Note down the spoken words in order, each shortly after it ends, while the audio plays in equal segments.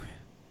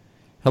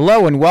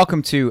Hello and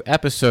welcome to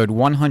episode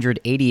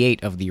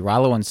 188 of the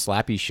Rollo and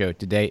Slappy Show.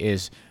 Today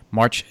is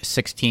March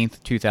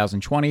 16th,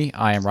 2020.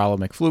 I am Rollo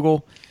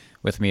McFlugel.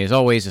 With me as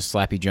always is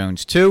Slappy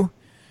Jones 2.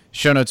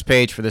 Show notes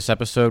page for this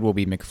episode will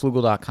be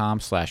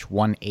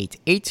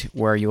mcflugel.com/188,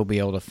 where you'll be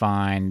able to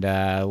find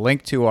a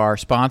link to our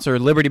sponsor,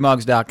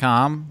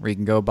 libertymugs.com, where you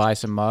can go buy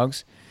some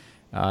mugs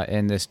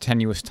in this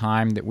tenuous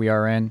time that we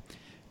are in.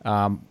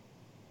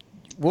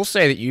 We'll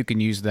say that you can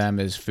use them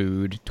as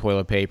food,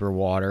 toilet paper,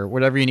 water,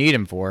 whatever you need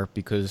them for,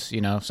 because,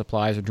 you know,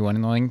 supplies are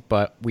dwindling,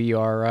 but we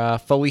are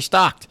fully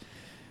stocked.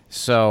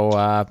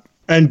 So,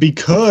 and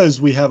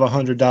because we have a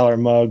 $100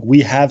 mug,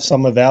 we have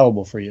some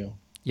available for you.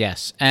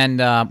 Yes,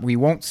 and we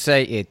won't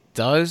say it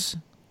does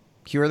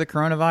cure the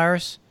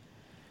coronavirus,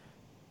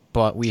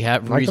 but we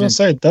have reason. I'm not going to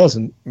say it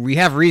doesn't. We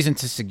have reason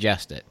to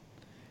suggest it.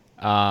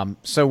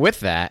 So with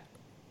that,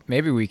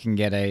 maybe we can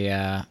get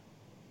a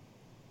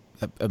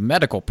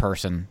medical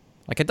person,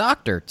 like a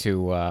doctor,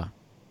 to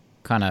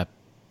kind of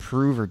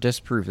prove or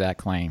disprove that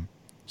claim.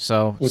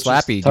 So,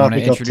 Slappy, do you want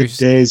to introduce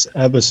today's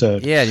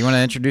episode? Yeah, do you want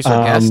to introduce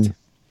our guest?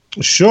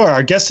 Sure.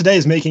 Our guest today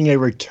is making a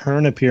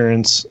return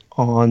appearance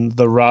on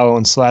the Rollo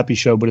and Slappy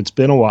Show, but it's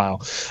been a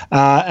while.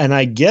 And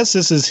I guess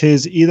this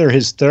is either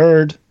his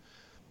third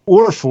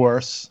or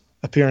fourth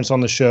appearance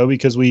on the show,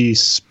 because we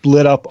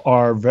split up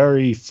our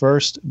very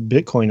first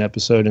Bitcoin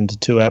episode into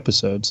two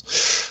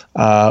episodes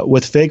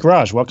with Vake.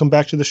 Welcome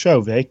back to the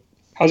show, Vake.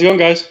 How's it going,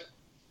 guys?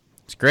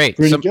 It's great.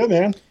 Pretty good,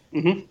 man.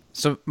 Mm-hmm.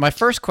 So my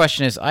first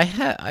question is,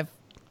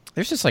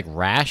 there's this like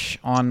rash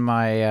on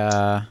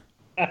my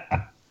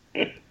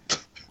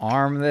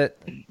arm that.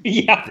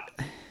 Yeah.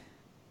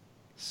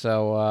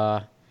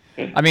 So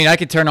I mean, I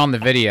could turn on the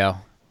video.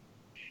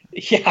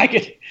 Yeah, I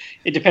could.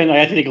 It depends. I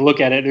have to take a look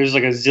at it. There's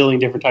like a zillion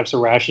different types of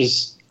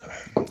rashes.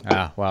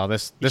 Well,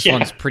 this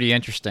one's pretty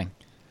interesting.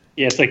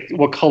 Yeah, it's like,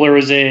 what color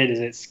is it? Is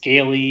it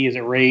scaly? Is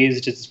it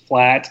raised? Is it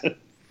flat?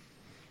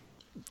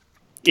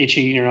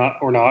 Itchy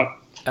or not?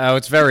 Oh,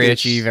 it's very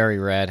itchy, very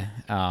red.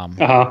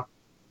 It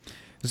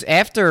was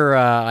after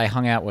I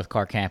hung out with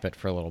Clark Campett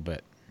for a little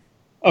bit.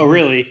 Oh,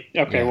 really?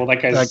 Okay, Yeah. well,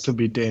 that could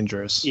be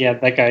dangerous. Yeah,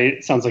 that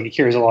guy sounds like he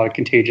carries a lot of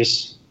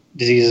contagious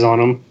diseases on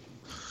him.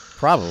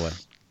 Probably.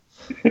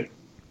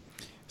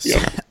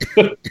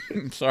 Yep.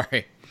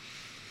 Sorry.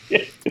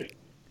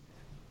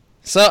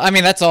 So, I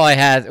mean, that's all I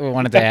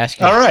wanted to ask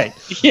you. All right.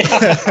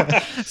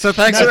 Yeah. So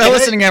thanks for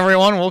listening,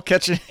 everyone. We'll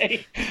catch you.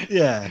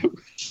 Yeah.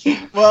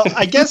 Well,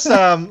 I guess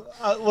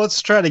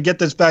let's try to get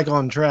this back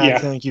on track. Yeah.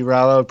 Thank you,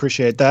 Rollo.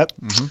 Appreciate that.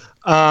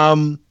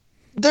 Mm-hmm.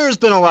 There's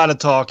been a lot of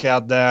talk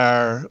out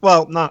there.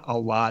 Well, not a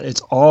lot.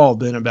 It's all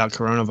been about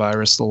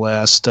coronavirus the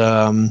last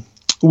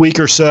week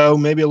or so,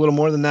 maybe a little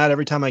more than that.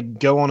 Every time I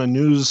go on a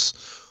news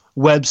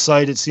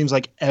website, it seems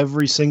like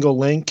every single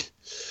link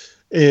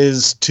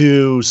is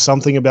to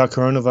something about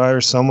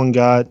coronavirus. Someone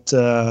got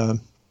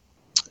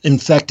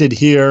infected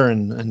here,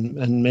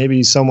 and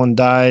maybe someone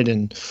died,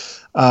 and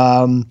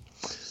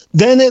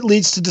then it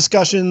leads to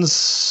discussions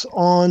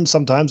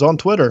sometimes on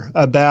Twitter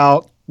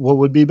about what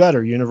would be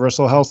better: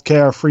 universal health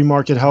care, free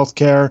market health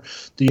care.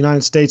 The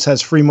United States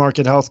has free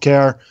market health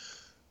care.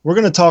 We're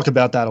going to talk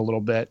about that a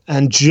little bit,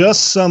 and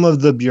just some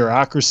of the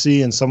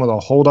bureaucracy and some of the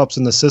holdups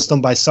in the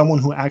system by someone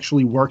who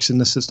actually works in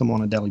the system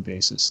on a daily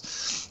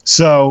basis.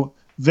 So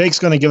Vake's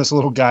going to give us a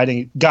little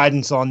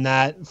guidance on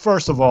that.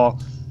 First of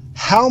all,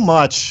 how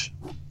much,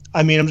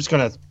 I'm just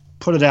going to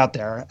put it out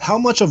there, how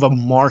much of a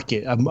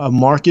market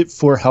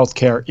for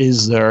healthcare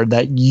is there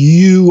that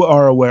you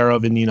are aware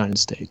of in the United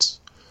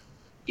States?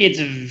 It's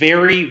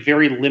very,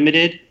 very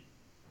limited.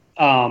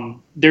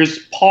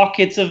 There's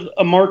pockets of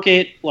a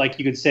market, like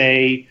you could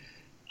say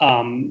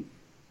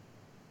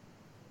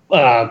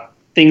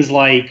things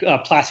like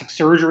plastic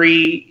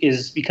surgery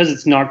is, because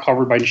it's not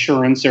covered by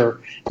insurance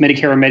or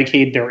Medicare or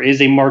Medicaid, there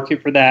is a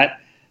market for that.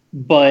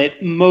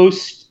 But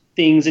most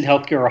things in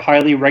healthcare are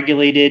highly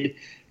regulated.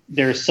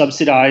 They're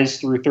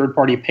subsidized through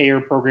third-party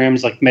payer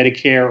programs like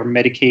Medicare or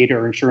Medicaid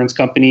or insurance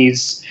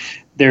companies.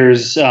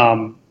 There's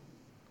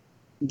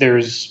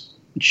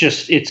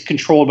just, it's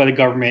controlled by the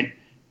government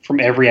from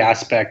every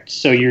aspect.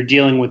 So you're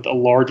dealing with a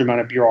large amount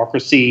of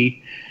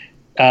bureaucracy.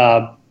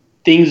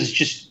 Things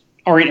just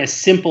aren't as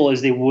simple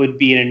as they would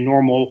be in a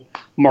normal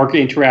market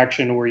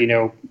interaction where, you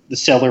know, the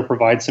seller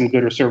provides some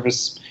good or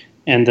service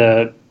and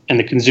the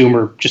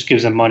consumer just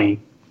gives them money.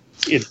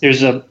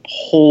 There's a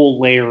whole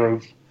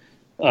layer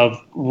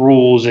of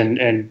rules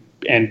and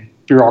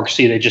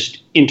bureaucracy that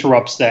just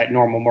interrupts that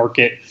normal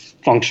market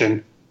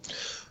function.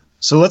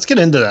 So let's get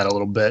into that a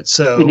little bit.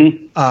 So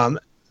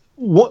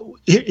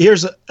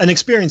here's an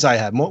experience I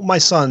had. My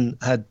son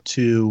had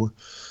to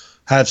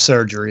have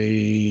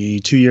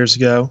surgery 2 years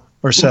ago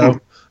or so. Mm-hmm.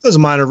 It was a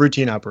minor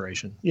routine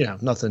operation. You know,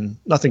 nothing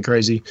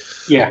crazy.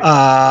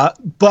 Yeah.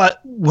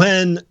 But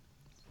when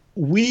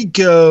we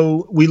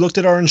looked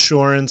at our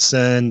insurance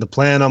and the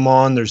plan I'm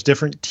on, there's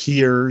different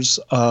tiers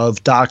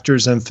of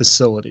doctors and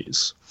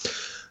facilities.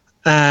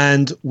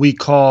 And we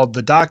called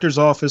the doctor's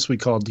office, we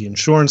called the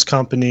insurance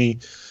company.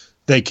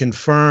 They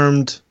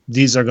confirmed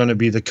these are going to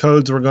be the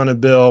codes we're going to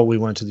bill. We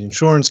went to the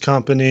insurance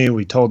company.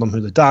 We told them who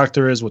the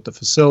doctor is, what the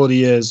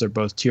facility is. They're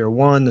both tier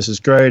 1. This is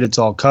great. It's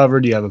all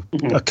covered. You have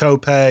a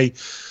copay.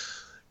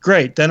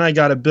 Great. Then I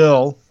got a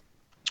bill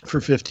for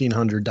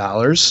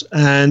 $1,500,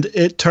 and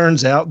it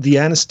turns out the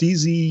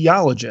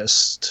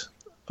anesthesiologist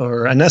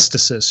or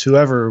anesthetist,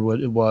 whoever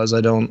it was, I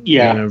don't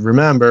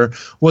remember,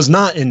 was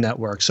not in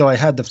network. So I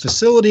had the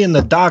facility and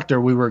the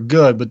doctor. We were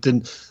good, but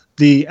then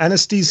the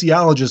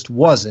anesthesiologist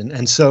wasn't.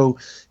 And so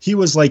he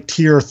was like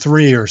tier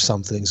 3 or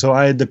something. So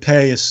I had to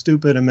pay a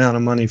stupid amount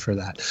of money for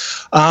that.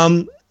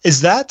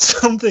 Is that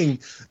something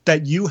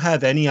that you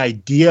have any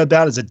idea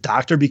about as a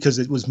doctor? Because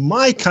it was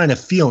my kind of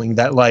feeling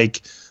that,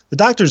 like, the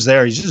doctor's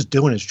there, he's just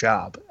doing his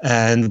job.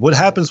 And what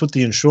happens with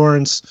the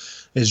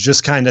insurance is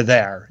just kind of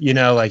there. You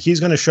know, like, he's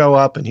going to show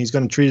up and he's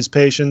going to treat his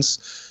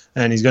patients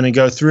and he's going to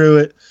go through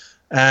it.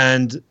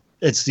 And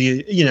it's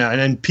the, you know, and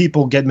then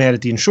people get mad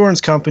at the insurance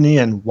company,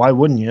 and why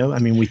wouldn't you? I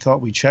mean, we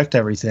thought we checked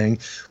everything.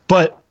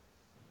 But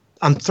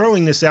I'm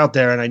throwing this out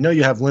there, and I know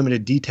you have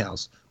limited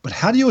details, but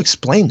how do you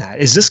explain that?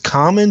 Is this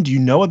common? Do you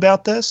know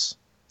about this?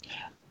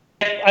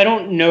 I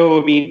don't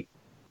know. I mean,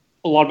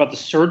 a lot about the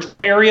surgery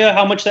area,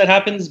 how much that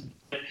happens.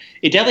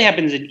 It definitely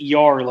happens in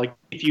ER. Like,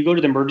 if you go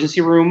to the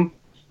emergency room,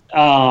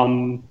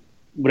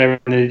 whatever,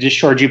 and they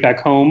discharge you back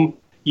home,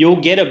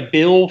 you'll get a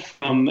bill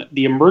from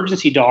the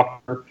emergency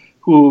doctor,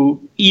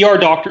 who ER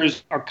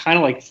doctors are kind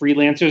of like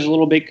freelancers a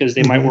little bit because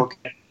they might work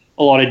at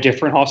a lot of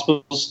different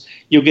hospitals.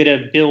 You'll get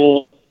a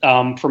bill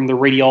from the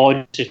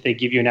radiologist if they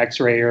give you an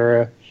X-ray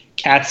or a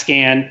CAT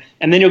scan,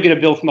 and then you'll get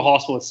a bill from the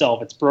hospital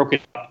itself. It's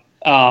broken up.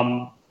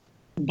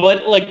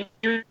 But like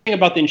you're saying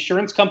about the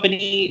insurance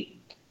company,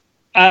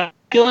 I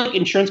feel like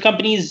insurance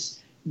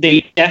companies,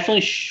 they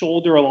definitely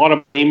shoulder a lot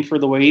of blame for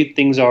the way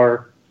things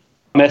are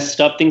messed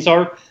up. Things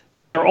are.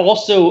 They're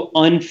also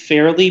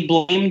unfairly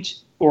blamed,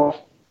 or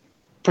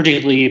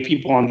particularly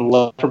people on the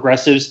low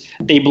progressives,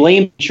 they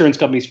blame insurance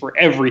companies for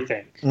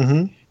everything.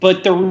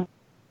 But the reason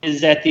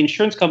is that the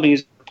insurance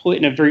companies are put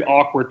in a very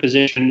awkward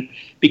position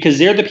because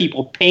they're the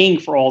people paying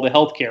for all the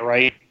healthcare,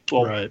 right?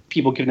 Well,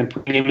 people give them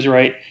premiums,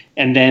 right?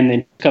 And then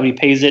the company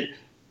pays it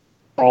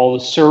for all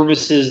the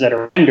services that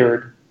are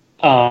rendered.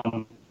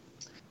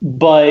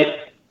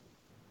 But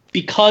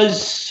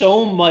because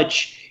so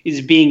much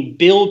is being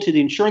billed to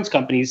the insurance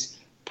companies,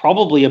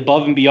 probably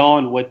above and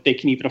beyond what they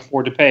can even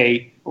afford to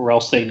pay, or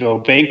else they go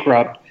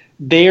bankrupt,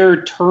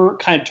 they're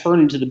kind of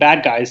turned into the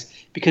bad guys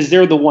because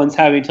they're the ones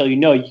having to tell you,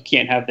 no, you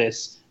can't have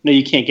this. No,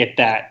 you can't get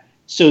that.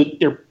 So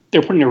they're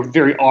put in a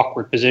very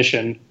awkward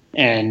position.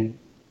 And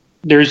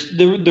there's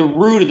the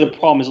root of the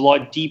problem is a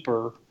lot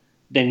deeper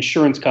than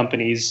insurance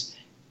companies.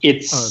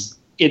 It's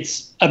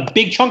a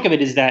big chunk of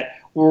it is that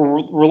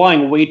we're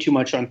relying way too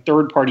much on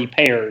third-party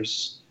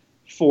payers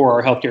for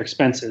our healthcare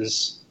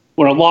expenses,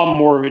 when a lot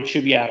more of it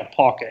should be out of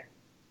pocket.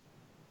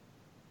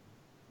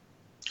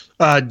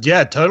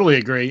 Yeah, totally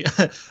agree.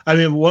 I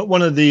mean,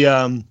 one of the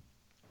I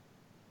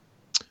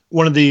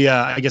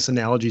guess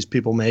analogies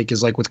people make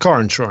is like with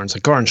car insurance.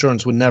 Like, car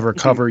insurance would never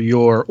cover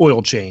your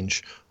oil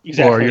change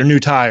or your new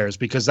tires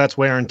because that's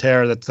wear and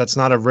tear. That's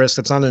not a risk.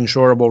 That's not an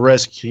insurable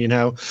risk, you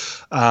know.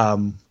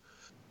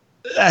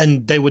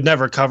 And they would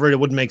never cover it. It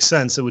wouldn't make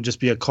sense. It would just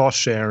be a cost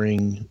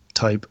sharing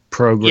type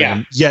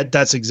program. Yet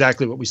that's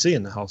exactly what we see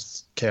in the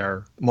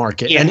healthcare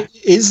market. And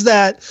is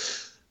that?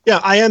 Yeah,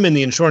 I am in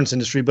the insurance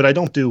industry, but I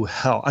don't do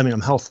health. I mean,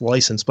 I'm health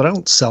licensed, but I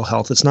don't sell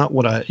health. It's not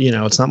what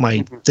it's not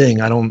my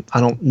thing. I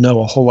don't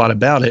know a whole lot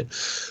about it,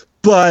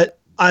 but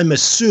I'm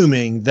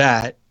assuming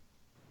that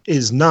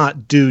is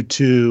not due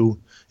to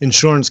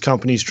insurance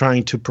companies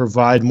trying to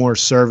provide more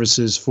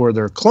services for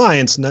their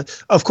clients. Now,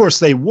 of course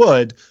they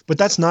would, but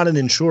that's not an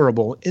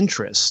insurable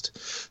interest.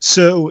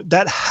 So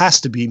that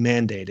has to be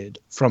mandated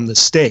from the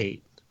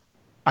state,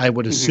 I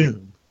would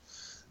assume.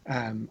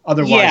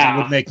 Otherwise it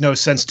would make no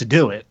sense to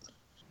do it.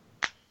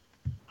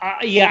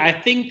 I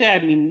think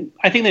that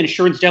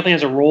insurance definitely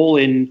has a role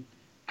in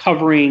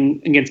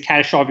covering against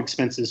catastrophic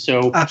expenses.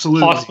 So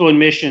hospital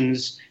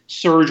admissions,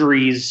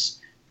 surgeries,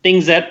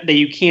 things that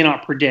you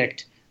cannot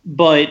predict.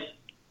 But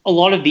a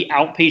lot of the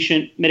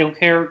outpatient medical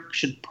care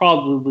should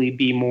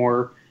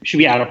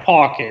be out of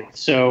pocket.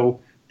 So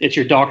it's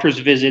your doctor's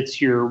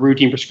visits, your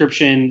routine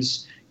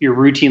prescriptions, your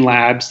routine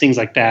labs, things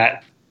like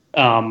that.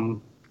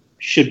 You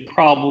should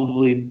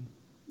probably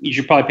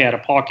pay out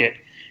of pocket.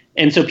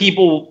 And so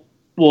people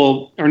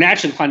are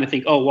naturally inclined to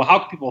think, oh, well, how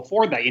can people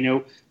afford that? You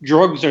know,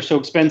 drugs are so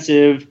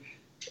expensive,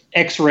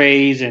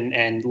 x-rays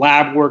and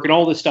lab work and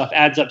all this stuff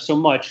adds up so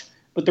much.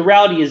 But the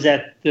reality is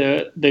that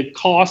the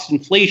cost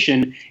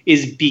inflation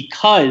is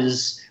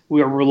because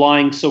we are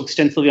relying so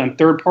extensively on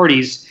third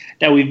parties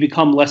that we've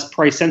become less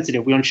price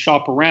sensitive. We don't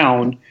shop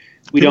around.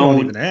 We don't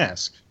even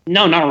ask.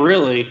 No, not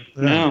really.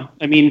 Yeah. No.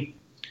 I mean,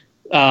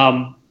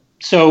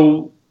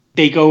 so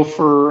they go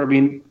for,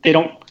 they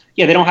don't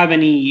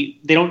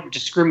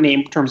discriminate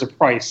in terms of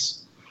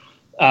price.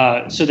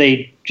 So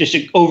they just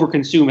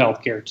overconsume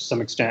healthcare to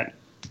some extent.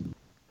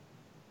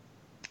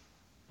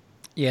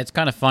 Yeah, it's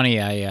kind of funny.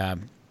 I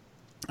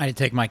had to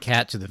take my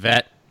cat to the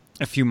vet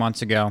a few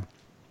months ago,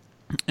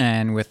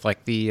 and with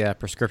like the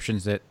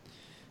prescriptions that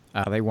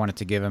they wanted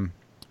to give him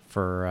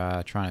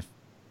for trying to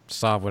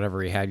solve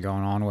whatever he had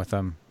going on with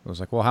him. It was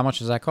like, well, how much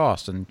does that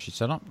cost? And she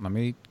said, oh,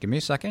 give me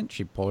a second.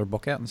 She pulled her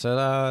book out and said,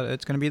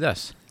 it's going to be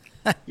this.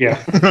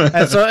 Yeah.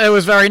 And so it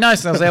was very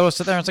nice. And I was able to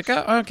sit there and it's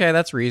like, oh, okay,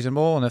 that's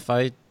reasonable. And if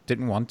I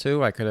didn't want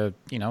to, I could have,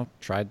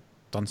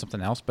 done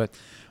something else. But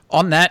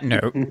on that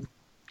note,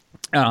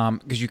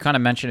 because you kind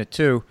of mentioned it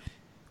too,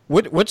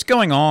 what's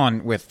going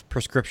on with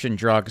prescription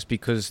drugs?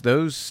 Because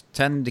those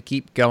tend to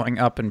keep going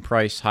up in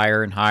price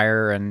higher and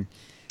higher. And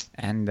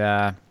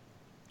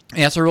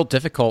it's a real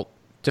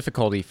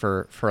difficulty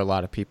for a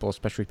lot of people,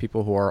 especially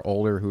people who are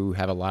older who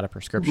have a lot of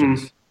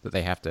prescriptions that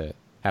they have to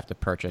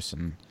purchase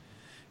and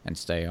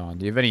stay on.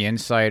 Do you have any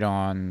insight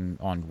on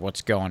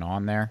what's going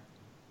on there?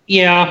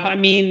 Yeah, I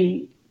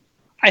mean,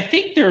 I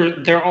think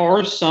there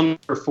are some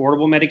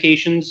affordable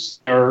medications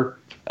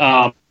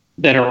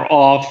that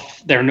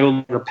are no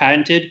longer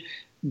patented.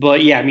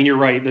 But yeah, I mean, you're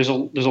right. There's a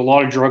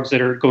lot of drugs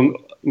that are going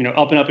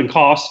up and up in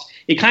cost.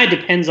 It kind of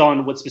depends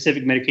on what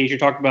specific medication you're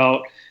talking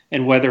about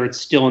and whether it's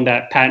still in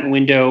that patent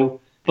window.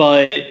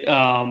 But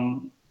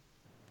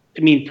I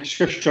mean,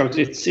 prescription drugs,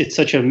 it's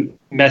such a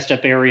messed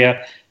up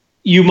area.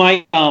 You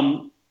might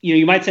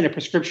you might send a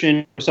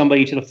prescription for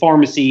somebody to the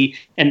pharmacy,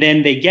 and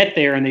then they get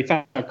there and they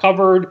found it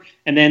covered,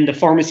 and then the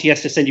pharmacy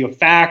has to send you a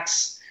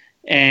fax,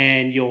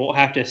 and you'll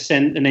have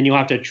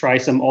to try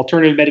some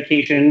alternative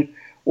medication,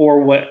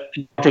 or what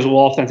doctors will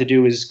often have to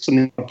do is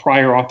something like a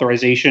prior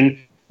authorization,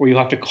 where you'll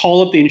have to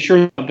call up the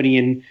insurance company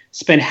and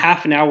spend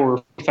half an hour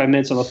or 45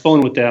 minutes on the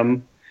phone with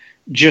them,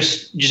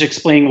 just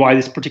explaining why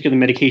this particular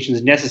medication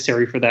is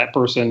necessary for that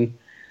person.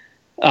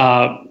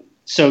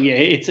 So yeah,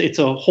 it's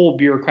a whole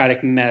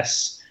bureaucratic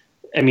mess.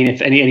 I mean,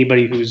 if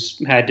anybody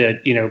who's had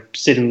to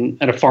sit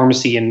at a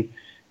pharmacy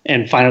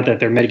and find out that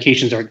their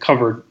medications aren't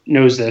covered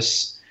knows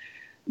this.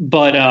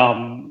 But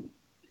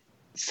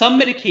some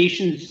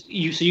medications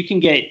you can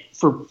get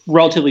for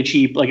relatively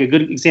cheap. Like a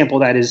good example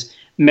of that is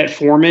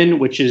metformin,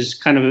 which is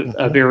kind of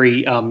a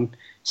very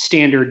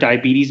standard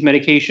diabetes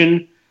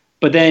medication.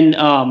 But then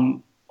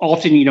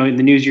often, in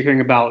the news you're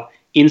hearing about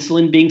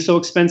insulin being so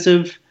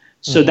expensive.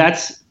 So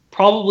that's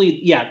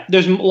probably,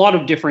 there's a lot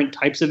of different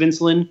types of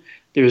insulin.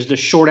 There's the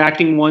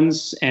short-acting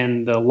ones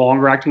and the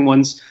longer-acting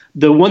ones.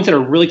 The ones that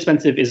are really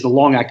expensive is the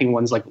long-acting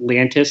ones like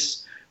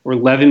Lantus or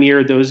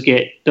Levemir. Those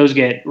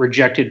get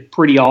rejected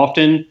pretty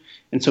often.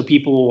 And so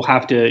people will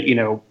have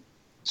to,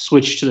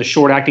 switch to the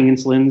short-acting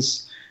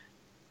insulins,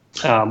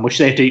 which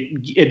they have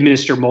to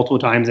administer multiple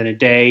times in a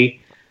day.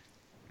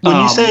 When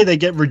you say they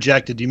get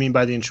rejected, do you mean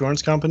by the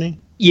insurance company?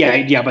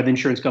 Yeah, by the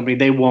insurance company.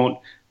 They won't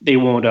pay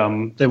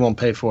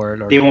for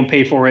it. They won't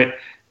pay for it.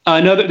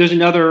 There's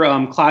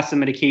another class of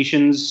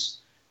medications.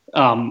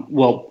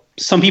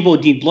 Some people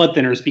need blood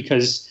thinners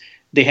because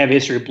they have a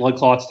history of blood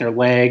clots in their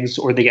legs,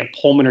 or they get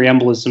pulmonary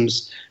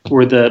embolisms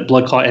where the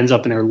blood clot ends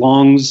up in their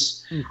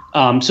lungs.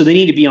 So they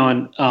need to be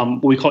on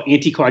what we call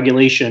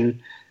anticoagulation.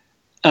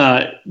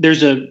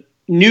 There's a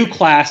new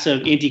class of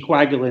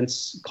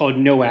anticoagulants called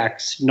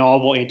NOACs,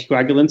 novel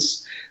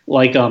anticoagulants.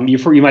 Like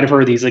you might have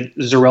heard of these, like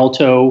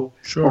Xarelto,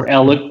 or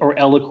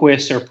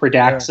Eliquis, or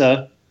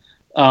Pradaxa.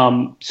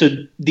 So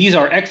these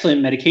are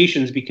excellent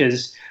medications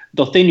because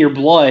they'll thin your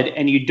blood,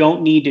 and you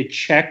don't need to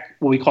check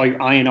what we call your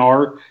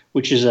INR,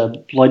 which is a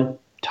blood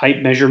type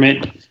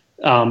measurement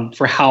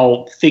for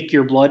how thick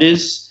your blood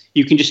is.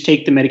 You can just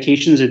take the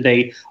medications and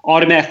they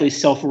automatically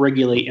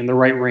self-regulate in the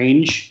right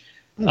range.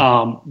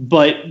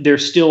 But they're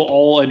still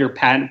all under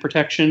patent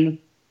protection.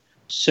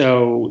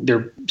 So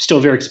they're still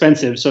very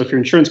expensive. So if your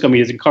insurance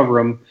company doesn't cover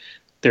them,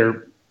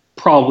 they're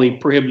probably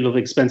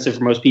prohibitively expensive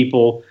for most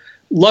people.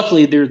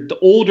 Luckily, the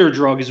older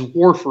drug is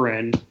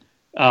warfarin.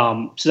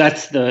 So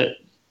that's the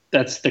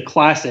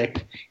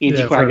classic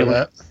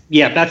anticoagulant.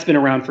 Yeah, that's been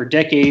around for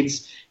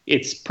decades.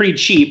 It's pretty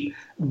cheap,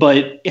 but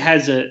it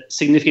has a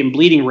significant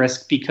bleeding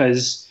risk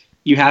because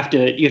you have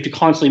to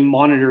constantly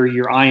monitor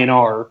your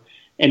INR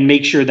and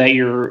make sure that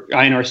your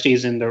INR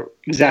stays in the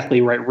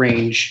exactly right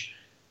range,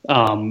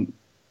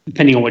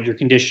 depending on what your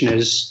condition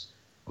is.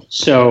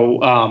 So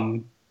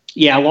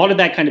a lot of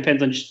that kind of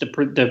depends on just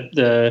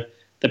the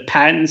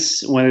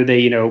patents, whether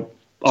they,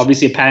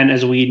 obviously a patent,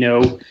 as we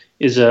know,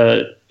 is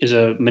a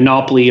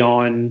monopoly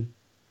on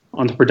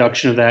the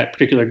production of that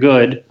particular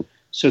good.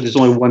 So there's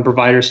only one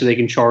provider, so they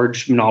can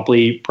charge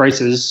monopoly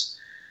prices.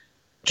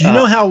 Do you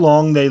know how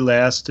long they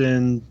last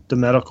in the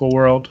medical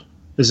world?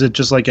 Is it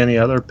just like any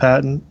other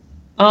patent?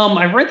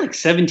 I read like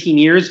 17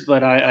 years,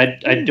 but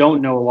I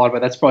don't know a lot about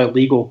it. That's probably a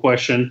legal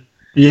question.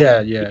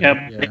 Yeah.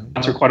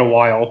 For quite a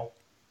while.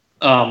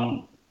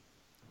 So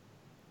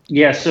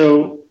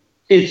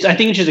I think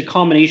it's just a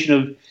combination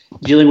of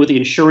dealing with the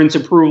insurance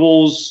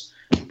approvals,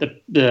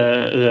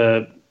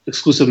 the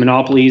exclusive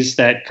monopolies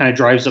that kind of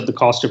drives up the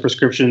cost of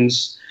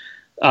prescriptions.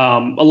 A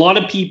lot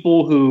of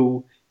people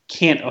who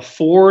can't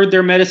afford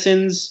their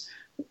medicines,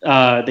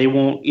 they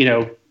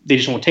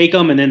just won't take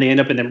them, and then they end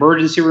up in the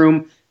emergency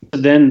room. So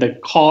then the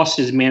cost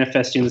is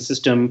manifesting the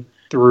system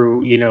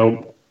through,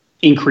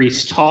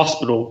 increased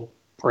hospital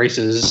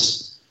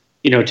prices,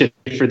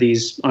 for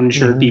these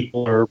uninsured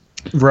people or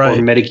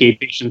Medicaid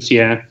patients.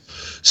 Yeah.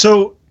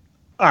 So,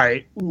 all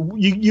right,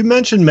 you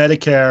mentioned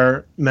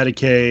Medicare,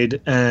 Medicaid,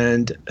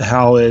 and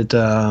how it,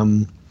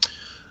 a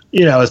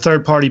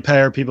third-party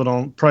payer, people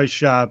don't price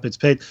shop, it's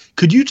paid.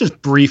 Could you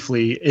just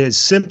briefly, as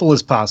simple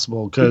as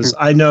possible, because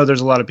I know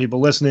there's a lot of people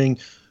listening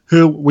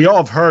who we all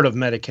have heard of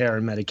Medicare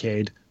and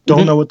Medicaid,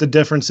 don't know what the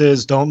difference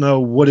is, don't know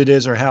what it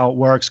is or how it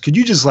works. Could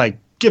you just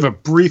give a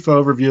brief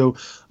overview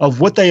of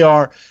what they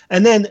are?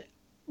 And then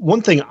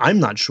one thing I'm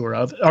not sure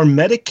of, are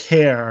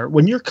Medicare,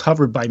 when you're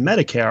covered by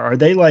Medicare, are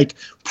they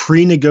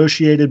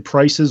pre-negotiated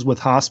prices with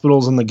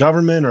hospitals and the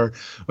government, or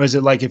is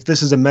it if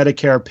this is a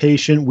Medicare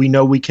patient, we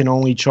know we can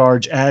only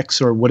charge X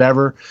or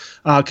whatever?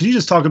 Could you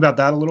just talk about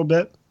that a little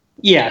bit?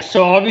 Yeah,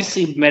 so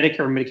obviously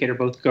Medicare and Medicaid are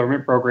both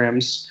government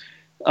programs.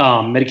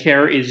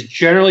 Medicare is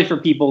generally for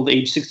people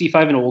age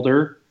 65 and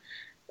older.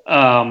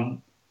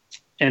 And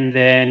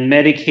then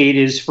Medicaid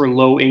is for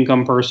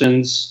low-income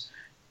persons.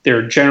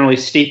 They're generally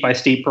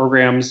state-by-state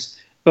programs.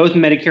 Both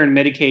Medicare and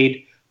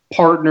Medicaid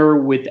partner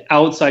with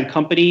outside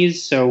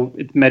companies. So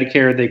it's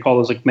Medicare, they call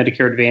those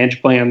Medicare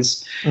Advantage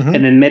plans.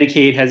 And then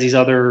Medicaid has these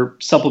other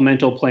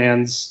supplemental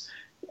plans.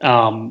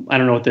 I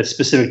don't know what the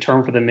specific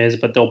term for them is,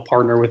 but they'll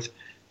partner with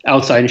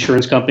outside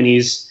insurance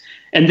companies.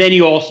 And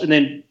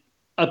then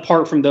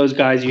apart from those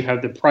guys, you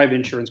have the private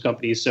insurance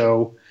companies.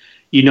 So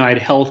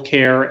United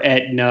Healthcare,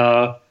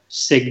 Aetna,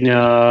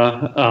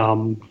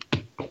 Cigna,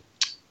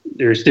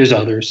 there's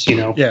others,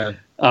 Yeah.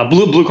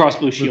 Blue Cross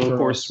Blue Shield, of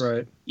course.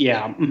 Right.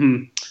 Yeah.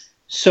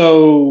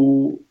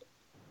 So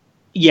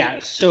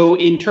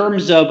in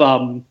terms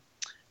of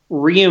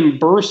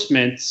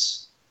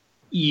reimbursements,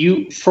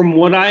 from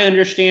what I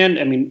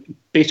understand,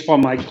 based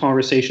upon my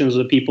conversations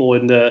with people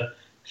in the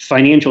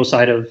financial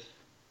side of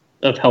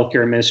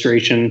healthcare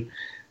administration,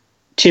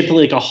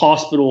 typically a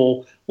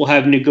hospital will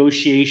have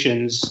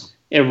negotiations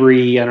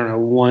every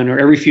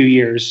few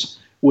years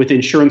with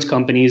insurance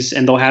companies,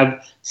 and they'll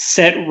have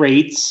set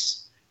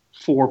rates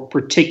for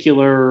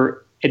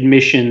particular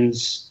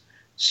admissions.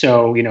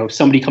 So,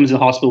 somebody comes to the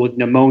hospital with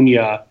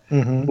pneumonia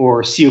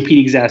or COPD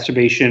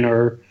exacerbation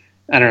or,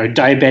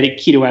 diabetic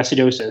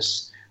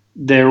ketoacidosis.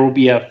 There will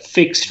be a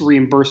fixed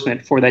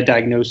reimbursement for that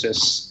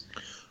diagnosis.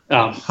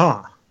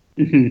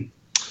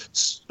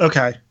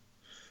 Okay.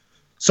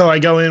 So I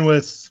go in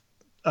with,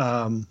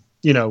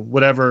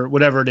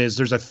 whatever it is.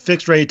 There's a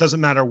fixed rate. It doesn't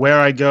matter where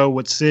I go,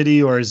 what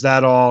city, or is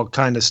that all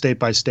kind of state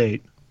by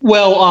state?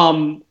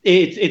 Well,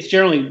 it's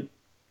generally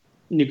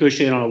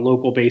negotiated on a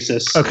local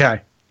basis.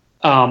 Okay.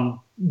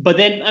 But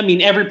then,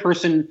 every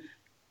person,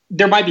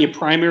 there might be a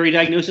primary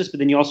diagnosis, but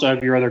then you also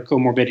have your other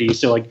comorbidities.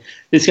 So,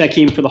 this guy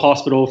came to the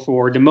hospital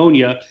for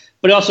pneumonia,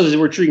 but also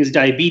we're treating his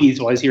diabetes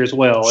while he's here as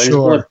well, and his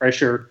blood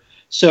pressure.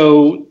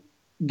 So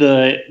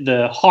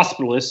the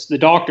hospitalist, the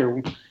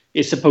doctor,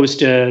 is supposed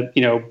to,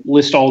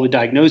 list all the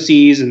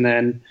diagnoses, and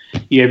then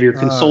you have your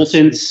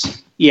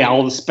consultants,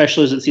 all the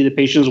specialists that see the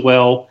patient as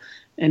well,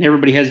 and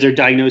everybody has their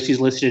diagnoses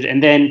listed.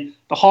 And then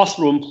the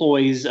hospital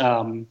employs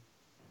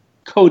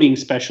coding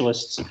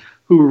specialists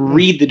who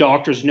read the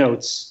doctor's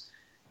notes,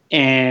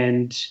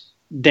 and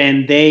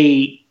then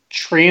they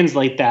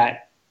translate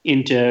that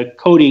into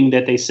coding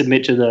that they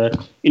submit to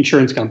the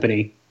insurance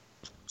company.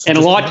 So and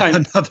a lot of times,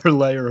 another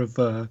layer of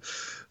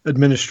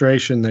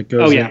administration that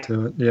goes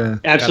into it. Yeah,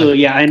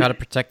 absolutely. And got to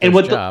protect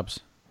those jobs.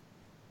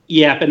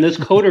 And those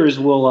coders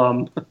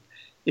will,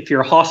 if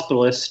you're a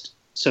hospitalist,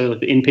 so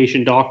the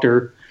inpatient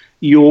doctor,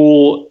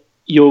 they'll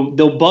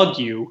bug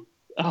you,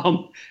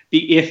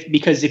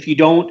 because if you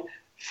don't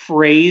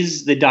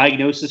phrase the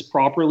diagnosis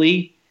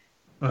properly,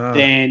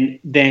 then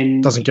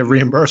doesn't get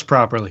reimbursed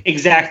properly.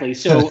 Exactly.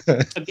 So,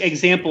 an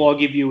example I'll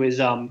give you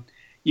is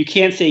you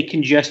can't say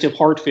congestive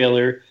heart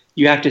failure.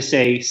 You have to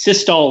say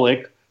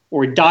systolic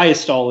or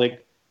diastolic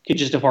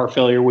congestive heart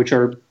failure, which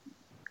are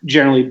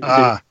generally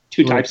the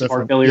two types of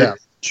heart failure. Yeah,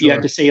 sure. You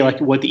have to say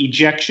what the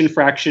ejection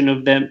fraction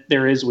of them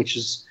there is, which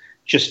is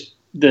just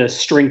the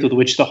strength with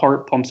which the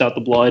heart pumps out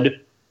the blood.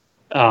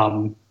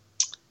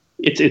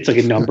 It's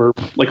a number,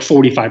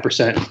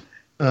 45%.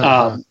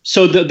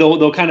 So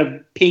they'll kind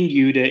of ping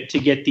you to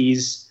get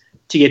these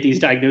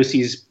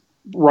diagnoses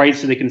right,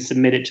 so they can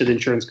submit it to the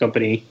insurance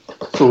company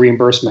for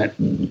reimbursement.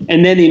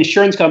 And then the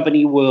insurance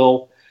company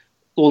will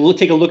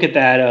take a look at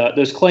that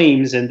those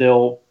claims, and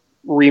they'll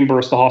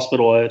reimburse the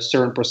hospital a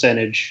certain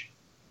percentage,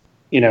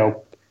 And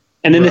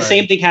then the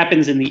same thing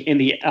happens in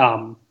the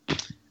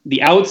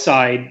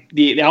outside,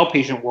 the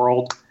outpatient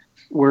world,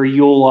 where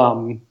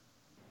you'll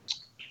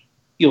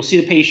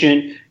see the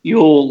patient,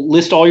 you'll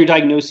list all your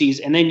diagnoses,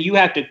 and then you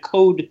have to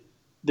code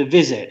the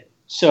visit.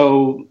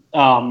 So,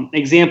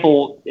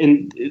 example,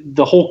 in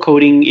the whole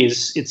coding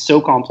it's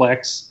so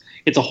complex.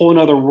 It's a whole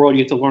other world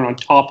you have to learn on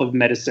top of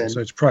medicine. So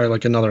it's probably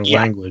another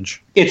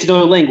language. It's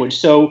another language.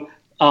 So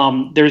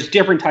there's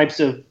different types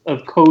of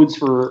codes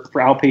for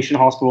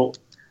outpatient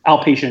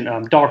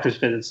doctor's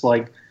visits,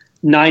 like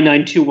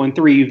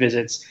 99213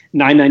 visits,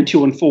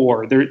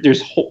 99214.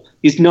 There's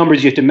these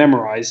numbers you have to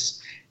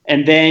memorize,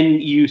 and then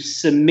you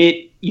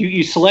submit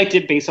you select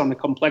it based on the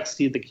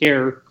complexity of the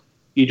care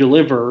you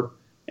deliver,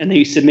 and then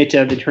you submit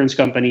to the insurance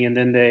company, and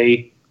then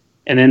they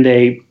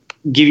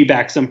give you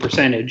back some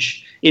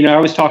percentage. I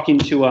was talking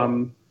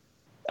to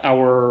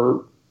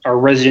our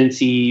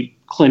residency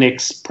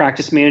clinic's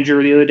practice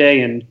manager the other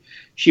day, and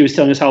she was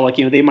telling us how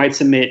they might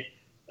submit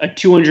a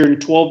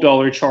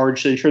 $212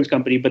 charge to the insurance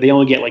company, but they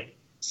only get like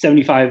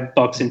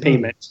 $75 in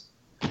payment.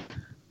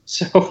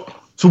 So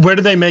where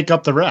do they make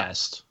up the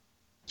rest?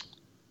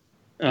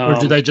 Or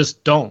do they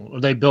just don't? Or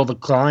they bill the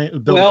client, a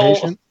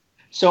patient?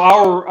 So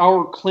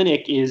our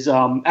clinic is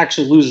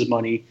actually loses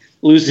money.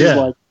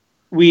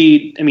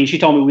 She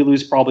told me we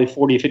lose probably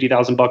 $40,000 to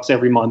 $50,000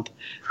 every month,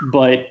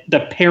 but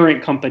the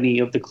parent company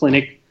of the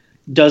clinic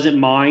doesn't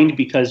mind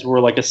because we're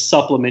like a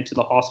supplement to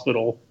the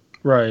hospital.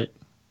 Right.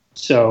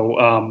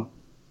 So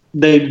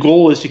the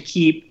goal is to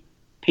keep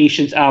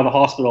patients out of the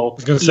hospital. I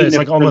was going to say, it's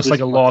like almost like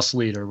a loss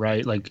leader,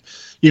 right? Like,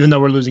 even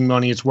though we're losing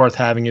money, it's worth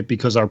having it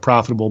because our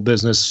profitable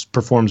business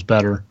performs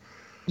better.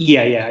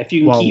 Yeah. If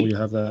you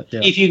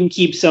can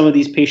keep some of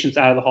these patients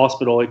out of the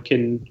hospital,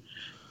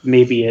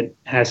 it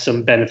has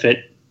some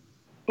benefit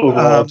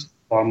overall to the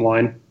bottom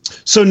line.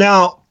 So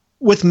now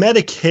with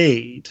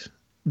Medicaid,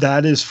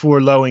 that is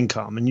for low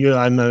income, and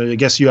I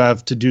guess you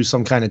have to do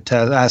some kind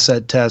of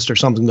asset test or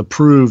something to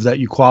prove that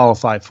you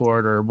qualify for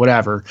it or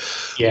whatever.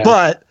 Yeah.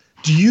 But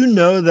do you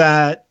know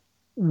that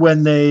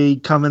when they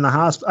come in the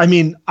hospital,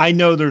 I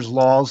know there's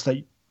laws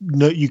that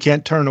you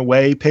can't turn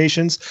away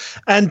patients.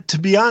 And to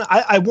be honest,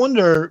 I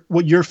wonder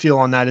what your feel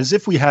on that is.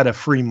 If we had a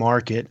free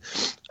market,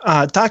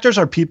 doctors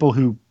are people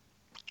who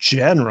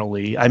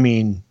generally,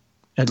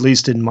 at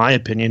least in my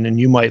opinion, and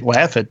you might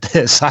laugh at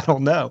this, I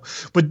don't know,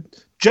 but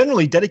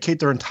generally dedicate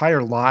their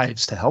entire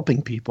lives to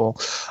helping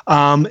people.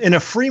 In a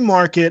free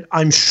market,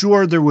 I'm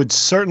sure there would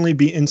certainly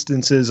be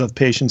instances of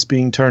patients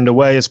being turned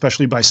away,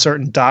 especially by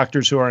certain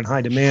doctors who are in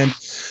high demand.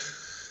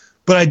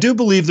 But I do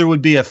believe there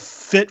would be a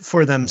fit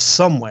for them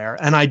somewhere,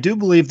 and I do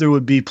believe there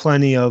would be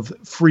plenty of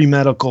free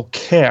medical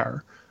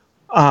care.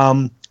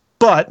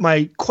 But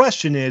my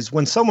question is,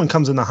 when someone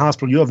comes in the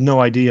hospital, you have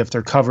no idea if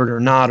they're covered or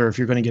not, or if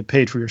you're going to get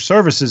paid for your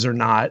services or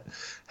not.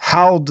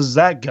 How does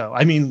that go?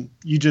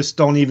 You just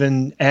don't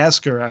even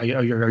ask, or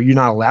are you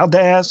not allowed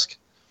to ask?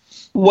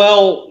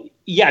 Well,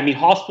 yeah.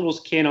 Hospitals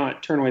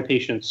cannot turn away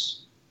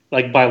patients,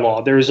 like, by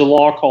law. There's a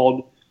law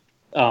called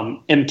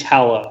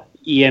EMTALA,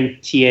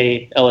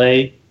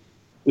 EMTALA,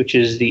 which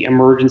is the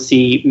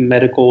Emergency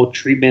Medical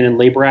Treatment and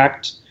Labor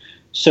Act.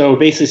 So it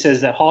basically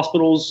says that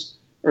hospitals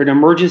or an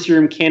emergency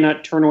room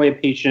cannot turn away a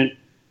patient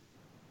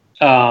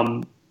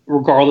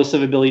regardless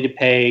of ability to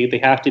pay. They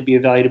have to be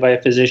evaluated by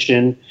a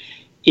physician.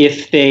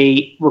 If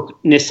they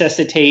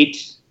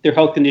necessitate, their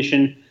health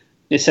condition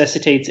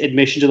necessitates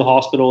admission to the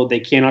hospital, they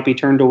cannot be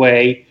turned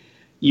away.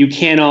 You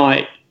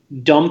cannot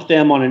dump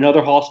them on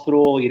another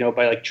hospital,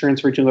 by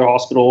transferring to another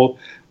hospital.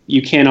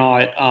 You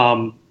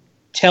cannot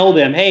tell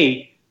them,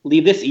 hey,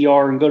 leave this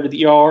ER and go to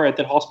the ER at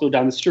that hospital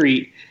down the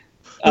street.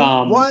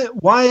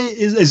 Why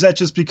is that?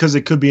 Just because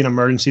it could be an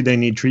emergency, they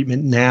need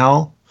treatment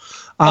now?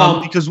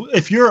 Because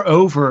if you're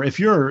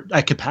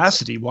at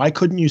capacity, why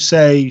couldn't you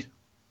say,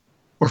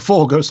 we're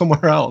full, go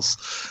somewhere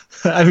else?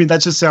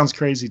 That just sounds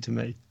crazy to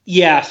me.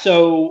 Yeah.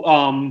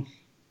 So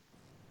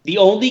the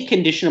only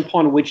condition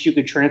upon which you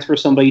could transfer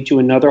somebody to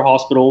another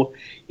hospital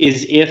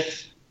is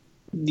if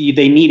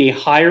they need a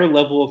higher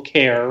level of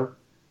care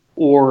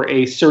or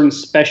a certain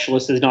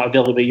specialist is not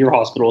available at your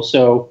hospital.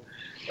 So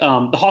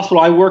the hospital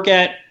I work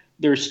at,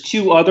 there's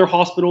 2 other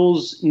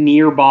hospitals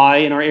nearby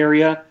in our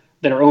area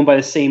that are owned by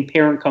the same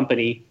parent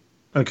company.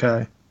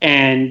 Okay.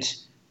 And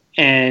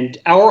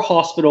our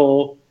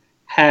hospital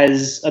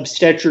has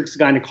obstetrics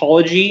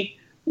gynecology,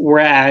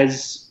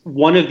 whereas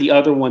one of the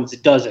other ones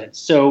doesn't.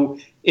 So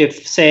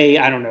if, say,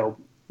 I don't know,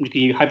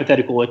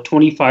 hypothetical, a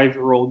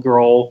 25-year-old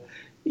girl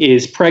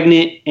is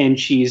pregnant and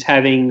she's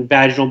having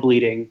vaginal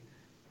bleeding,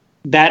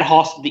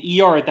 the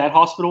ER at that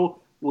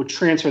hospital will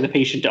transfer the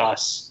patient to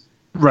us.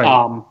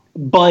 Right.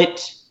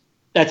 But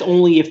that's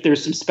only if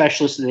there's some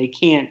specialists that they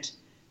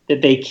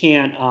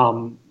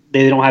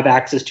don't have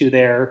access to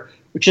there,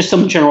 which is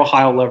some general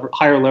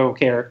higher level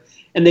care.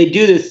 And they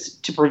do this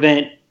to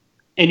prevent,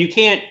 and you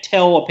can't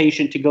tell a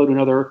patient to go to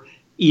another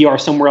ER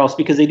somewhere else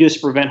because they do this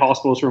to prevent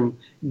hospitals from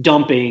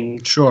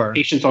dumping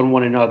patients on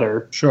one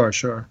another. Sure.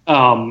 So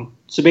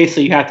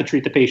basically you have to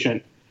treat the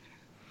patient.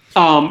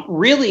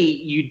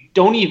 Really, you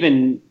don't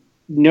even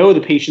know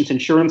the patient's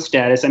insurance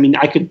status.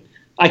 I can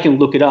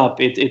look it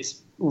up.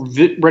 It's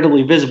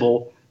readily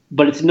visible,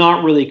 but it's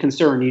not really a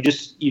concern. You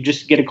just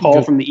get a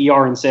call from the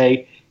ER and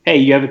say, hey,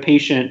 you have a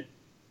patient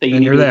that you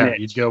need to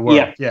admit. You go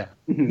work. Yeah.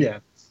 Mm-hmm. Yeah.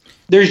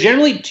 There's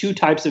generally 2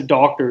 types of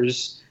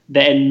doctors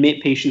that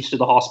admit patients to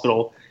the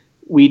hospital.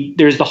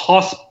 There's the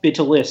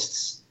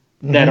hospitalists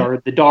that are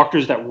the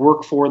doctors that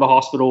work for the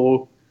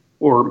hospital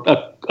or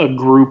a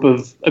group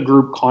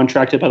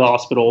contracted by the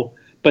hospital.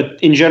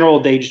 But in general,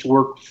 they just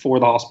work for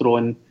the hospital,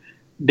 and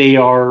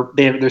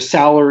they're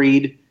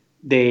salaried.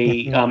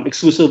 They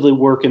exclusively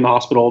work in the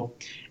hospital.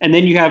 And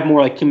then you have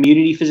more like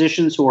community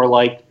physicians who are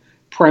like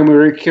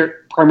primary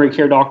primary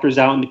care doctors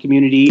out in the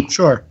community.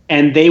 Sure.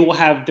 And they will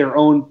have their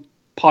own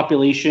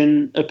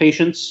population of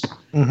patients.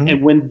 Mm-hmm.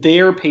 And when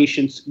their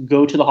patients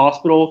go to the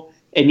hospital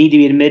and need to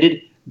be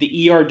admitted,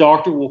 the ER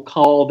doctor will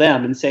call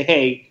them and say,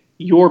 hey,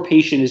 your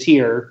patient is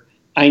here.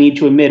 I need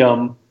to admit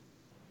them.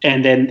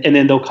 And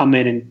then they'll come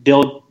in and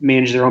they'll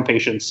manage their own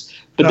patients.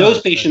 But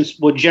those patients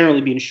will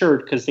generally be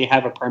insured because they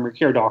have a primary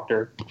care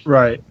doctor.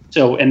 Right.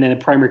 So, and then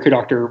the primary care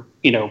doctor,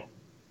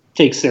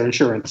 takes their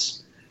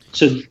insurance.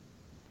 So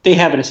they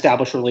have an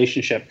established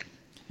relationship.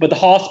 But the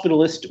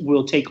hospitalist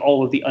will take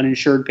all of the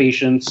uninsured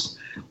patients,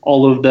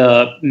 all of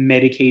the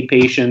Medicaid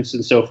patients,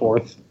 and so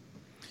forth.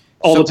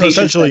 All the patients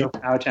essentially,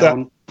 that are out of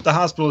town. The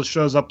hospitalist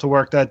shows up to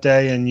work that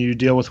day, and you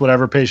deal with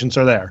whatever patients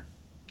are there.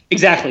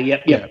 Exactly.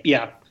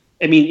 Yep.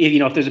 I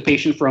mean, if there's a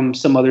patient from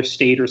some other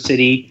state or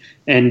city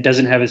and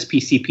doesn't have his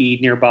PCP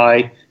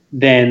nearby,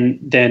 then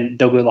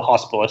they'll go to the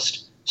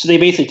hospitalist. So they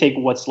basically take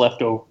what's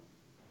left over.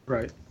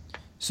 Right.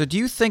 So do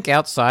you think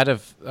outside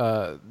of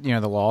the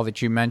law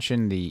that you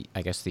mentioned, the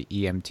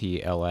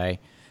EMTLA,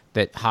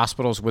 that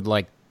hospitals would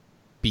try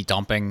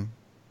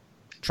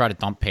to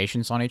dump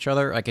patients on each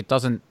other? Like, it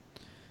doesn't.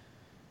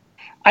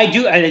 I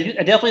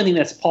definitely think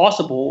that's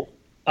possible.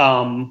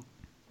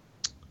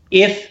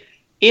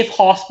 If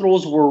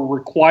hospitals were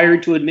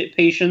required to admit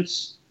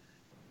patients,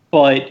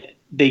 but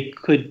they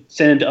could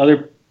send them to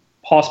other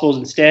hospitals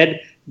instead,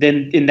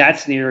 then in that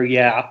scenario,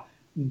 yeah.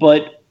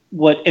 But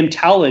what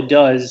EMTALA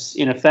does,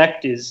 in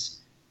effect, is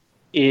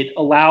it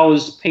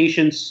allows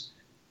patients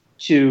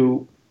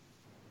to,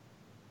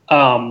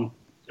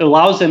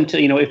 allows them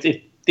to, if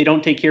they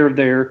don't take care of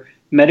their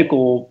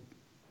medical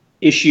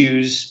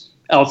issues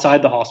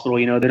outside the hospital,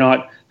 they're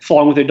not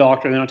following with their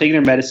doctor, they're not taking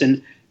their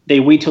medicine, they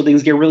wait till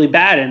things get really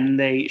bad and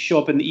they show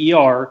up in the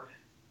ER,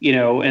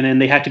 and then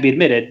they have to be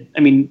admitted. I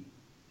mean,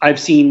 I've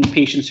seen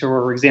patients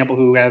for example,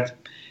 who have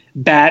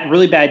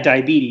really bad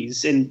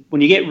diabetes. And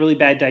when you get really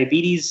bad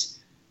diabetes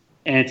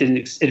and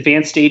it's in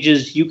advanced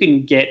stages, you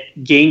can get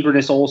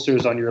gangrenous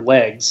ulcers on your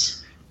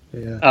legs.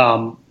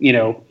 Yeah.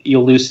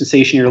 You'll lose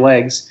sensation in your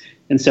legs.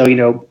 And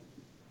so,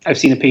 I've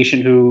seen a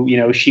patient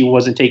who, she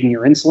wasn't taking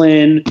her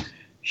insulin.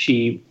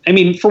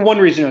 For one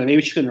reason or another,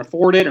 maybe she couldn't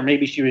afford it, or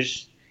maybe she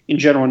was in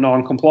general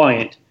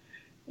non-compliant.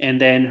 And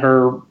then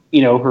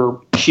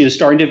she was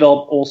starting to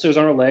develop ulcers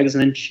on her legs,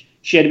 and then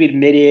she had to be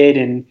admitted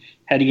and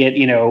had to get,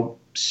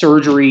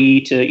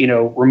 surgery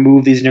to,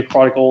 remove these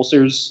necrotic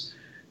ulcers.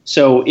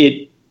 So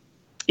it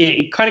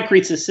kind of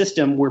creates a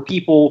system where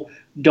people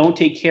don't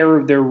take care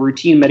of their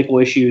routine medical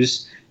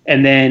issues,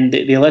 and then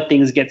they let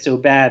things get so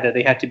bad that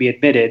they have to be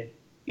admitted.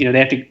 They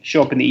have to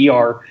show up in the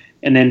ER,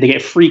 and then they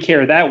get free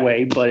care that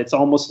way. But it's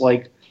almost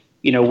like,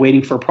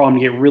 waiting for a problem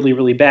to get really,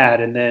 really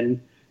bad and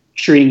then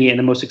treating it in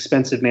the most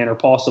expensive manner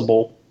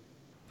possible.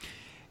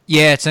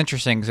 Yeah, it's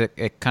interesting because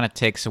it kind of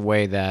takes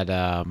away that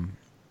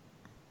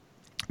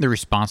the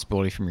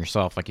responsibility from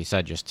yourself, like you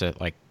said, just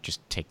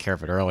take care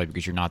of it early,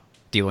 because you're not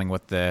dealing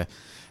with the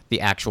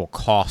actual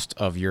cost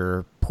of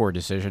your poor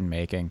decision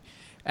making.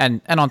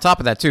 And on top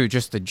of that too,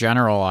 just the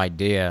general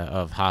idea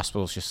of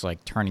hospitals just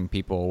like turning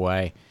people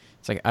away.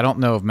 It's like, I don't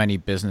know of many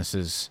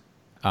businesses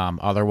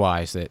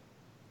otherwise that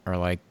are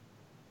like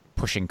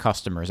pushing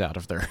customers out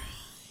of their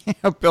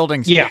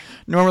buildings. Yeah.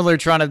 Normally they're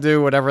trying to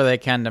do whatever they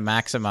can to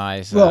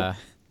maximize. Well,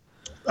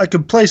 I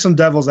could play some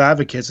devil's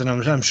advocates, and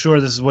I'm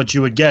sure this is what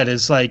you would get.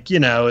 Is like,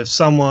 if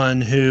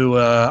someone who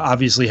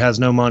obviously has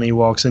no money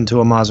walks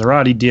into a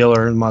Maserati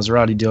dealer, and the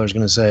Maserati dealer is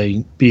going to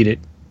say, beat it,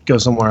 go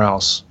somewhere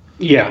else.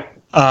 Yeah.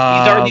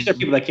 These are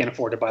people that can't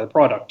afford to buy the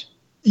product.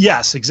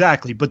 Yes,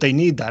 exactly. But they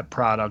need that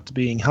product,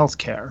 being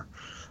healthcare.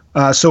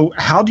 So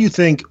how do you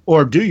think,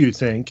 or do you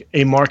think,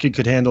 a market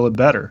could handle it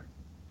better?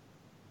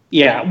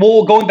 Yeah.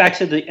 Well, going back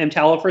to the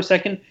EMTALA for a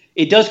second,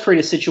 it does create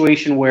a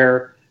situation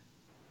where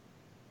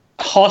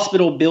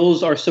hospital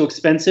bills are so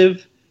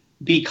expensive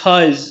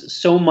because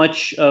so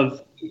much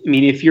of,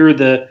 if you're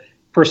the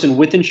person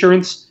with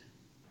insurance,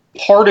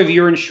 part of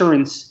your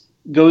insurance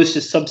goes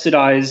to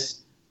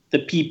subsidize the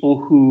people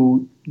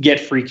who get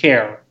free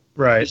care.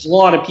 Right. There's a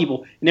lot of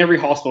people in every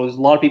hospital. There's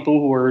a lot of people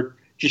who are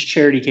just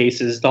charity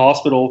cases. The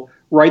hospital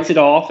writes it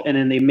off, and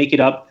then they make it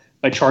up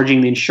by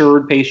charging the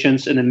insured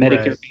patients and the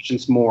Medicare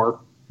patients more.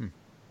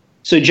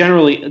 So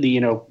generally,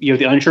 you have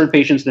the uninsured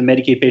patients and the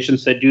Medicaid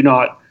patients that do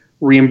not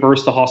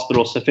reimburse the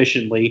hospital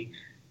sufficiently,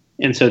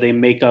 and so they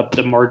make up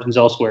the margins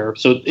elsewhere.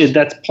 So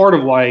that's part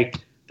of why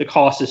the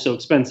cost is so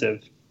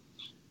expensive.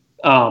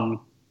 So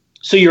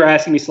you're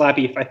asking me,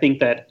 Slappy, if I think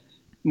that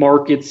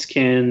markets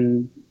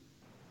can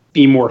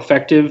be more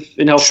effective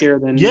in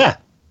healthcare than... Yeah.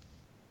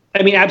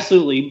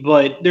 Absolutely,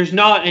 but there's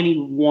not any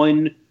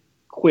one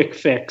quick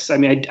fix. I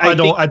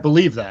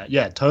believe that.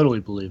 Yeah,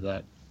 totally believe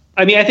that.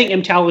 I think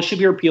EMTALA should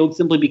be repealed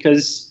simply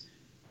because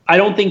I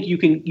don't think you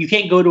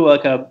can't go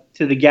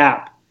to the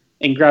Gap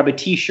and grab a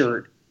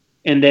T-shirt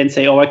and then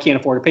say, oh, I can't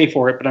afford to pay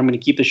for it, but I'm going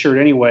to keep the shirt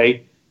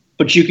anyway.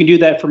 But you can do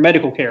that for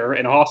medical care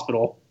in a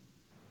hospital.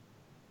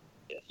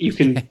 You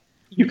can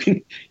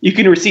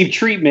receive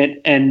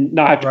treatment and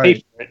not have to pay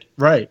for it.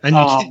 Right, and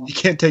you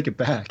can't take it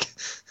back.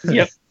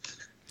 Yep.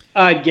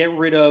 I'd get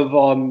rid of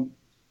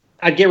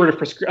I'd get rid of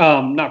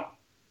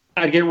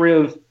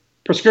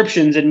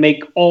prescriptions and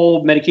make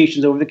all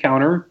medications over the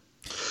counter.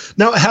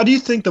 Now, how do you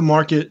think the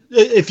market,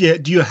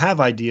 do you have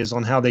ideas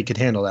on how they could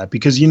handle that?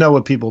 Because you know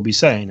what people will be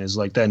saying is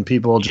like, then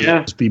people will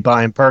just be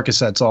buying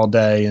Percocets all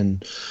day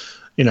and,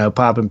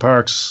 popping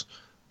perks.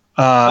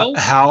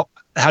 How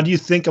do you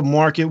think a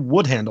market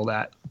would handle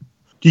that?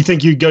 Do you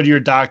think you'd go to your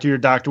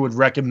doctor would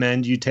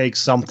recommend you take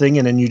something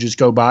and then you just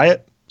go buy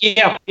it?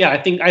 Yeah. I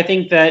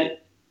think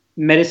that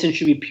medicine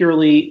should be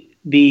purely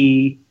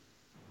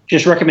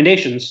just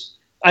recommendations.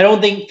 I don't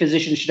think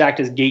physicians should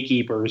act as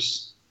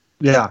gatekeepers.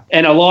 Yeah.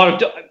 And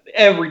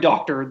every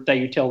doctor that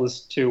you tell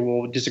this to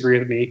will disagree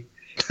with me,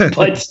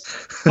 but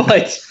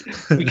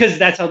because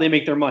that's how they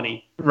make their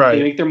money. Right.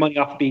 They make their money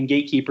off of being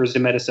gatekeepers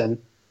in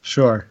medicine.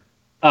 Sure.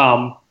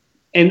 And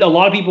a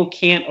lot of people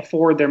can't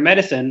afford their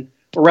medicine,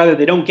 or rather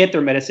they don't get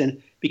their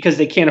medicine because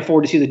they can't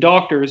afford to see the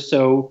doctors.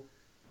 So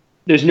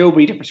there's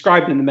nobody to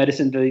prescribe them the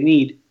medicine that they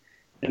need.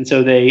 And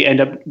so they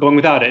end up going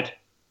without it.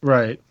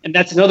 Right. And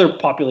that's another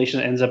population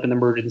that ends up in the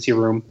emergency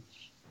room.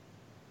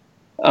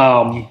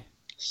 So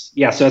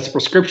that's a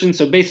prescription.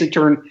 So basically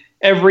turn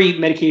every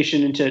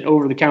medication into an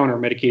over-the-counter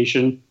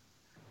medication.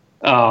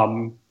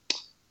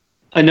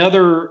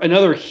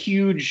 Another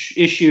huge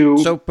issue.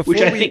 So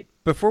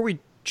before we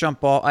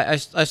jump off,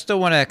 I still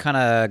want to kind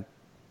of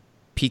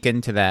peek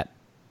into that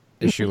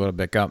issue a little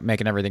bit,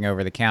 making everything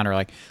over the counter.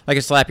 Like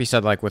Slappy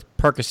said, like with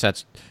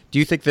Percocets, do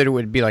you think that it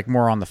would be like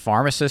more on the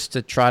pharmacist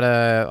to try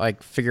to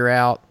like figure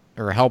out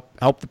or help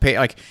the patient?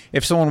 Like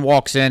if someone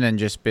walks in and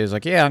just is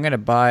like, yeah, I'm going to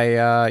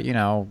buy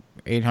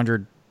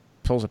 800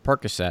 pills of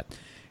Percocet.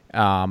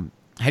 How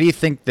do you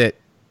think that,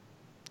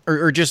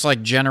 or just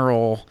like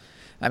general?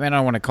 I mean, I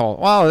don't want to call it.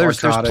 Well,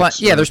 there's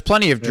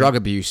plenty of drug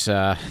abuse,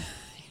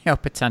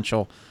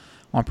 potential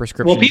on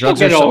prescription drugs. Well, people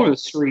get it all over the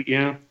street,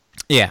 yeah.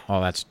 Yeah, well,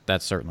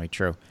 that's certainly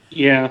true.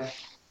 Yeah,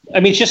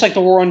 I mean, it's just like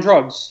the war on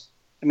drugs.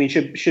 I mean,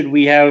 should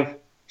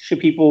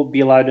people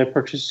be allowed to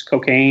purchase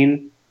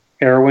cocaine,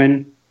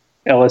 heroin,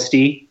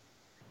 LSD?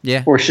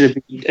 Yeah, or should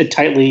it be a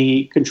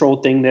tightly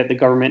controlled thing that the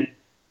government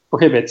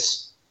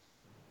prohibits?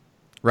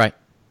 Right.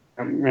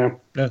 Yeah.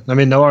 I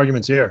mean, no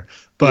arguments here,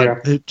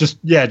 but just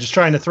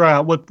trying to throw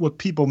out what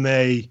people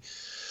may,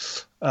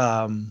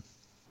 like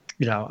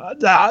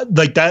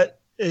that.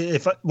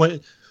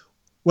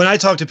 When I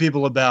talk to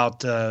people about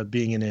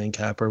being an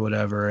ANCAP or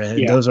whatever,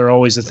 and those are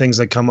always the things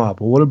that come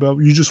up. Well, what about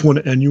you just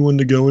want anyone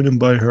to go in and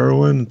buy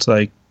heroin? It's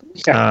like,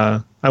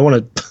 I don't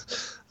want to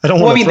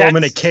throw them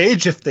in a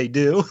cage if they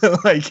do.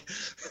 Like,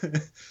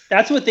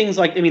 that's what things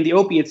like, I mean, the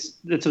opiates,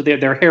 that's what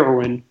they're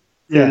heroin.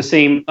 They're the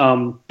same,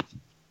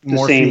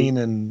 morphine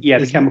and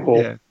the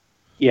chemical.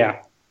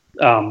 Yeah.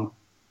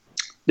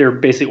 They're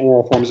basically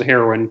oral forms of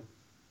heroin.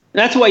 And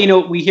that's why,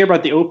 we hear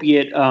about the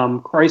opiate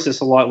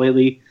crisis a lot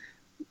lately.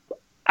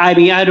 I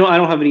mean, I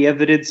don't have any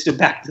evidence to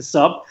back this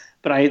up,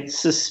 but I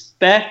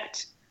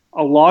suspect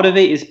a lot of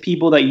it is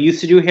people that used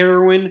to do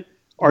heroin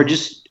are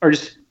just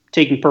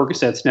taking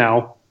Percocets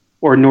now,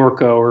 or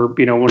Norco, or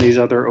one of these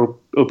other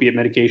opiate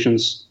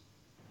medications.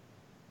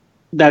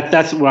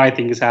 That's what I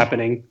think is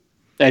happening.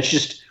 That's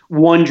just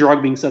one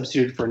drug being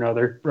substituted for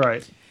another.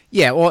 Right.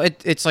 Yeah, well,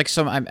 it's like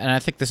and I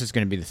think this is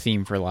going to be the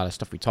theme for a lot of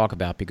stuff we talk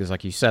about, because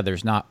like you said,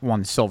 there's not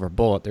one silver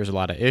bullet. There's a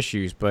lot of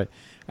issues, but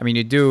I mean,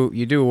 you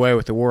do away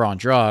with the war on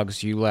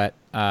drugs. You let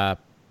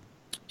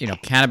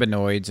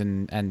cannabinoids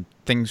and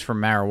things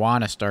from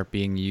marijuana start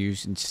being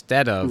used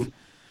instead of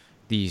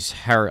these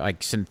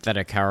like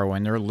synthetic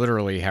heroin. They're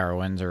literally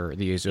heroines or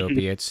these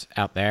opiates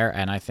out there,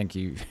 and I think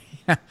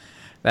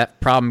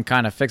that problem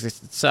kind of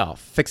fixes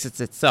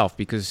itself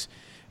because.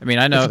 I mean,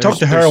 I know. If you talk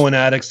to heroin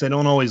addicts, they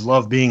don't always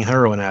love being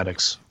heroin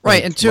addicts.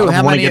 Right, and two,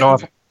 how many? Get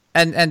off.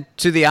 And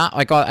to the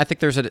I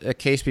think there's a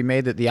case to be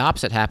made that the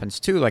opposite happens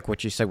too. Like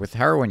what you said with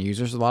heroin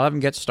users, a lot of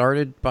them get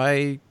started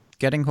by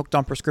getting hooked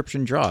on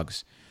prescription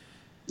drugs.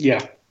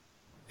 Yeah,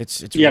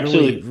 it's really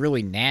absolutely.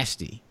 Really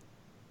nasty.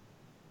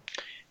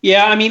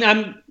 Yeah, I mean,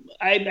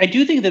 I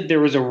do think that there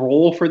was a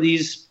role for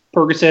these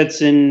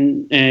Percocets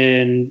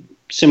and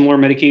similar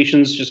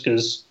medications, just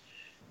because.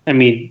 I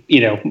mean,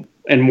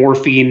 and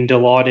morphine,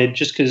 Dilaudid,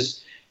 just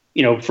because,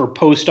 for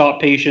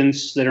post-op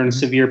patients that are in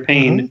severe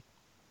pain,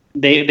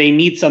 they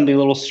need something a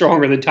little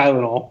stronger than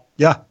Tylenol.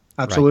 Yeah,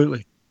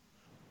 absolutely.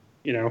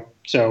 Right.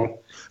 So.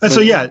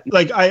 And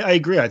I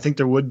agree. I think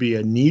there would be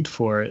a need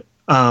for it.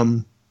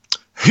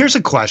 Here's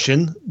a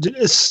question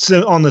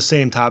on the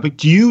same topic.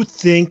 Do you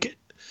think,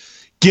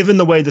 given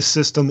the way the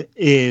system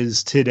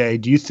is today,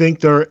 do you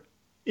think there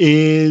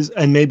is,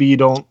 and maybe you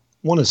don't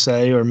want to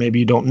say, or maybe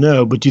you don't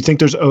know, but do you think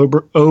there's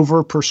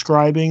over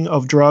prescribing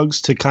of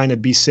drugs to kind of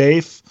be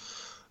safe?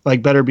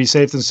 Like better be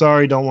safe than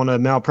sorry, don't want a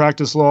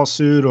malpractice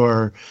lawsuit,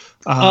 or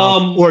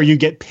you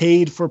get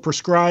paid for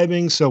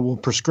prescribing, so we'll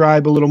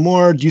prescribe a little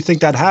more. Do you think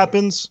that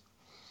happens?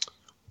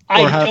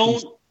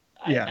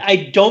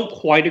 I don't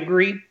quite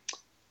agree.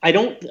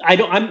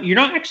 You're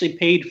not actually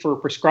paid for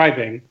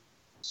prescribing.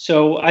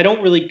 So I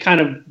don't really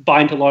kind of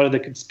buy into a lot of the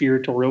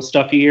conspiratorial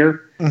stuff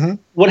here. Mm-hmm.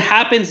 What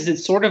happens is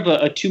it's sort of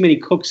a too many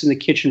cooks in the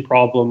kitchen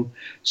problem.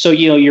 So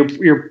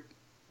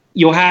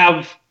you'll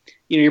have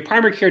your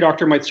primary care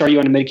doctor might start you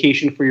on a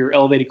medication for your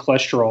elevated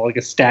cholesterol, like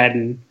a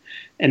statin,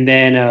 and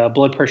then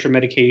blood pressure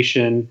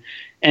medication.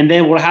 And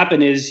then what will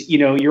happen is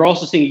you're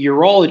also seeing a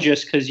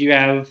urologist because you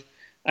have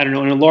an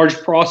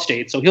enlarged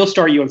prostate. So he'll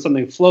start you on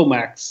something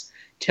Flomax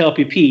to help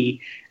you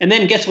pee. And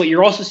then guess what?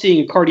 You're also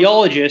seeing a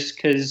cardiologist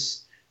because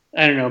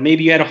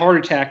maybe you had a heart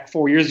attack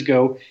 4 years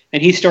ago,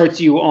 and he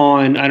starts you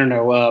on,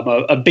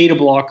 a beta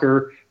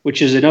blocker,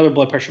 which is another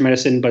blood pressure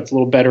medicine, but it's a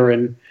little better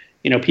in,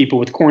 people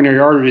with coronary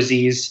artery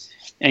disease.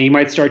 And he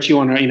might start you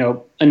on,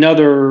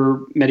 another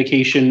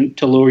medication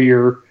to lower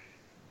your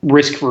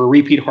risk for a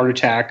repeat heart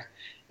attack.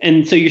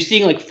 And so you're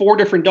seeing like 4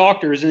 different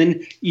doctors, and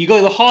then you go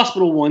to the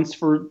hospital once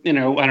for,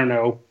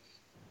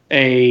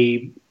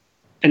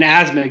 an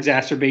asthma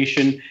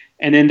exacerbation,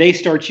 and then they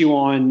start you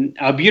on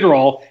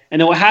albuterol.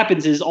 And then what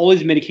happens is all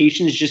these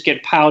medications just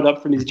get piled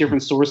up from these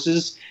different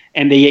sources,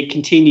 and they get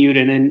continued,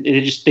 and then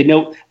they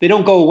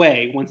don't go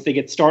away once they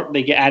get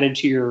added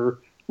to your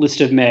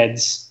list of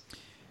meds.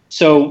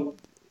 So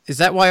is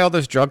that why all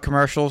those drug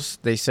commercials,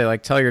 they say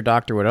like, tell your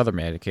doctor what other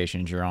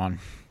medications you're on?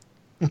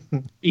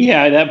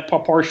 Yeah, that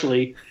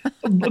partially.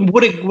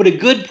 What a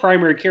good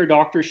primary care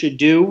doctor should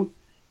do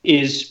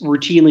is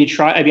routinely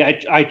try. I mean,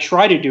 I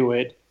try to do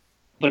it,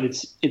 but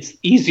it's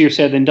easier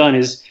said than done.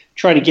 Is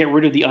try to get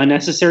rid of the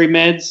unnecessary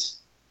meds.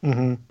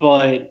 Mm-hmm.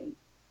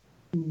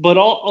 But a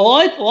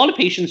lot of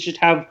patients just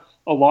have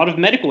a lot of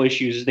medical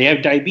issues. They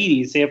have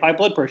diabetes. They have high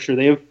blood pressure.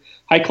 They have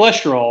high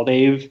cholesterol.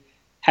 They've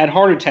had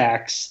heart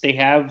attacks. They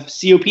have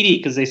COPD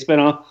because they spent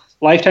a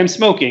lifetime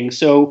smoking.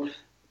 So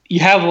you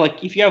have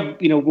if you have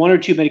 1 or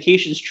 2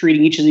 medications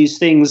treating each of these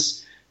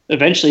things,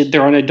 eventually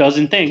they're on a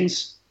dozen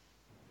things.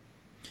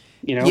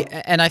 Yeah,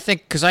 and I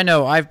think because I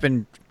know I've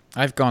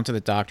gone to the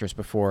doctors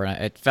before,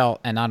 and it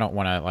felt, and I don't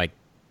want to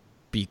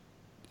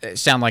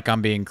sound like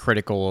I'm being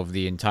critical of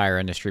the entire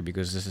industry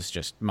because this is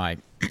just my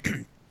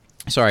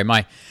sorry,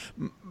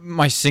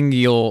 my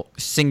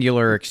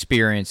singular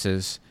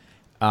experiences,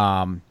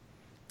 and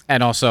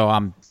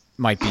also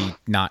might be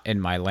not in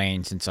my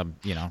lane since I'm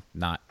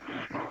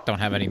don't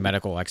have any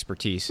medical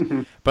expertise.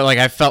 Mm-hmm. But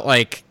I felt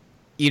like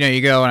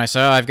you go and I say,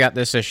 oh, I've got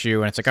this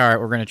issue, and it's like, all right,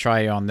 we're going to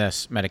try you on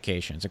this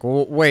medication. It's like,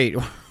 well, wait,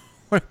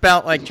 what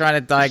about trying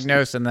to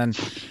diagnose? And then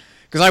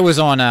because I was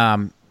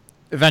on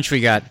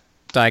eventually got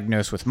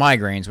diagnosed with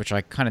migraines, which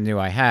I kind of knew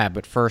I had,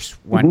 but first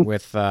went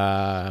with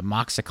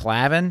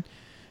moxiclavin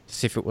to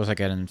see if it was an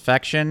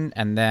infection,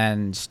 and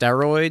then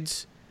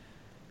steroids,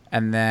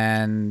 and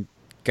then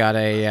got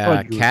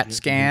a CAT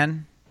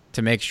scan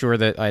to make sure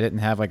that I didn't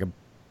have a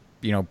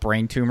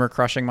brain tumor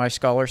crushing my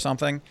skull or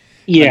something.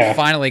 Yeah. And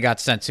finally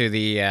got sent to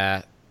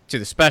the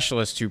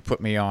specialist who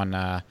put me on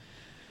an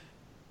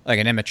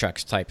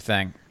Imitrex type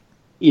thing.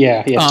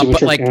 Yeah.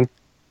 But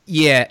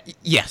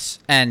yes,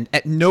 and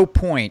at no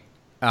point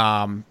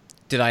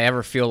did I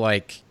ever feel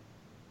like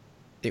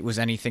it was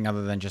anything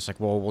other than just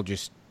we'll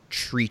just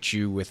treat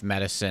you with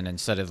medicine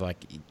instead of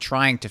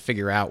trying to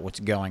figure out what's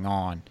going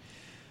on.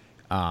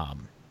 I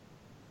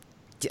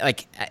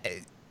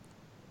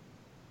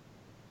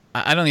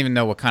don't even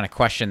know what kind of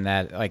question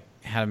that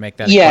how to make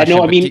that. Yeah, question,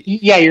 no, I mean,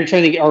 you're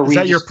trying to. Is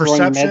that your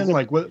perception?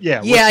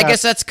 Yeah, I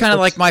guess that's kind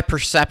of my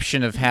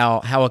perception of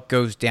how it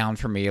goes down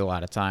for me a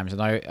lot of times,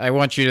 and I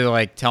want you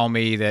to tell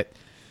me that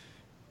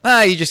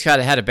you just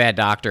had a bad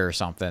doctor or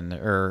something,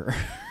 or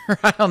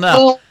I don't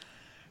know. Well,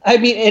 I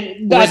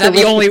mean, or is that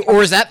the only,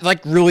 or is that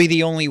really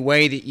the only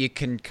way that you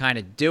can kind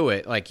of do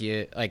it?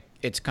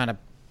 It's kind of,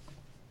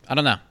 I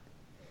don't know.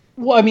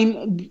 Well, I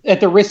mean,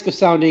 at the risk of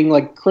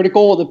sounding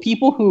critical, the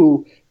people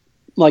who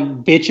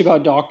bitch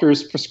about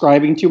doctors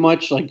prescribing too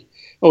much,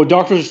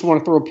 doctors just want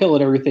to throw a pill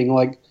at everything.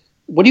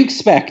 What do you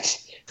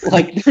expect?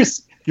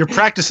 You're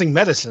practicing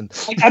medicine.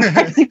 I'm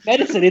practicing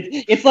medicine.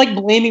 It's like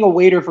blaming a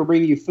waiter for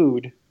bringing you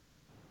food.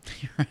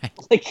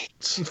 Right.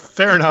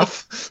 Fair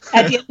enough.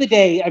 At the end of the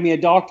day, I mean, a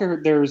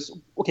doctor,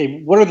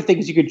 what are the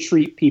things you could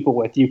treat people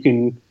with? You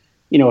can,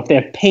 if they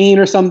have pain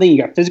or something, you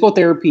got physical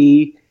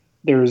therapy,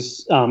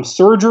 there's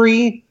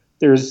surgery,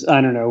 there's,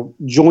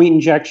 joint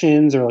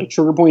injections or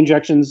trigger point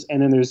injections,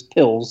 and then there's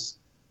pills.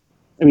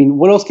 I mean,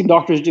 what else can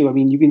doctors do? I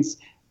mean, you can,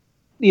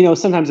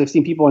 sometimes I've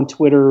seen people on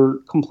Twitter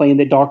complain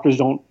that doctors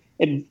don't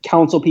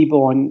counsel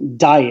people on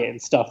diet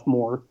and stuff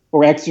more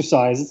or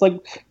exercise. It's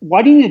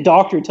why do you need a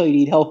doctor to tell you to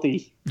eat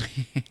healthy?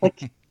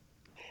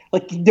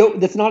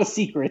 That's not a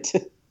secret.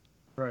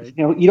 Right.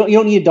 You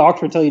don't need a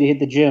doctor to tell you to hit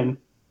the gym.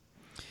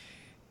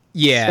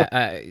 Yeah,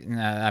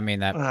 I mean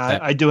that.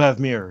 I do have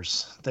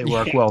mirrors. They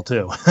work well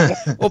too.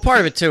 Well,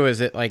 part of it too is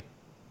that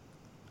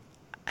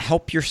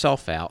help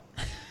yourself out.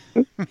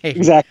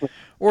 Exactly.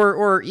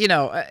 Or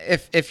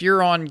if you're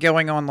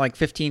going on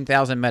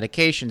 15,000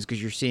 medications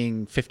because you're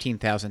seeing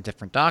 15,000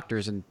 different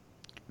doctors, and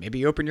maybe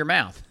you open your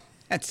mouth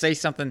and say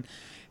something.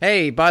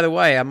 Hey, by the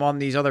way, I'm on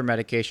these other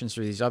medications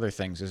for these other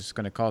things. Is this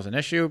going to cause an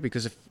issue?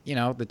 Because if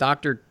the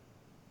doctor,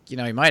 he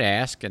might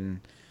ask,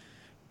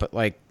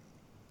 but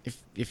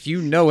if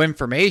you know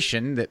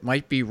information that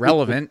might be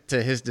relevant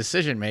to his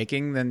decision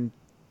making, then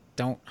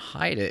don't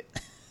hide it.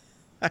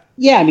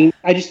 Yeah, I mean,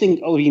 I just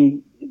think,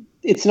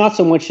 it's not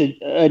so much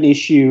an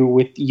issue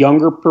with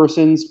younger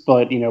persons,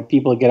 but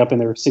people that get up in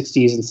their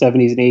 60s and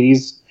 70s and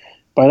 80s.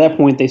 By that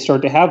point, they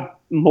start to have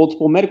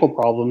multiple medical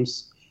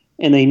problems,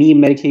 and they need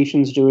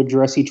medications to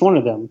address each one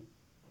of them.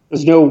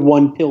 There's no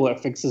one pill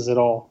that fixes it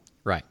all.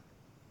 Right.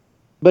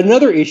 But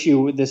another issue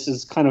with this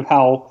is kind of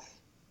how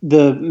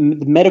the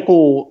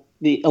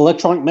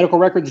electronic medical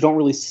records don't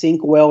really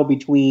sync well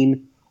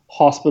between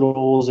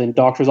hospitals and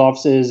doctors'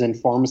 offices and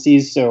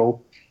pharmacies.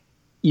 So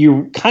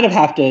you kind of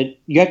have to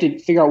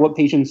figure out what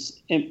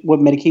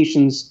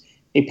medications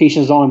a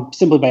patient is on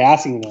simply by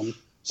asking them.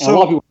 And a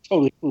lot of people are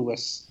totally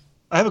clueless.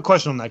 I have a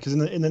question on that because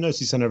in the notes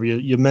you sent over,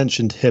 you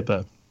mentioned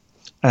HIPAA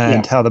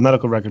and how the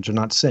medical records are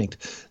not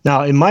synced.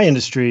 Now, in my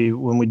industry,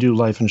 when we do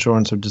life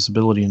insurance or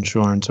disability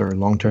insurance or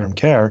long-term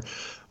care,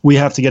 we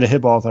have to get a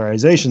HIPAA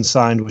authorization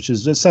signed, which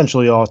is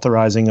essentially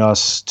authorizing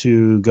us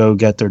to go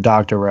get their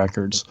doctor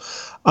records.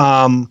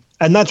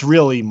 And that's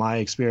really my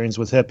experience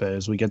with HIPAA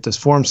is we get this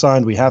form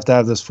signed. We have to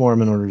have this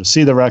form in order to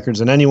see the records.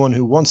 And anyone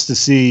who wants to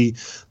see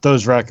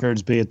those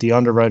records, be it the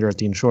underwriter at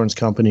the insurance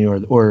company or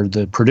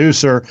the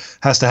producer,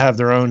 has to have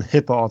their own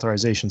HIPAA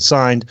authorization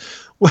signed,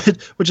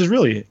 which is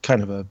really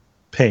kind of a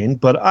pain.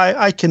 But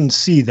I can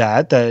see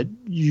that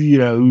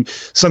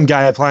some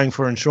guy applying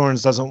for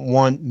insurance doesn't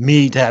want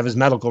me to have his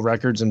medical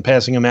records and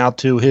passing them out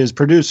to his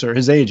producer,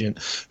 his agent,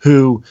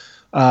 who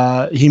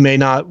he may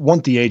not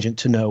want the agent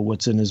to know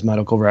what's in his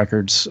medical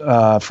records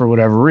for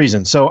whatever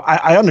reason. So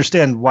I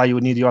understand why you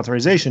would need the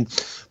authorization,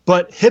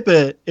 but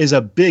HIPAA is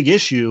a big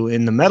issue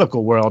in the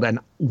medical world. And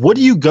what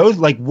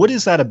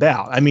is that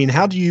about? I mean,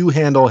 how do you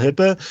handle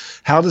HIPAA?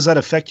 How does that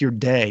affect your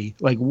day?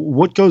 Like,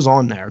 what goes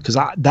on there? Because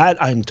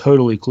I'm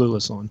totally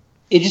clueless on.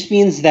 It just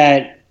means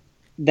that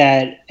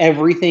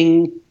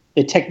everything,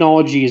 the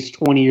technology is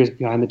 20 years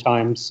behind the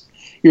times.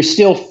 You're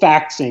still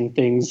faxing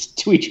things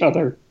to each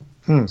other.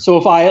 So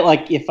if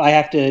I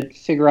have to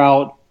figure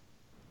out,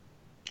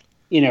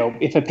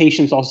 if a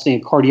patient's also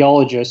seeing a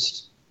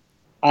cardiologist,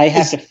 I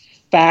have to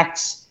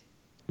fax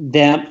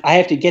them. I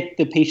have to get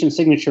the patient's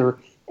signature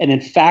and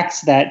then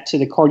fax that to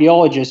the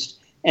cardiologist,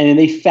 and then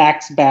they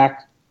fax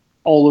back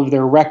all of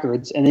their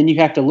records, and then you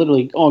have to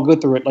literally go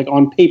through it like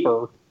on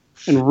paper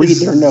and read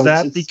their notes. Is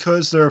that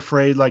because they're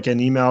afraid like an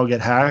email will get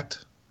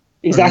hacked?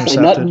 Exactly.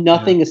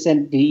 Nothing is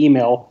sent via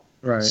email.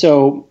 Right.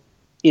 So,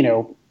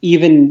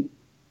 everything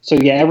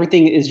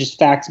is just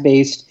fax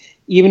based.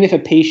 Even if a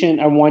patient,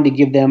 I wanted to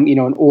give them,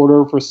 an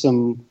order for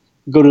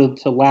go to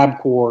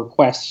LabCorp or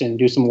Quest and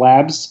do some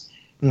labs.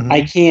 Mm-hmm.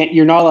 I can't.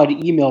 You're not allowed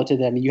to email it to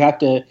them.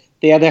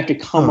 They either have to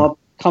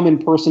come in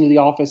person to the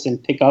office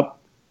and pick up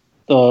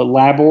the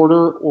lab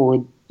order,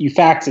 or you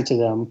fax it to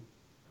them.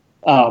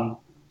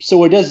 So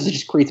what it does is it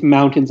just creates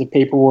mountains of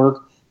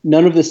paperwork.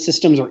 None of the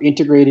systems are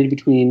integrated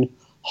between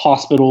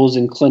hospitals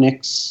and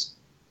clinics.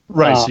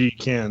 Right. So you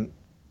can't.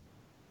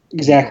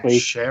 Exactly.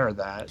 Share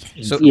that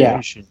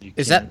information.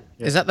 Is that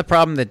the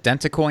problem that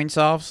Dentacoin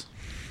solves?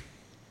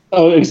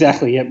 Oh,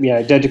 exactly. Yep.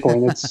 Yeah.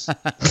 Dentacoin.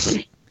 That's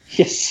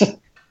yes.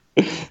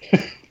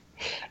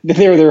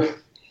 They're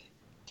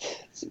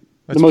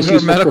the most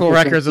useful medical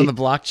records on the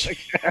blockchain.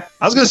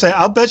 I was going to say,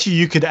 I'll bet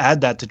you could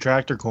add that to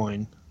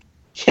TractorCoin,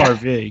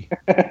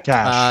 RV,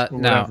 cash,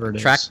 whatever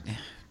it is.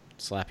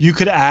 You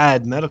could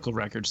add medical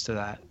records to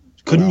that.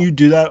 Couldn't you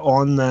do that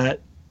on that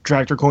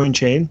TractorCoin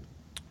chain?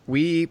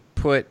 We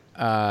put.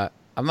 I'm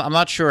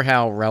not sure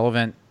how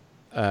relevant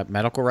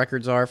medical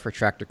records are for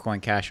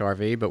TractorCoin Cash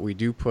RV, but we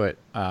do put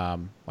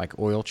like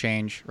oil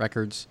change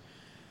records,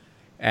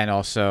 and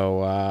also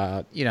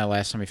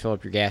last time you fill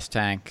up your gas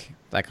tank,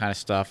 that kind of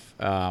stuff.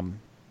 So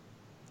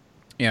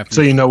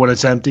you know when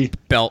it's empty.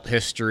 Belt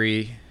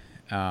history,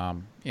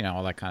 all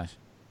that kind of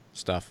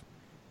stuff.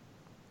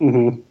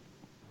 Mm-hmm.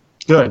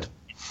 Good.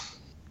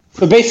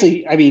 But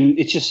basically, I mean,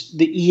 it's just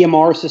the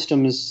EMR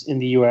systems in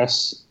the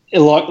U.S. A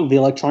lot of the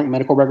electronic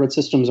medical record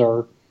systems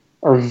are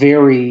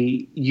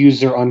very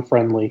user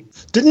unfriendly.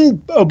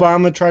 Didn't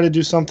Obama try to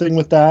do something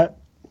with that?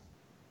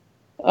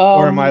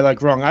 Or am I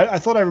wrong? I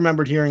thought I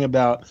remembered hearing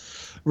about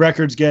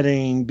records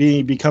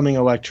becoming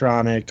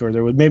electronic, or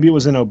maybe it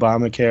was in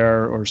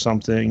Obamacare or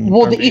something.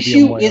 Well, the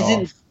issue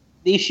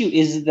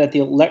isn't that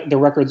the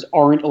records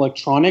aren't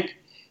electronic.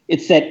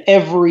 It's that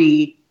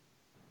every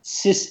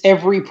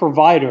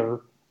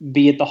provider,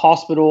 be it the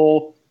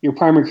hospital, your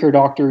primary care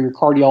doctor, your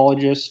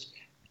cardiologist,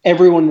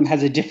 every one of them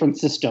has a different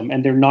system,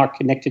 and they're not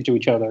connected to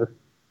each other.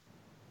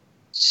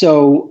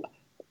 So,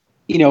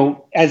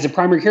 as a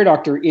primary care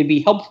doctor, it'd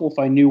be helpful if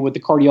I knew what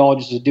the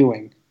cardiologist is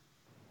doing.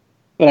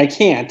 But I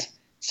can't,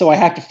 so I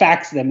have to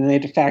fax them, and they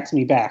have to fax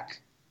me back,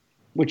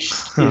 which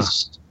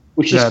just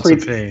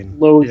creates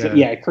loads.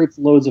 It creates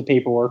loads of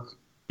paperwork.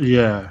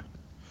 Yeah.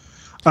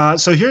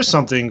 So here's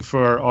something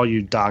for all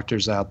you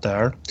doctors out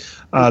there.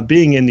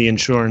 Being in the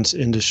insurance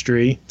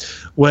industry,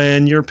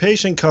 when your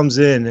patient comes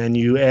in and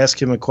you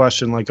ask him a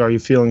question like, are you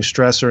feeling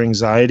stress or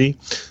anxiety?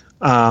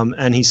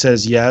 And he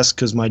says, yes,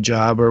 because my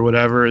job or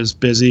whatever is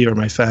busy or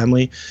my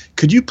family.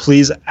 Could you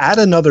please add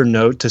another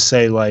note to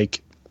say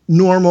like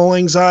normal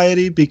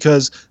anxiety?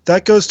 Because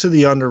that goes to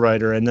the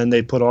underwriter and then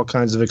they put all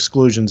kinds of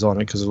exclusions on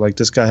it because like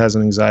this guy has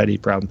an anxiety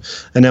problem.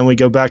 And then we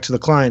go back to the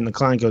client and the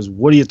client goes,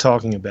 what are you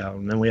talking about?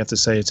 And then we have to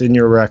say it's in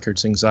your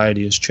records.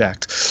 Anxiety is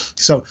checked.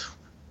 So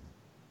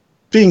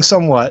being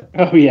somewhat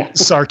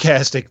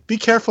sarcastic, be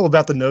careful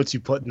about the notes you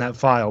put in that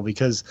file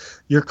because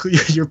your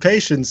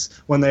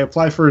patients, when they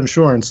apply for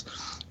insurance,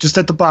 just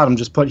at the bottom,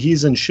 just put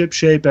he's in ship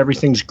shape,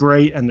 everything's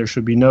great, and there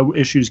should be no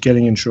issues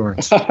getting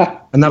insurance.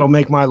 And that'll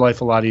make my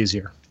life a lot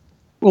easier.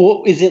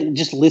 Well, is it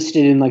just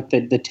listed in like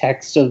the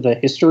text of the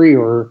history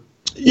or?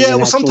 Yeah,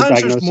 well,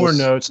 sometimes there's more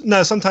notes.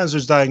 No, sometimes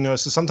there's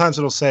diagnosis. Sometimes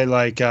it'll say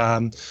like,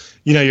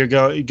 you're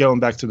going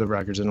back through the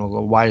records and it'll go,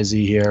 why is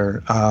he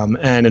here?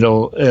 And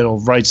it'll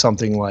write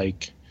something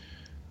like,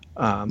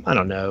 I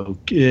don't know,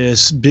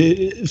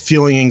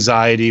 feeling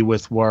anxiety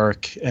with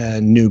work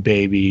and new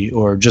baby,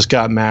 or just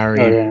got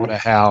married, bought a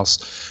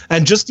house,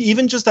 and just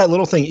that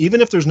little thing, even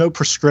if there's no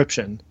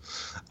prescription.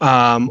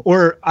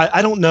 Or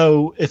I don't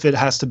know if it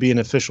has to be an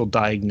official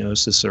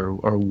diagnosis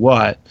or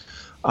what.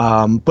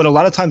 But a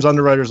lot of times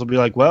underwriters will be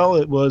like, well,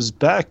 it was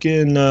back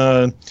in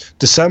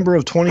December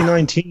of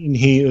 2019.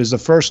 He was the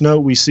first note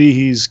we see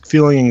he's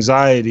feeling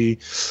anxiety.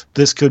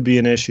 This could be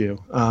an issue,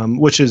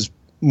 which is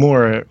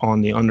more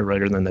on the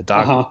underwriter than the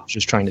doctor,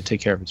 just trying to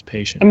take care of his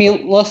patient. I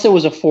mean, unless it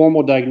was a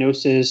formal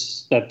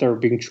diagnosis that they're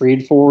being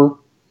treated for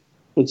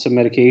with some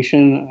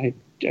medication,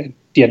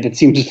 that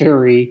seems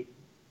very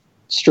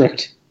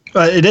strict.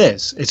 It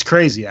is. It's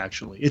crazy,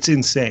 actually. It's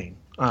insane.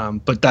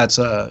 But that's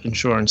a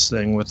insurance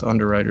thing with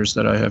underwriters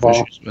that I have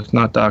issues with,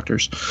 not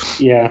doctors.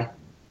 Yeah.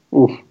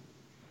 Oof.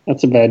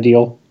 That's a bad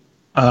deal.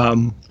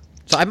 I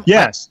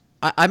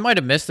might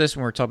have missed this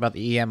when we were talking about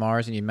the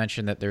EMRs, and you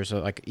mentioned that there's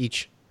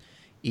each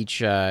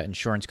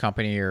insurance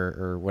company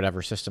or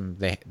whatever system,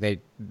 they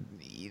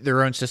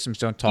their own systems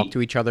don't talk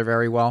to each other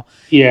very well.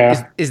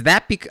 Yeah. Is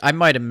that I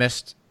might have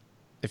missed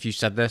if you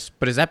said this,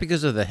 but is that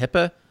because of the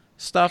HIPAA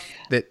stuff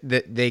that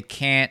they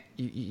can't?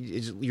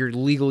 You're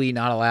legally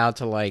not allowed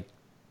to like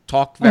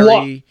talk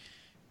very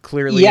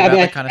clearly about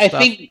that kind of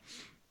stuff?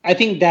 I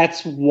think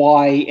that's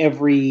why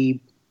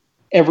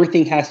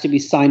everything has to be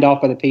signed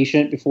off by the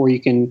patient before you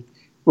can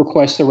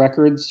request the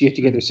records. You have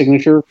to get their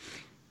signature.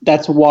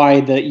 That's why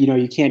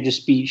you can't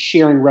just be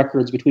sharing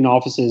records between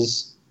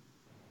offices,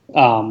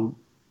 or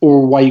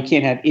why you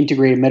can't have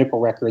integrated medical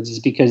records is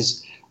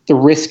because the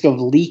risk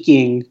of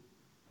leaking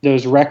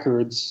those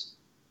records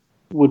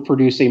would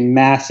produce a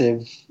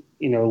massive,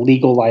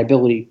 legal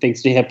liability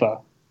thanks to HIPAA.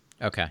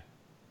 Okay.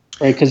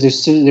 Right, because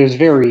there's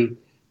very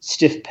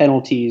stiff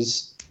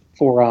penalties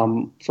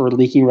for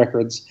leaking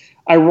records.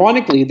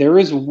 Ironically, there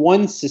is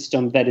one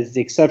system that is the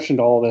exception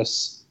to all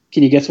this.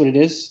 Can you guess what it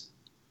is?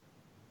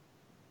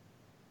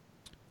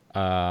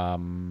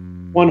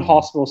 One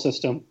hospital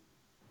system.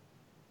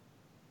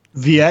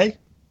 VA?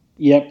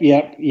 Yep,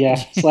 yeah.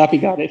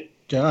 Slappy got it.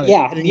 Got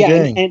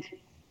it.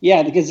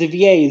 And because the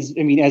VA is,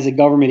 as a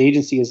government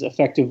agency, is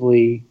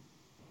effectively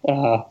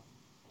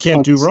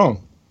can't do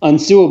wrong,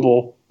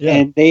 unsuable. Yeah.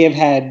 And they have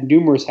had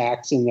numerous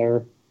hacks in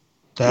their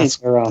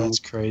that's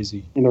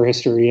crazy in their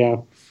history. Yeah.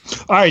 All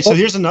right, so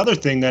here's another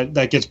thing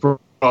that gets brought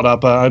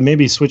up.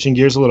 Maybe switching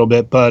gears a little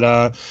bit,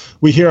 but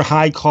we hear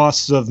high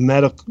costs of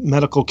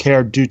medical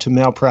care due to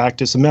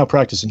malpractice and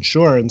malpractice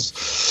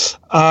insurance.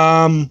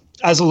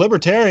 As a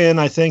libertarian,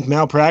 I think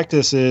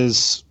malpractice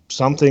is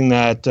something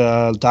that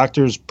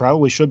doctors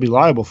probably should be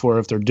liable for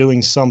if they're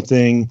doing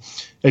something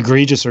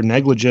egregious or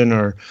negligent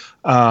or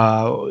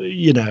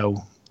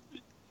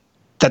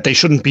that they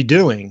shouldn't be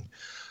doing.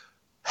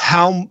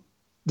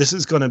 This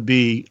is going to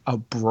be a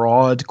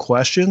broad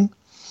question,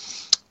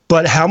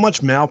 but how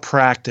much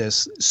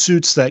malpractice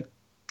suits that,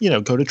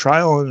 go to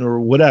trial or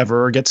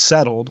whatever, or get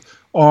settled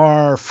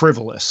are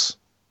frivolous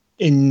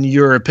in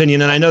your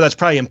opinion? And I know that's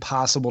probably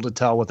impossible to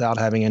tell without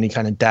having any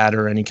kind of data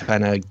or any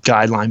kind of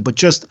guideline, but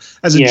just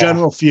as a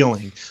general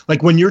feeling,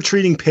 like when you're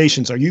treating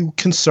patients, are you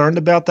concerned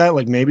about that?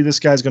 Like maybe this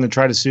guy's going to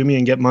try to sue me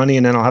and get money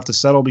and then I'll have to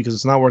settle because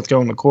it's not worth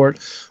going to court,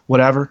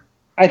 whatever.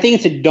 I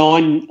think it's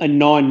a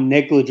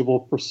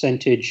non-negligible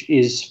percentage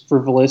is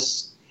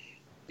frivolous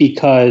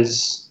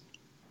because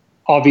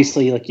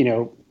obviously,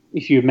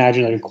 if you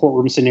imagine like a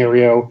courtroom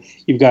scenario,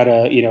 you've got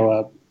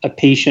a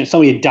patient,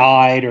 somebody had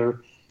died,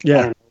 or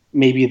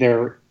maybe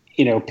they're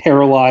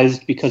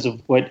paralyzed because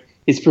of what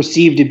is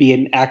perceived to be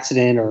an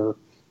accident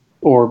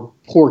or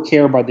poor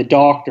care by the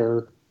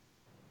doctor,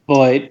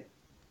 but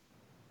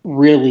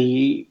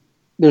really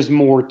there's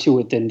more to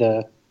it than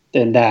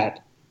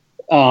that.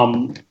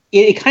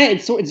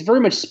 It's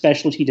very much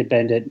specialty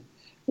dependent.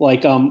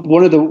 Like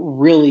one of the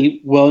really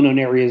well-known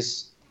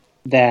areas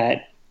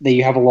that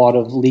you have a lot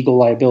of legal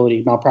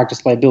liability,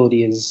 malpractice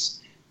liability is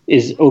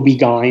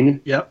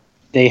OB-GYN. Yep.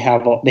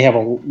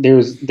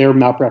 Their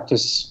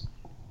malpractice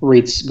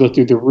rates go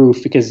through the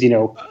roof because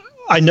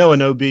I know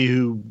an OB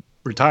who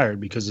retired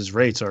because his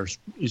rates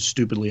is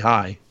stupidly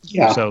high.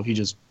 Yeah. So he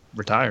just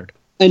retired.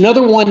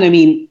 Another one.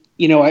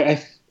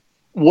 I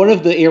one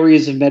of the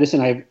areas of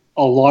medicine I have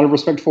a lot of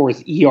respect for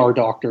is ER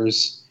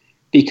doctors,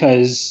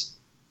 because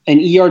an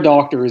ER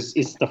doctor is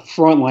the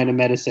front line of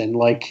medicine.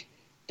 Like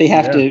they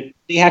have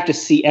to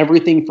see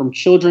everything from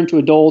children to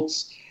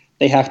adults.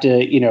 They have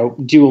to,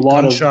 do a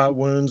lot gunshot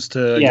wounds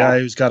to a guy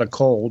who's got a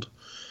cold.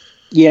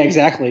 Yeah,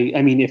 exactly.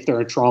 I mean, if they're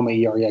a trauma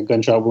ER,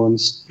 gunshot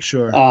wounds.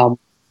 Sure.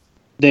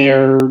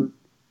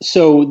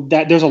 So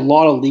that there's a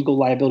lot of legal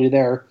liability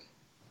there.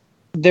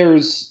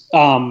 There's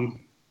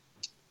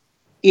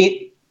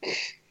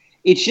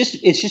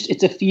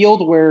it's a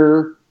field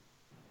where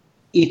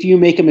if you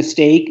make a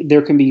mistake,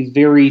 there can be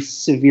very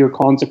severe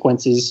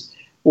consequences.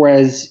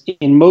 Whereas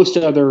in most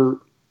other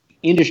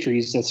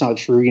industries, that's not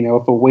true.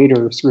 If a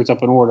waiter screws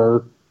up an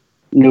order,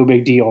 no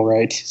big deal,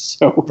 right?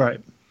 So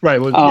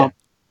right. Well,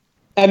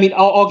 I mean,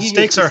 I'll give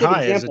stakes you a are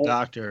high example. as a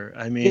doctor.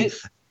 I mean,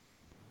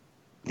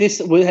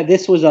 this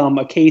was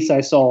a case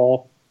I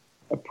saw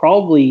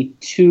probably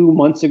 2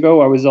 months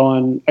ago. I was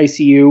on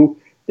ICU.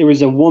 There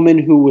was a woman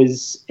who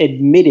was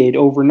admitted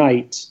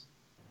overnight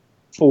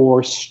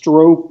for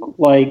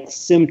stroke-like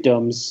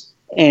symptoms,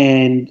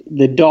 and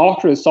the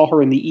doctor that saw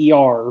her in the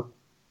ER,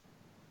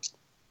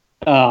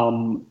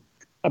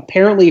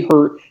 apparently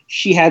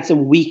she had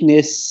some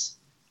weakness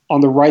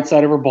on the right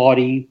side of her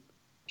body.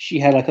 She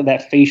had like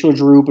that facial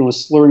droop and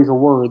was slurring her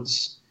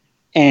words.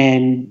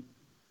 And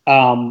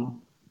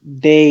when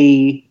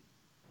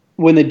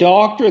the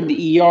doctor at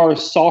the ER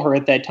saw her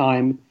at that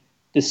time,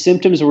 the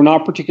symptoms were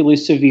not particularly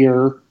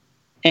severe,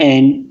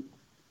 and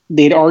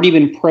they'd already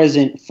been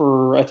present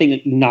for, I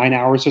think, 9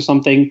 hours or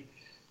something.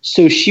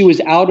 So she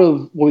was out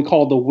of what we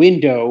call the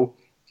window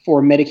for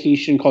a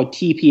medication called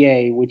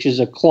TPA, which is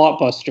a clot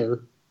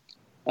buster.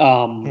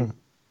 And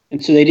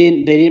so they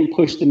didn't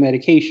push the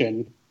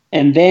medication.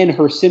 And then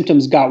her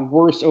symptoms got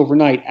worse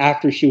overnight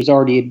after she was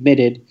already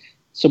admitted.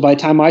 So by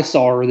the time I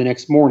saw her the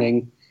next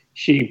morning,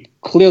 she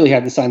clearly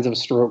had the signs of a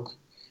stroke.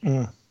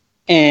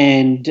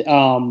 And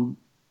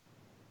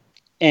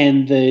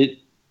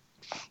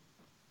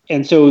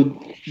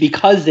so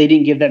because they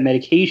didn't give that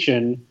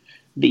medication,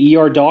 the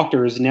ER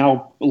doctor is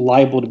now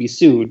liable to be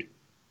sued.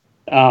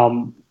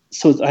 So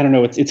I don't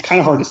know. It's kind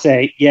of hard to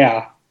say.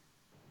 Yeah.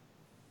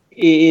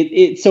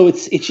 It's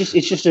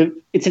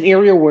an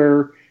area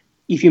where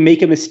if you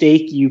make a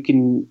mistake,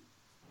 if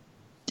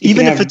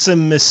it's a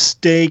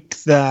mistake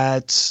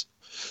that's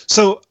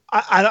so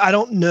I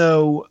don't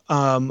know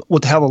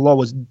what the hell the law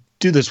was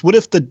do this. What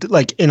if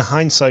in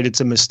hindsight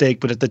it's a mistake,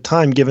 but at the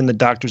time, given the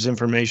doctor's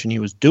information, he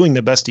was doing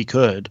the best he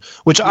could,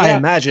 which I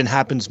imagine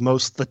happens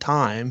most of the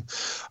time.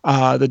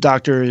 The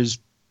doctor is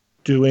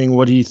doing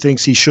what he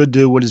thinks he should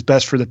do, what is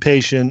best for the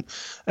patient,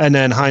 and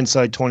then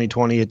hindsight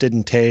 2020, it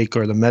didn't take,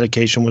 or the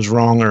medication was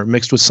wrong, or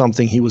mixed with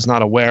something he was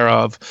not aware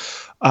of.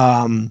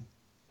 You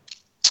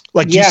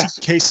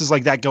see cases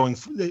like that going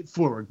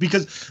forward,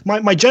 because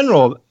my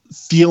general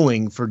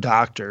feeling for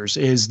doctors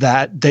is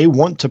that they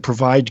want to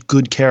provide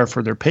good care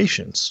for their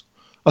patients.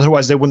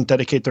 Otherwise, they wouldn't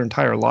dedicate their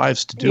entire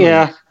lives to doing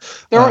it.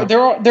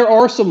 There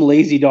are some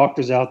lazy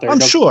doctors out there. I'm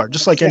sure,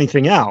 just like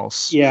anything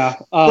else. Yeah.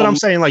 But I'm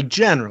saying,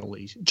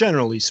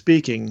 generally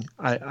speaking,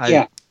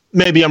 I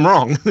maybe I'm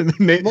wrong.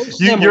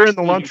 You're in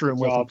the lunchroom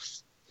with them.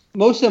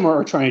 Most of them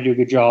are trying to do a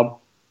good job.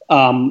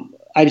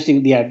 I just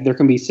think, there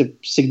can be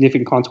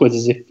significant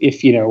consequences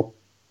if you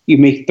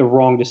make the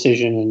wrong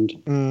decision.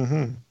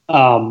 And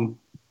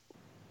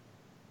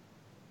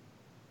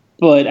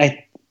but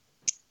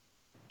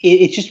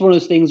it's just one of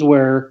those things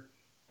where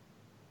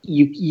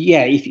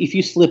if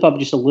you slip up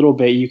just a little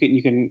bit, you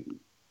can,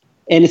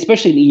 and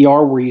especially in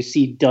ER where you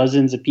see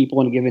dozens of people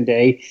in a given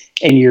day,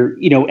 and you're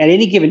at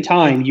any given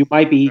time you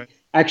might be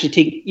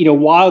actually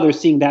while they're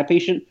seeing that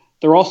patient,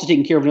 they're also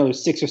taking care of another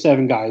 6 or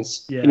 7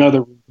 guys in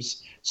other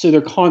rooms. So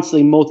they're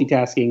constantly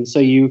multitasking. So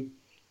you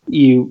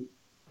don't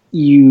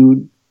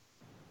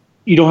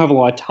have a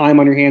lot of time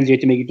on your hands. You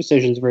have to make your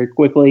decisions very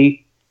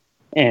quickly,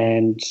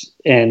 and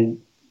I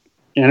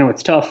know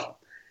it's tough.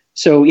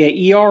 So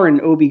ER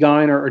and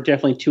OB-GYN are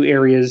definitely 2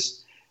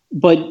 areas.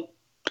 But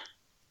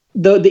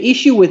the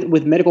issue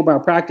with medical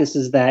malpractice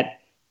is that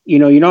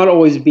you're not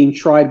always being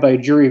tried by a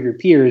jury of your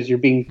peers. You're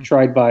being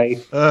tried by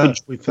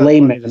we've had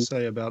plenty to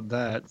say about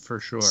that for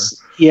sure.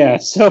 Yeah.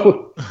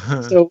 So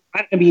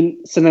I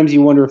mean, sometimes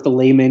you wonder if the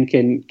layman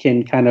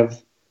can kind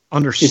of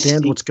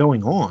understand what's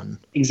going on.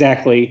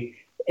 Exactly.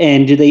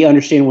 And do they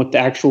understand what the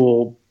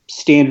actual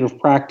standard of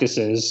practice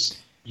is?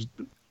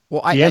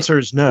 Well, the answer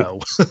is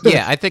no.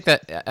 Yeah, I think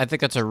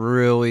that's a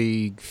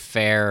really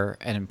fair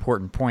and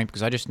important point,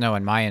 because I just know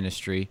in my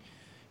industry,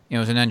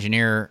 as an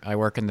engineer, I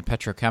work in the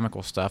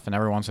petrochemical stuff, and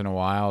every once in a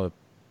while, the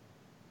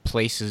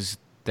places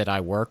that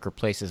I work or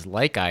places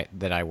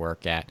that I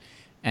work at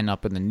end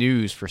up in the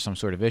news for some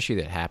sort of issue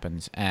that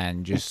happens,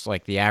 and just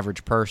like the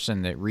average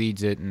person that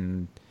reads it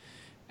and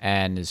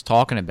is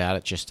talking about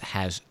it just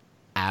has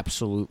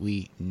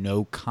absolutely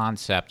no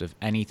concept of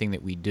anything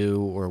that we do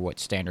or what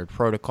standard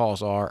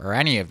protocols are or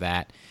any of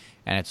that.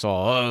 And it's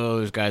all,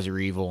 those guys are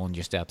evil and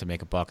just out to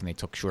make a buck, and they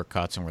took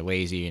shortcuts and were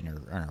lazy and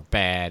are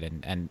bad.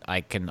 And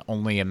I can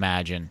only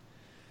imagine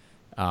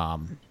how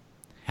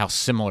how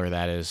similar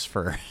that is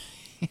for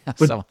But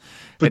so, a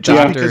But just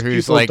doctor because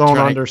who's people like don't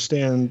trying.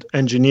 understand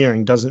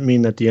engineering doesn't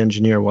mean that the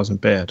engineer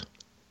wasn't bad.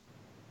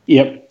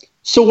 Yep.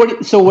 So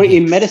what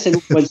in medicine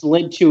what's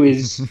led to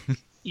is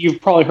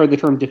you've probably heard the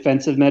term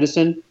defensive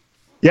medicine.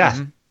 Yeah.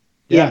 Mhm.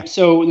 Yeah.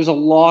 So there's a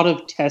lot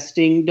of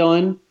testing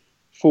done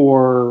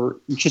for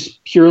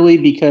just purely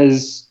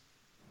because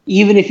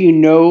even if you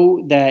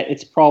know that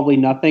it's probably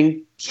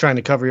nothing, Just trying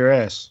to cover your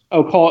ass.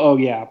 oh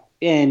yeah,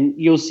 and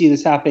you'll see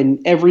this happen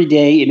every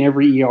day in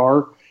every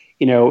ER.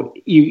 You know,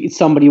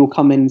 somebody will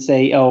come in and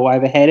say, "Oh, I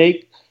have a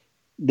headache."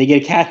 They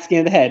get a CAT scan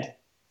of the head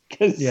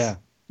because Yeah.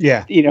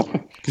 you know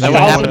Is that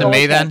what happened to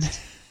me then?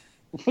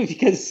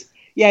 because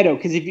no,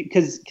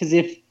 because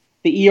if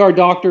the ER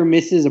doctor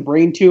misses a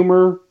brain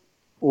tumor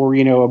or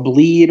a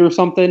bleed or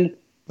something,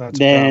 That's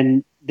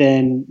then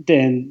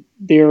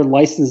their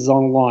license is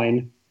on the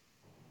line.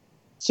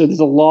 So there's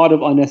a lot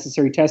of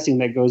unnecessary testing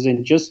that goes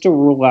in just to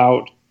rule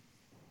out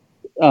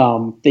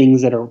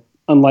things that are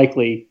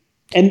unlikely.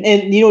 And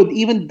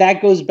even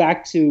that goes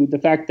back to the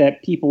fact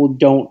that people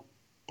don't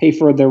pay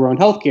for their own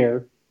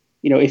healthcare.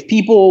 If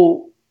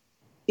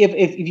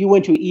you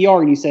went to an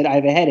ER and you said I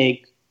have a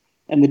headache,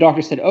 and the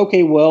doctor said,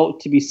 okay, well,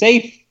 to be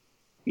safe,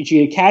 you should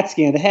get a CAT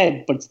scan of the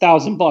head, but it's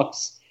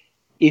 $1,000.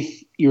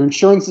 If your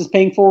insurance is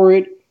paying for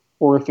it,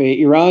 or if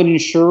you're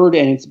uninsured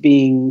and it's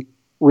being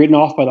written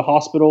off by the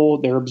hospital,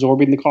 they're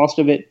absorbing the cost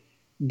of it,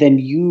 then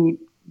you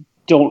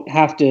don't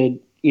have to,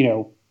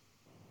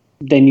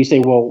 then you say,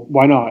 well,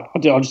 why not?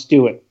 I'll just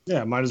do it.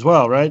 Yeah, might as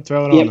well, right?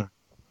 Throw it on there.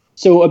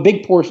 So a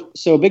big part of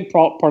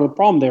the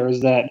problem there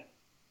is the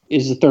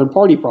third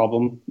party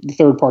problem, the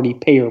third party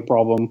payer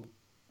problem.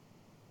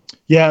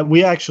 Yeah,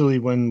 we actually,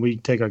 when we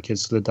take our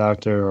kids to the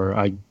doctor, or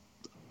I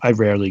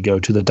rarely go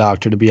to the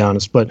doctor, to be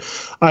honest, but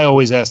I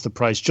always ask the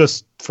price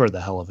just for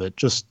the hell of it,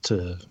 just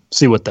to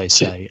see what they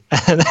say.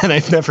 And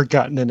I've never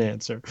gotten an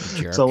answer.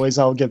 It's always,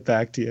 I'll get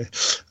back to you.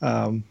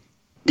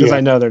 Because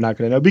I know they're not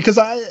going to know. Because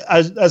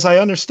as I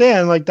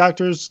understand, like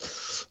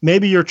doctors,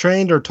 maybe you're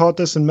trained or taught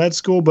this in med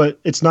school, but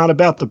it's not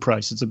about the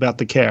price. It's about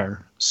the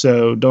care.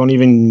 So don't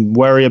even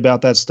worry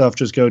about that stuff.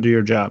 Just go do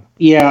your job.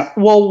 Yeah.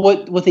 Well,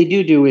 what they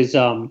do is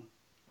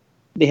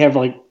they have,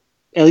 like,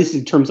 at least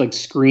in terms like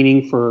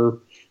screening for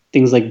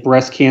things like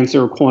breast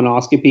cancer or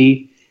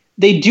colonoscopy,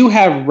 they do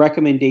have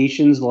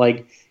recommendations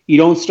like you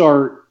don't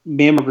start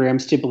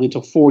mammograms typically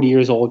until 40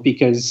 years old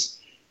because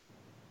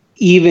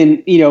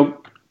even,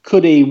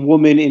 could a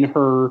woman in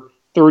her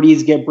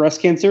 30s get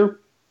breast cancer?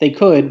 They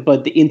could,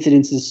 but the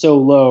incidence is so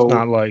low. It's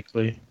not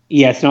likely.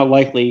 Yeah, it's not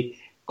likely.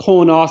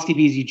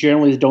 Colonoscopies, you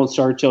generally don't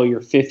start till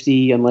you're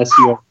 50 unless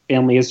you have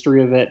family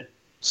history of it.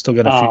 Still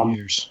got a few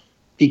years.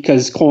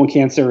 Because colon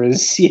cancer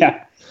is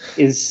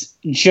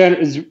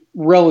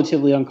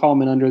relatively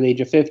uncommon under the age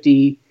of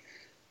 50.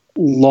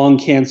 Lung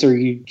cancer,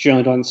 you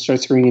generally don't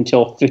start screening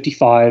until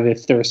 55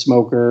 if they're a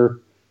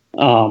smoker.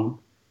 The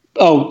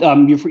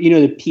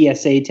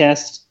PSA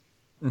test.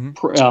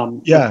 Mm-hmm.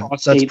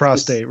 That's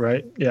prostate,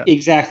 right? Yeah,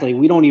 exactly.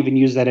 We don't even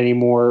use that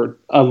anymore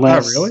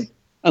unless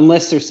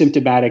they're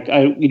symptomatic.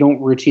 We don't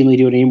routinely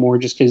do it anymore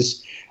just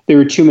because there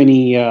are too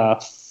many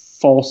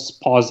false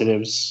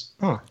positives.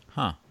 Huh.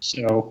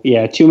 So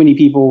yeah, too many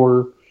people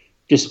were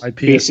just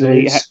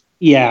basically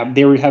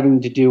they were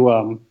having to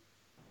do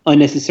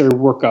unnecessary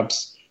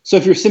workups. So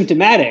if you're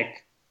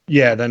symptomatic,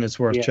 then it's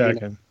worth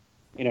checking.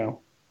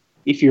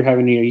 If you're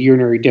having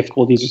urinary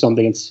difficulties or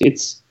something,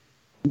 it's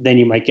then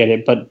you might get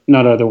it, but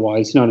not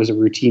otherwise, not as a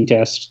routine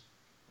test.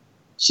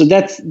 So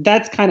that's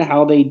kind of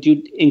how they do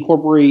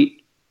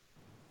incorporate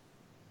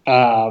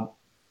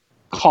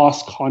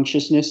cost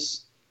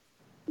consciousness.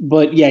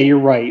 But yeah, you're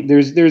right.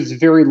 There's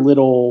very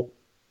little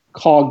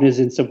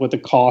cognizance of what the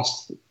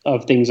costs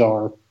of things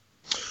are.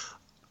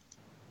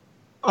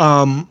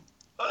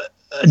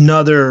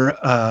 Another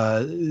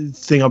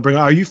thing I'll bring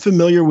up, are you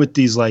familiar with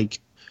these, like,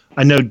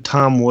 I know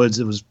Tom Woods,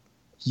 it was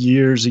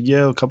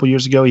a couple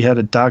years ago, he had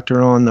a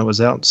doctor on that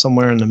was out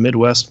somewhere in the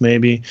Midwest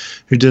maybe,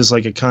 who does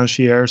like a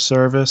concierge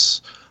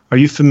service. Are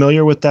you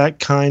familiar with that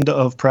kind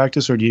of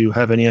practice, or do you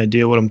have any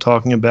idea what I'm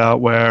talking about,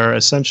 where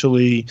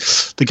essentially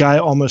the guy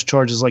almost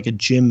charges like a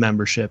gym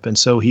membership, and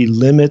so he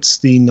limits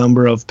the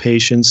number of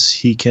patients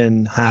he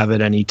can have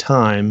at any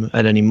time,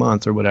 at any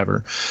month or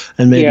whatever,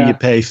 and maybe you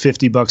pay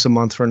 $50 a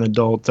month for an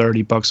adult,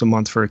 $30 a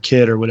month for a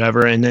kid or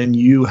whatever, and then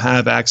you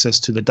have access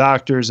to the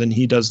doctors, and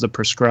he does the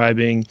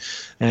prescribing,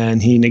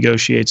 and he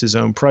negotiates his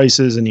own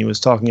prices, and he was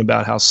talking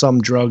about how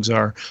some drugs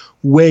are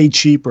way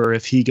cheaper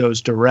if he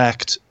goes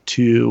direct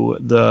to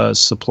the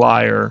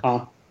supplier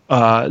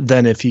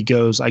than if he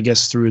goes, I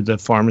guess, through the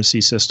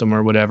pharmacy system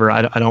or whatever.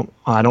 I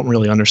don't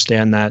really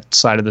understand that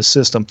side of the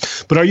system.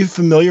 But are you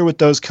familiar with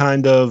those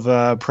kind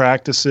of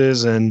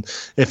practices, and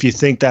if you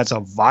think that's a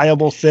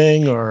viable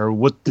thing, or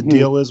what the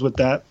deal is with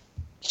that?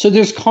 So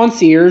there's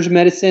concierge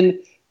medicine,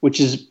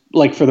 which is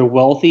like for the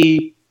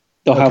wealthy.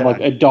 They'll have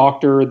like a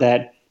doctor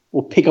that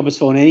will pick up his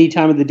phone any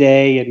time of the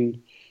day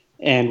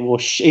and will,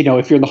 if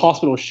you're in the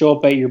hospital, show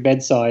up at your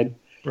bedside.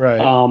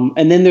 Right.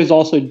 And then there's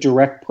also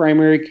direct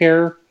primary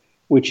care,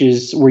 which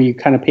is where you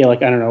kind of pay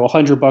like, I don't know,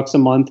 $100 a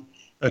month.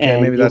 Okay,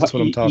 maybe that's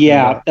what I'm talking about.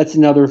 Yeah, that's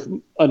another.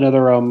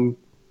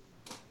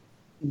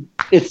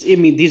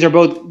 These are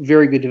both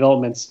very good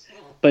developments,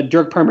 but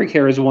direct primary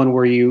care is one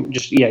where you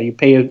just you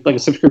pay a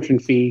subscription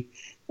fee,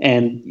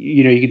 and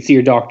you can see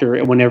your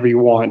doctor whenever you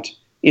want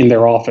in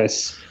their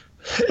office.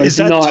 But is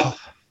that not?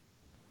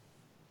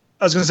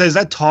 I was going to say, is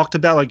that talked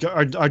about? Like,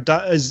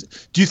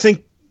 do you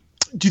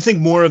think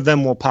more of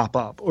them will pop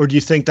up, or do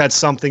you think that's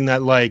something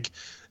that like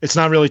it's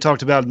not really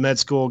talked about in med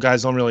school?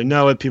 Guys don't really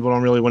know it. People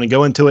don't really want to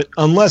go into it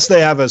unless they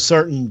have a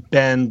certain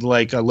bend,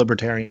 like a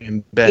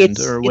libertarian bend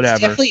or whatever.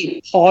 It's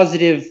definitely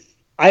positive.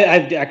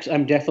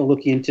 I'm definitely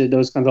looking into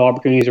those kinds of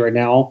opportunities right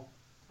now.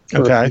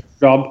 Okay.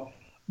 Job,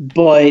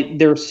 but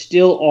there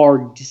still are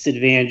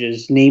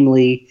disadvantages.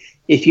 Namely,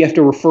 if you have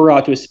to refer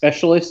out to a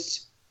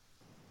specialist,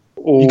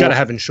 you got to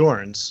have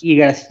insurance.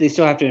 They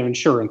still have to have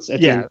insurance.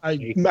 Yeah,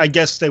 I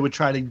guess they would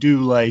try to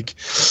do like.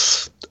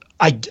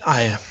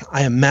 I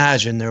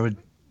imagine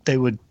they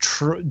would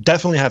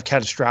definitely have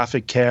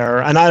catastrophic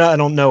care, and I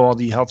don't know all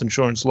the health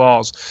insurance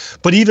laws,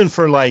 but even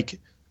for like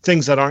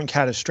things that aren't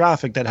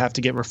catastrophic that have to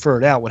get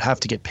referred out would have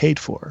to get paid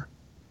for.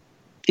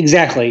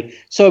 Exactly.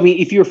 So I mean,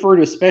 if you refer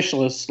to a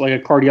specialist like a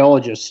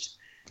cardiologist,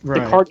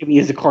 right.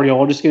 Is the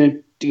cardiologist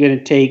going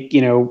to take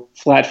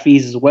flat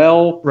fees as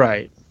well?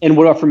 Right. And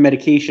what about for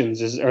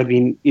medications? Are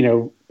they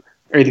going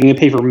to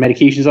pay for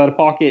medications out of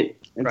pocket?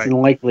 It's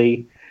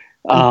unlikely.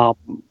 So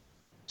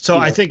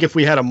I think if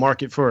we had a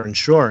market for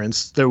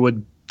insurance, they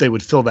would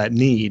fill that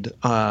need.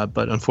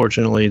 But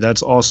unfortunately,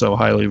 that's also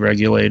highly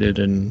regulated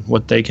in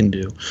what they can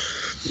do.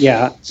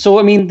 Yeah. So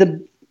I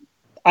mean,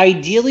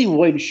 ideally,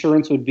 what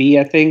insurance would be,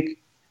 I think,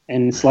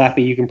 and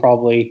Slappy, you can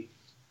probably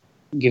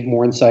give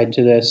more insight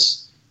into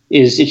this.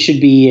 Is it should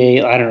be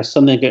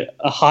something like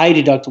a high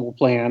deductible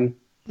plan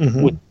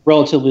with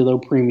relatively low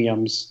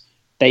premiums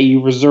that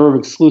you reserve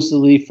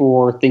exclusively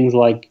for things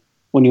like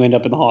when you end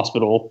up in the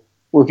hospital,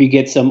 or if you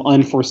get some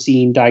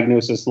unforeseen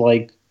diagnosis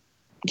like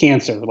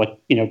cancer, like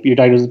you're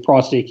diagnosed with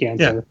prostate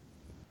cancer,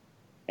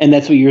 and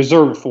that's what you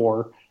reserve it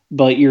for.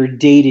 But your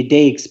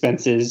day-to-day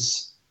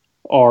expenses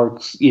are,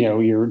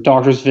 your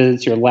doctor's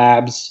visits, your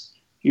labs,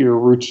 your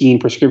routine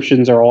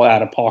prescriptions are all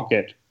out of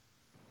pocket.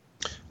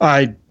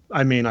 I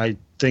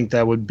think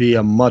that would be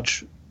a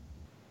much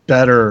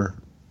better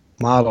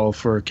model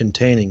for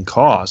containing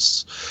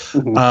costs.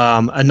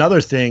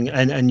 Another thing,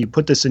 and you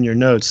put this in your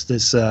notes,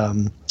 this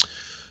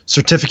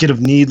certificate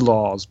of need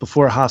laws.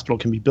 Before a hospital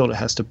can be built, it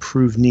has to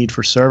prove need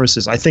for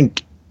services. I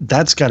think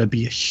that's got to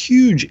be a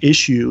huge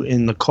issue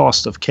in the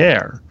cost of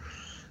care,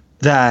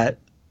 that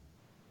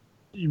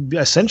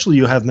essentially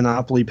you have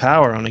monopoly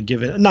power on a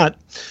given, not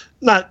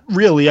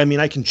really. I mean,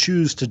 I can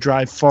choose to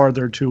drive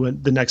farther to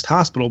the next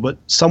hospital, but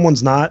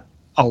someone's not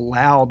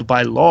allowed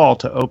by law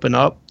to open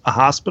up a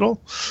hospital.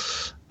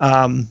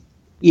 So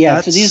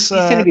these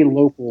tend to be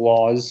local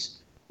laws.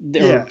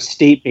 They're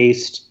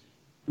state-based.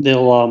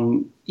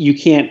 They'll you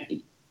can't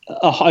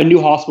a new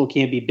hospital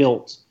can't be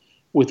built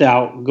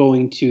without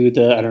going to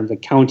the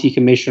county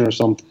commission or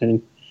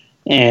something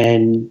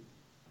and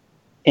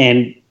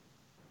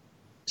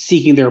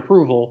seeking their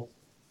approval.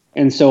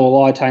 And so a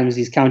lot of times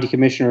these county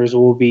commissioners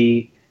will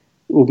be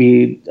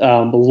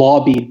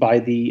lobbied by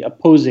the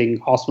opposing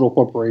hospital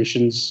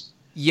corporations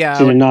to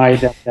deny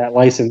that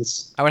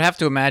license. I would have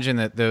to imagine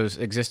that those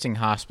existing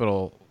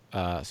hospital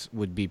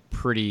would be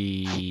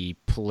pretty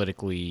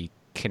politically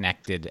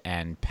connected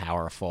and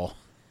powerful.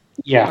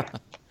 Yeah.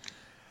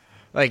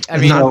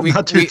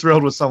 Not too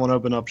thrilled with someone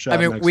open up shop.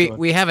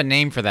 We have a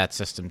name for that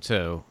system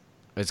too.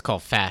 It's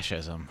called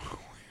fascism.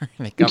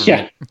 The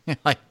government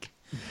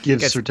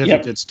gives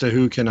certificates to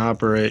who can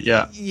operate.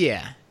 Yeah.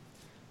 Yeah.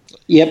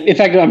 Yep. In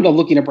fact, I'm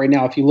looking up right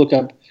now. If you look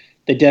up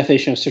the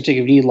definition of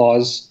certificate of need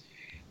laws,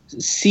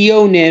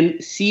 CON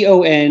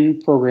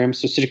programs,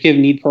 so certificate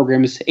of need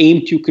programs,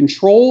 aim to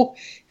control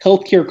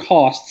healthcare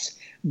costs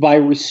by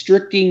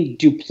restricting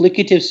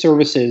duplicative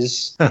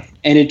services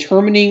and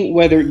determining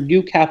whether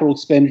new capital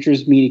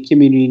expenditures meet a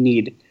community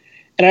need.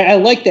 And I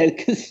like that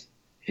because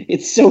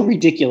it's so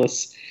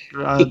ridiculous.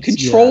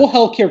 Control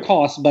healthcare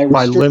costs by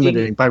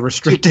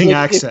restricting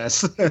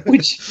access,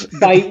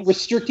 by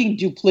restricting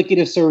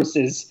duplicative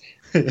services.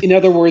 In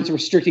other words,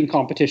 restricting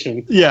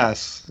competition.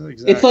 Yes,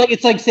 exactly.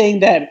 It's like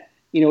saying that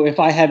if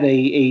I have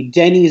a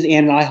Denny's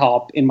and an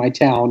IHOP in my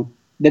town,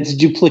 that's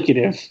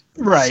duplicative.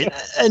 Right.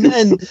 And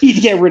you need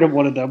to get rid of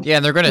one of them. Yeah,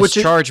 and they're going to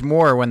charge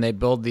more when they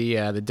build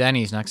the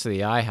Denny's next to the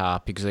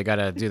IHOP because they got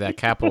to do that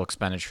capital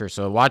expenditure.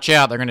 So watch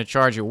out. They're going to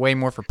charge you way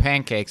more for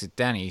pancakes at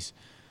Denny's.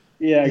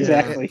 Yeah,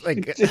 exactly.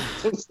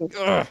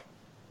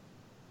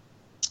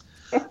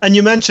 And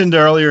you mentioned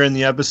earlier in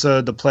the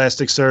episode the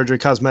plastic surgery,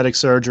 cosmetic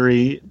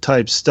surgery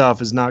type stuff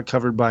is not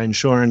covered by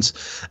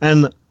insurance.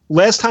 And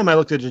last time I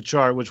looked at a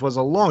chart, which was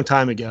a long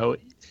time ago,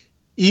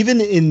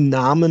 even in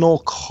nominal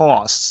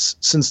costs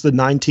since the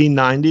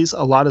 1990s,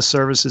 a lot of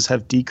services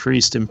have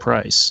decreased in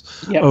price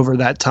over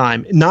that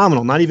time.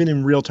 Nominal, not even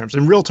in real terms.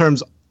 In real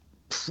terms,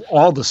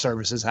 all the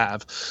services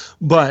have.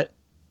 But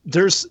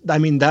that's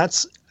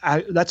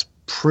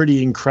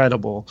pretty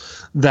incredible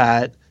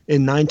that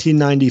in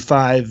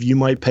 1995 you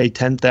might pay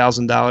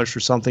 $10,000 for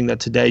something that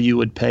today you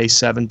would pay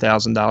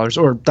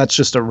 $7,000, or that's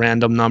just a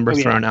random number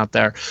thrown out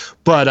there.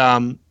 But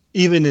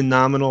even in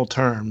nominal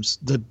terms,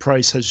 the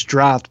price has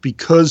dropped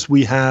because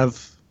we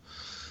have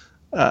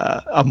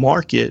a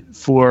market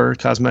for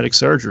cosmetic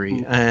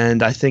surgery.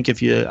 And I think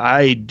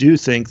I do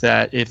think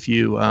that if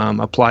you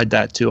applied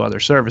that to other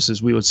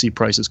services, we would see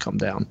prices come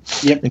down.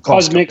 Yep.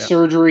 Cosmetic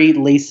surgery,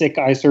 LASIK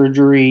eye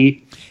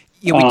surgery.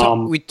 Yeah,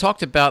 we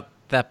talked about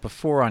that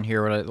before on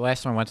here.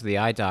 Last time I went to the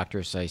eye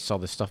doctors, I saw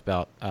this stuff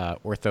about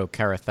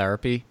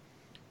orthokerotherapy,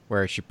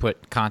 where she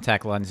put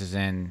contact lenses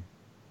in,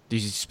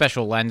 these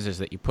special lenses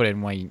that you put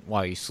in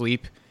while you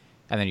sleep,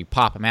 and then you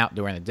pop them out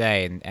during the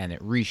day, and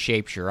it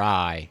reshapes your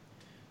eye.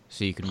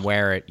 So you can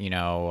wear it,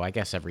 I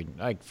guess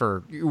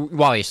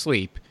while you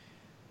sleep.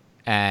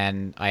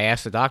 And I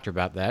asked the doctor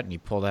about that, and he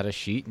pulled out a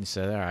sheet and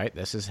said, "All right,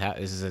 this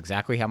is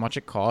exactly how much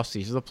it costs.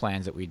 These are the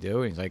plans that we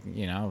do." And he's like,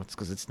 it's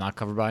because it's not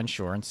covered by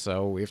insurance,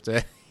 so we have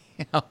to,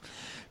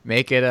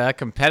 make it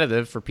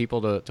competitive for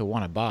people to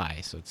want to buy.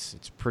 So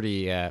it's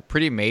pretty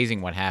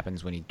amazing what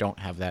happens when you don't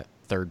have that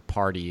third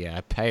party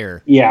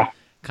payer. Yeah.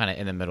 Kind of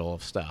in the middle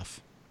of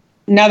stuff.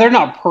 Now they're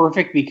not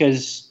perfect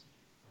because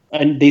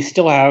they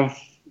still have.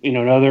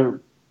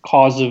 Another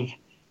cause of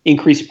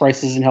increased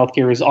prices in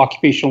healthcare is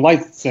occupational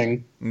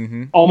licensing.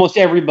 Mm-hmm. Almost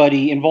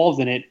everybody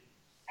involved in it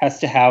has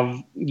to have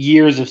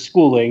years of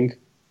schooling.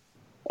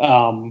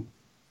 Some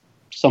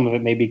of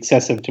it may be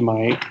excessive in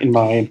my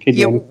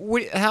opinion.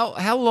 Yeah.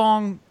 How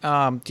long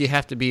do you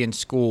have to be in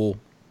school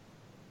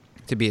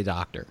to be a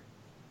doctor?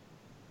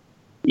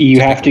 You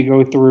have to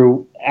go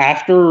through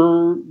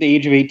after the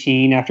age of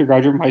 18, after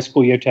graduating from high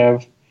school. You have to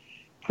have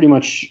pretty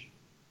much.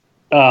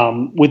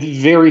 With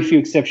very few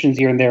exceptions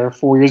here and there,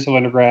 4 years of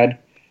undergrad,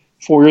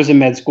 4 years of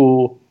med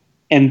school,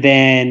 and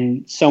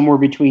then somewhere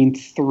between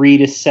 3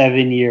 to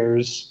 7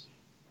 years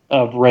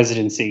of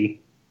residency.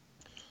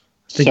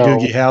 I think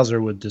Doogie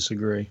Howser would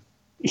disagree.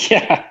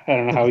 Yeah, I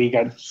don't know how he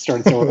got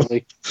started so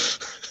early.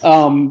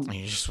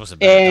 He just was a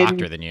better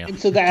doctor than you. And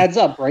so that adds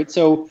up, right?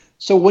 So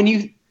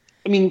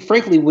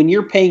frankly, when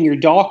you're paying your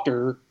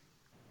doctor,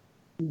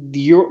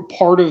 your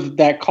part of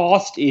that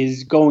cost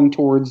is going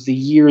towards the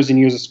years and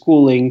years of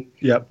schooling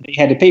they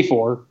had to pay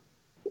for.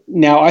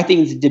 Now, I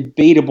think it's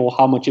debatable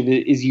how much of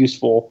it is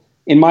useful.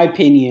 In my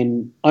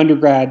opinion,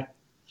 undergrad,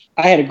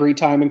 I had a great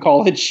time in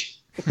college.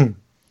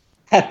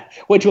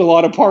 Went to a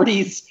lot of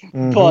parties,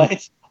 but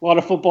a lot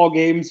of football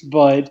games.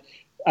 But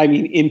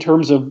in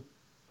terms of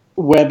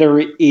whether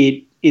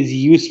it is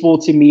useful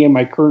to me in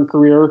my current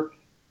career,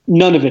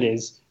 none of it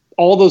is.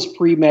 All those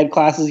pre-med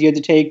classes you had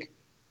to take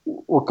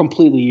were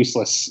completely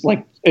useless.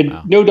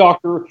 No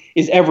doctor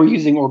is ever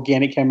using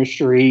organic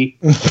chemistry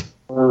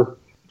or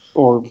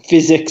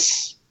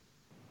physics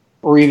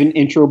or even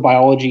intro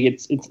biology.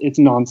 It's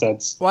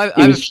nonsense. Well,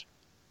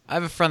 I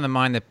have a friend of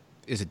mine that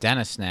is a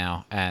dentist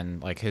now,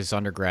 and his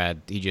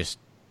undergrad,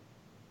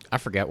 I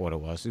forget what it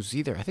was. It was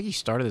I think he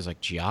started as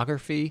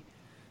geography,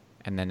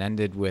 and then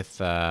ended with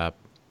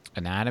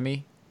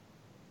anatomy.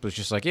 It was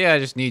just I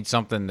just need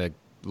something that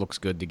looks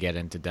good to get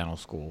into dental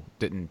school.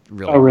 Didn't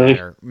really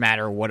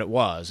matter what it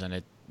was, and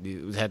it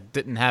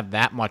didn't have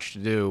that much to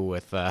do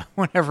with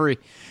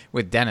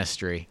with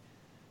dentistry.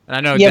 And I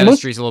know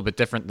dentistry is a little bit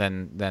different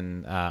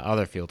than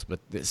other fields, but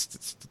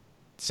it's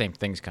same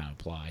things kind of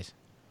applies.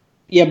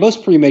 Yeah,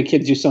 most pre-med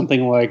kids do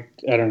something like,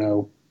 I don't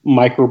know,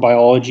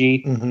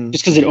 microbiology,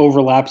 just because it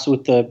overlaps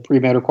with the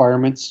pre-med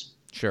requirements.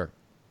 Sure.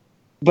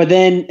 But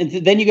then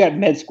you got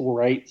med school,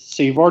 right?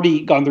 So you've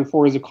already gone through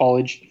 4 years of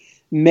college.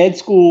 Med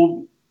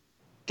school,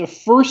 the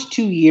first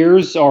 2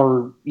 years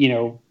are,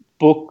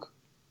 book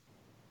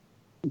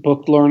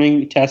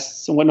learning,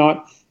 tests and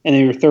whatnot. And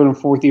then your third and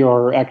fourth year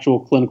are actual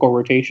clinical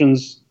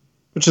rotations.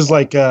 Which is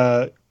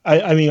I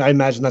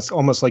imagine that's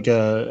almost like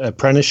a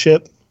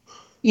apprenticeship.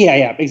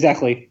 Yeah,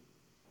 exactly.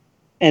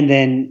 And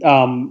then,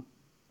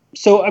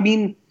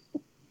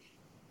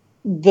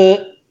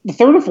 the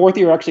third and fourth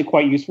year are actually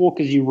quite useful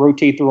because you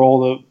rotate through all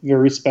the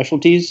various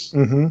specialties.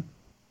 Mm-hmm.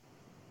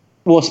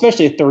 Well,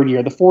 especially a third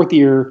year. The fourth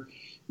year,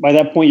 by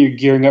that point, you're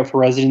gearing up for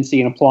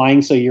residency and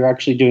applying, so you're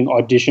actually doing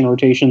audition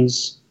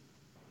rotations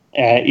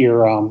at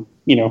your,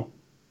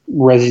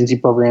 residency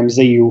programs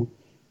that you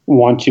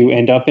want to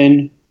end up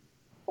in.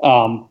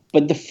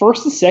 But the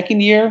first and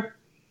second year,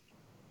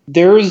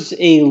 there's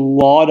a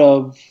lot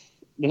of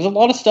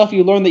stuff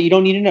you learn that you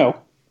don't need to know.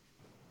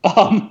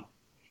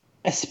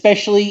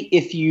 Especially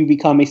if you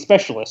become a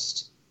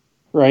specialist,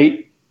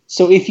 right?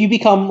 So if you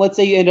become, let's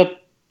say you end up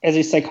as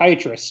a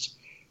psychiatrist,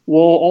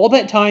 well, all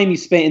that time you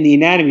spent in the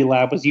anatomy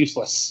lab was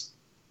useless.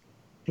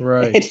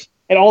 Right.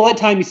 And all that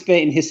time you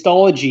spent in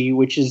histology,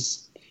 which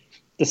is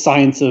the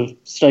science of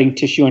studying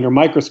tissue under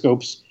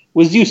microscopes,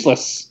 was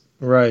useless.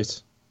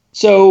 Right.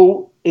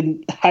 So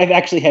I've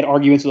actually had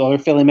arguments with other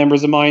family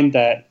members of mine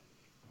that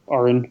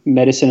are in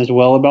medicine as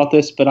well about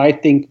this, but I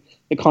think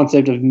the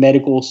concept of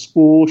medical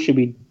school should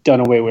be done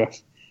away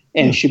with,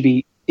 and it should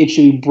be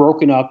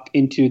broken up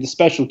into the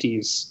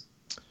specialties.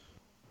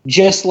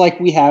 Just like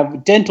we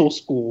have dental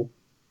school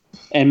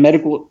and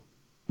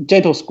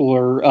dental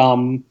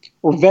school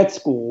or vet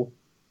school.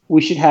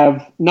 We should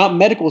have not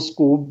medical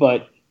school,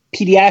 but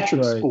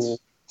pediatric school,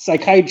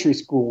 psychiatry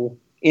school,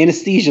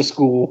 anesthesia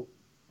school.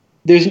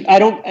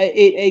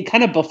 It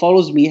kind of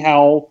befuddles me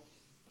how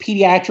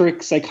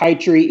pediatric,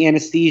 psychiatry,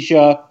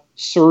 anesthesia,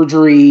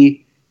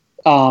 surgery,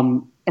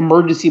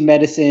 emergency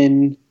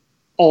medicine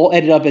all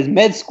ended up as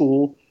med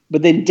school,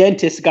 but then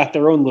dentists got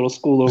their own little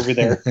school over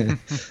there.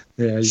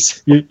 Yeah,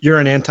 you're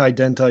an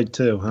anti-dentite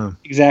too, huh?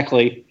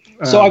 Exactly.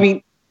 So, I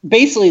mean,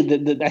 basically,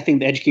 I think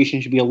the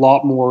education should be a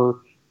lot more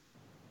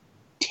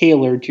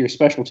tailored to your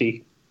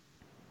specialty.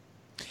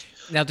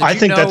 Now, I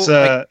think that's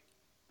go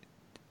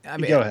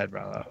ahead,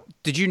 Rollo.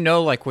 Did you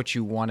know like what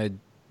you wanted?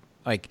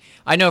 Like,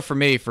 I know for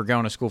me, for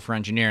going to school for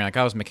engineering, like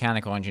I was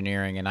mechanical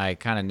engineering, and I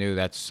kind of knew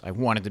I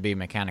wanted to be a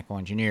mechanical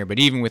engineer. But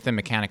even within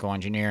mechanical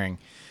engineering,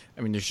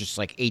 I mean, there's just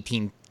like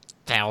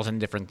 18,000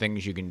 different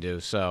things you can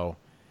do. So,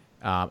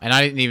 and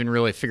I didn't even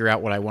really figure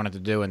out what I wanted to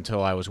do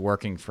until I was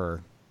working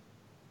for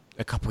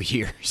a couple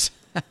years.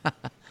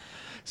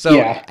 So,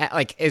 yeah.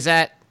 Like, is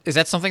that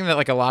something that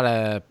like a lot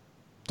of,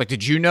 like,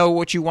 did you know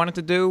what you wanted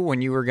to do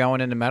when you were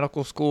going into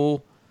medical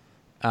school?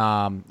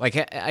 Like,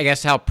 I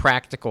guess how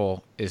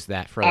practical is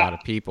that for a lot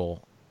of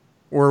people?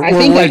 Or would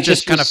it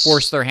just kind of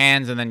force their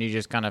hands and then you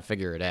just kind of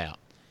figure it out?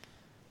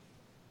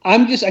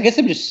 I guess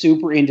I'm just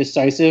super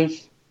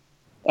indecisive.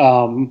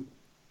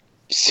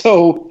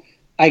 So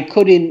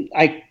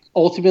I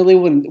ultimately,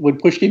 when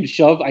push came to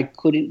shove, I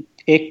couldn't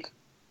pick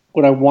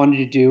what I wanted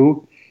to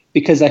do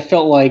because I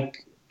felt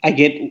like I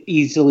get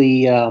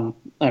easily,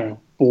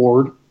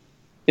 bored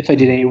if I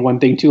did any one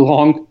thing too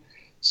long.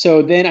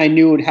 So then I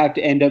knew it would have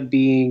to end up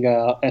being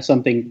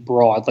something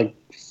broad, like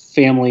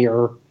family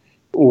or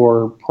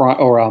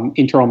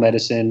internal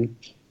medicine.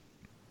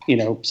 You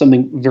know,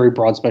 something very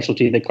broad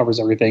specialty that covers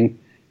everything.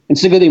 And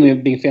so the good thing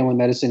with being family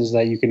medicine is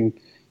that you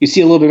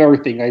see a little bit of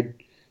everything.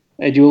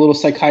 I do a little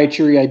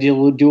psychiatry, I do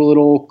a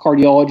little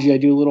cardiology, I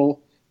do a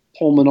little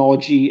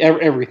pulmonology,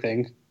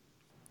 everything.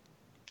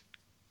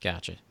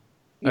 Gotcha.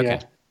 Okay.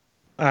 Yeah.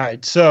 All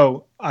right.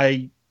 So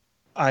I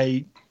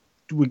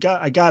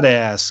got to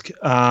ask.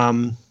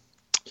 I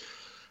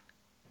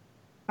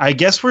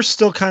guess we're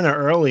still kind of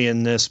early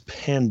in this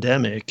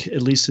pandemic,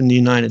 at least in the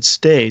United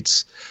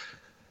States.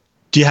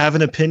 Do you have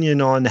an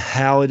opinion on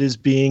how it is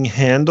being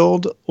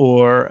handled,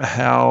 or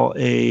how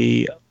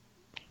a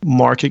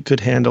market could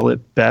handle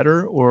it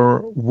better,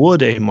 or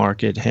would a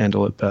market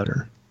handle it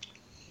better?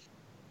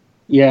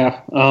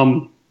 Yeah.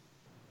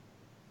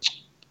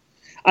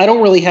 I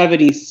don't really have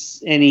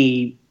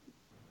any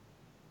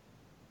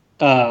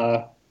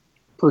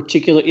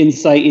particular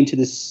insight into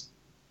this,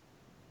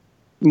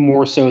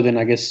 more so than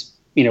I guess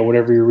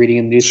whatever you're reading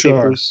in the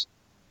newspapers.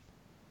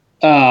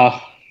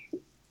 Sure.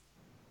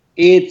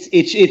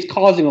 It's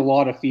causing a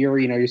lot of fear.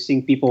 You're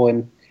seeing people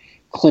in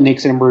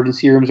clinics and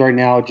emergency rooms right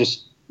now.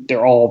 Just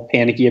they're all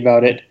panicky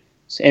about it.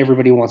 So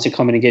everybody wants to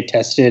come in and get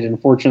tested.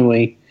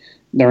 Unfortunately,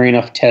 there ain't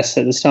enough tests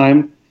at this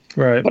time.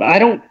 Right. But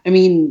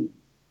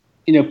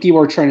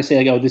people are trying to say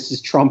like, oh, this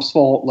is Trump's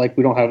fault. Like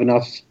we don't have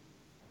enough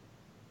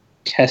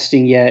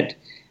testing yet.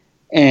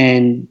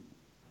 And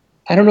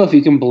I don't know if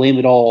you can blame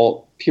it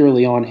all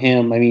purely on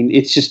him. I mean,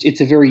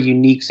 it's a very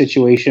unique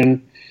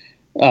situation.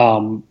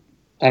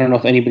 I don't know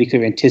if anybody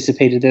could have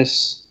anticipated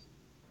this.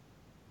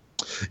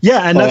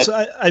 Yeah, and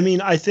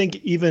I think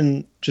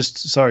even just,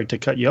 sorry to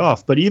cut you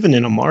off, but even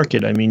in a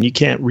market, I mean, you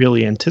can't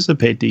really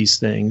anticipate these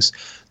things.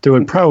 There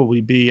would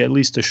probably be at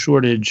least a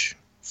shortage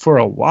for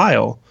a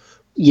while.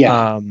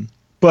 Yeah.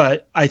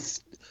 But I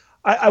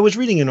was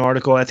reading an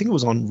article, I think it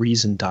was on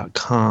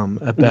Reason.com,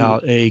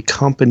 about a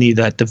company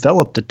that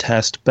developed a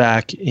test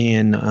back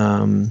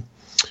in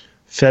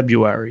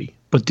February,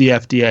 but the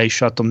FDA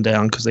shut them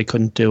down because they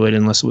couldn't do it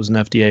unless it was an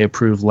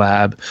FDA-approved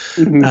lab.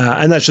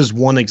 And that's just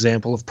one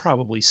example of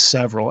probably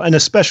several. And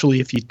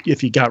especially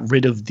if you got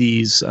rid of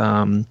these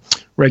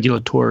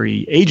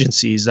regulatory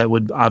agencies, that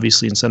would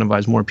obviously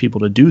incentivize more people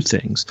to do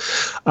things.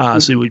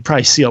 So we'd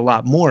probably see a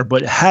lot more.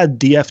 But had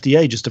the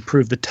FDA just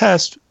approved the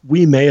test,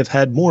 we may have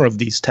had more of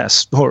these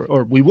tests,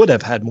 or we would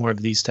have had more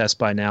of these tests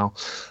by now.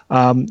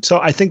 So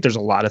I think there's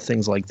a lot of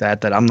things like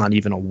that I'm not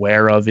even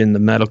aware of in the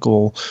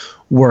medical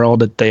world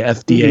that the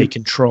FDA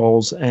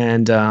controls.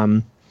 And,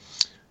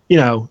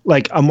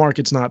 like a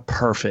market's not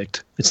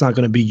perfect. It's not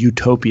going to be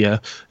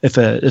utopia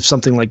if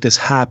something like this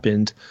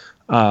happened.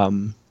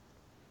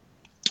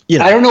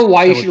 I don't know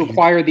why you should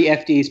require the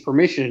FDA's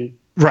permission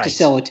to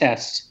sell a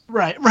test.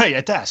 Right,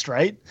 a test,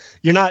 right?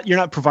 You're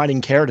not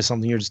providing care to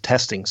something, you're just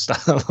testing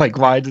stuff. Like,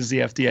 why does the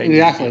FDA need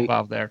to get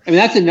involved there? I mean,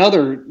 that's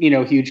another,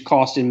 huge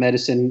cost in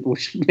medicine,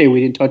 which maybe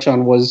we didn't touch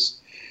on, was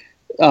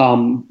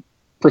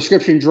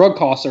prescription drug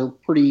costs are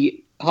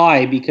pretty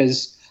high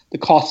because the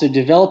cost of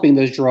developing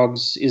those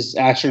drugs is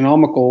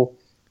astronomical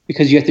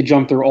because you have to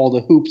jump through all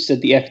the hoops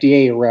that the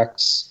FDA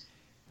erects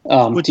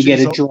to get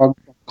a drug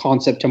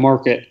concept to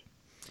market.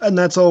 And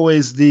that's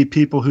always the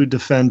people who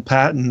defend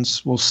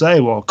patents will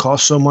say, well, it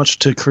costs so much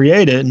to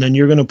create it, and then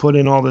you're going to put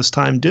in all this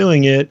time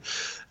doing it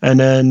and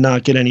then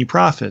not get any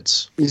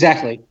profits.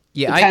 Exactly.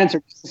 Yeah, patents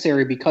are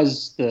necessary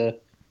because the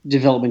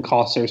development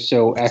costs are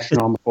so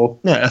astronomical.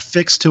 Yeah, a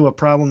fix to a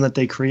problem that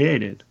they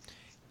created.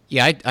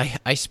 Yeah,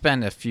 I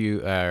spent a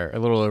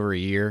little over a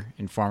year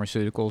in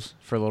pharmaceuticals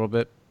for a little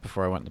bit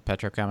before I went into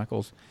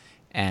petrochemicals,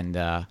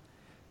 and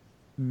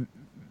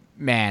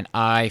man,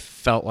 I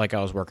felt like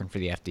I was working for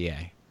the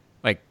FDA.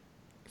 Like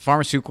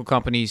pharmaceutical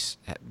companies,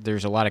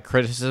 there's a lot of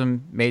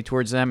criticism made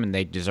towards them, and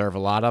they deserve a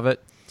lot of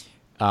it.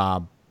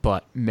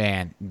 But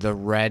man, the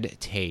red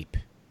tape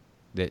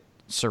that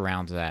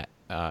surrounds that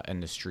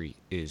industry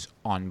is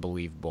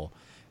unbelievable.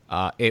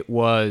 It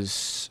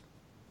was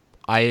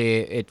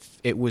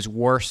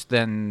worse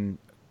than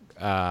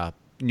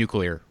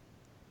nuclear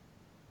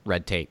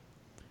red tape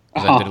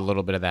because I did a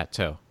little bit of that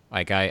too.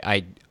 Like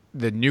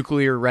the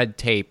nuclear red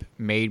tape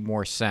made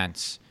more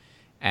sense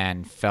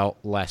and felt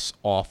less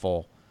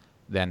awful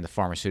than the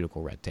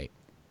pharmaceutical red tape.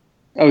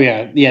 Oh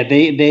yeah.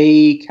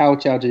 They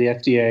couch out to the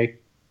FDA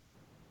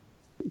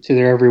to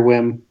their every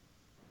whim.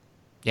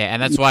 Yeah,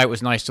 and that's why it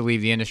was nice to leave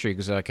the industry,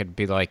 because I could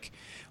be like,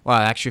 well,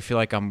 I actually feel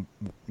like I'm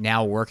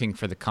now working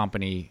for the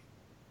company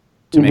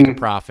to make a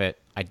profit.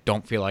 I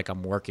don't feel like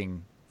I'm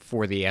working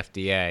for the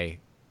FDA.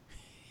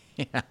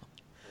 Yeah.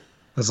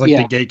 It's like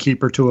the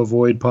gatekeeper to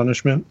avoid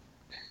punishment.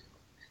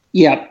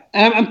 Yeah.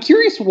 I'm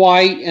curious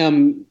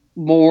why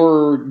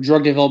more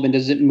drug development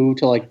doesn't move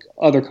to like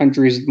other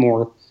countries with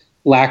more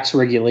lax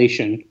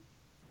regulation.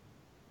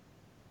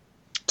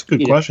 It's a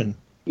good question.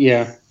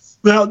 Yeah.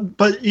 Well,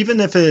 but even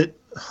if it,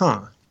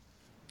 I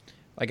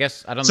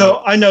guess I don't know.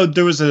 So I know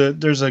there's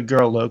a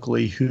girl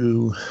locally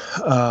who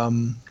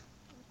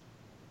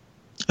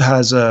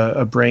has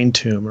a brain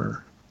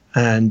tumor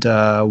and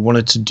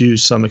wanted to do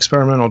some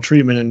experimental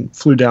treatment and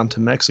flew down to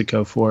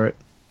Mexico for it.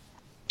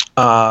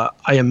 I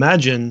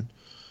imagine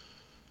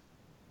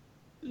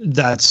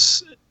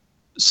that's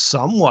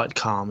somewhat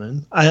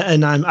common. I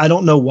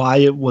don't know why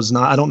it was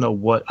not. I don't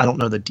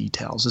know the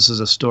details. This is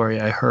a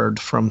story I heard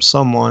from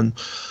someone.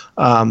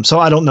 So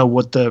I don't know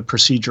what the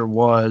procedure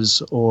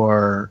was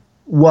or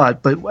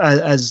what, but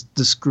as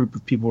this group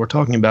of people were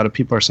talking about it,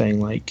 people are saying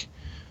like,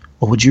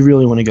 well, would you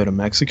really want to go to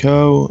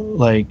Mexico?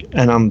 Like,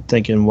 and I'm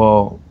thinking,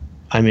 well,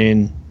 I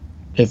mean,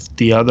 if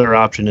the other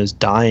option is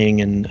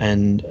dying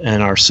and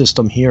our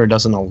system here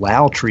doesn't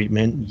allow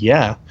treatment,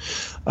 yeah.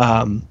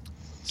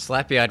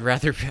 Slappy, I'd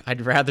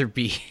rather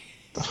be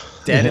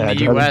dead in the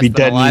I'd U.S. be than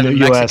dead alive in in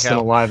the U.S. Mexico.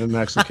 than alive in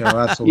Mexico.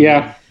 Absolutely.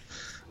 Yeah.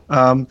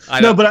 I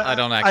don't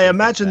actually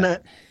imagine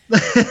think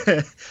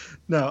that.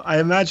 No, I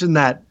imagine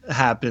that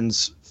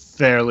happens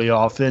fairly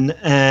often.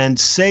 And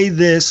say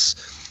this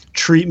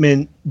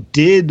treatment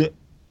did,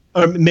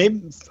 or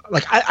maybe,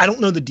 like, I don't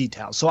know the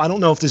details. So I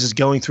don't know if this is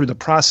going through the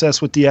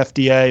process with the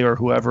FDA or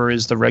whoever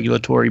is the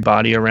regulatory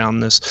body around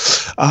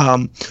this.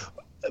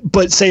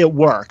 But say it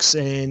works,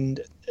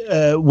 and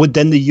would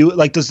then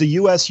does the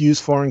U.S.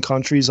 use foreign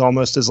countries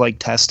almost as like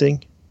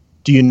testing?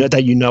 Do you know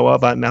that you know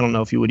of? I don't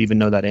know if you would even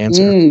know that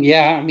answer.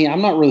 Yeah, I mean,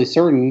 I'm not really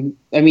certain.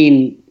 I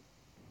mean,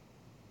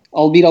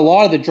 albeit a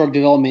lot of the drug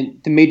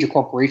development, the major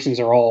corporations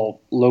are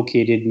all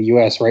located in the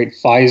U.S., right?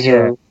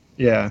 Pfizer,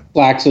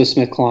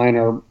 GlaxoSmithKline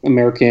are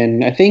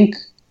American. I think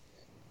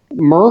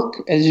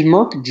Merck, is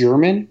Merck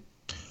German?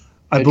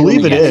 I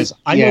believe it is.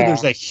 I know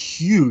there's a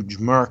huge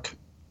Merck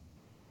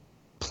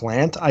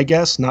plant, I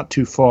guess, not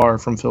too far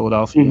from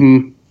Philadelphia.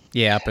 Mm-hmm.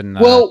 Yeah, up in the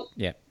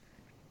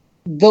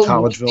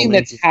thing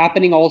that's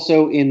happening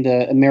also in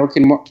the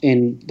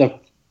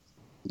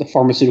the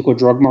pharmaceutical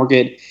drug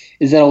market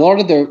is that a lot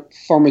of the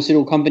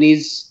pharmaceutical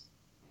companies,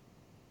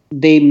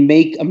 they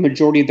make a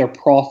majority of their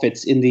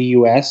profits in the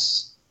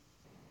U.S.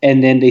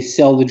 and then they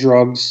sell the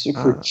drugs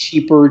for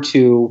cheaper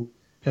to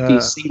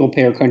these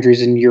single-payer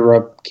countries in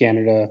Europe,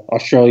 Canada,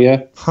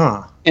 Australia.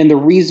 And the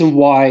reason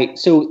why,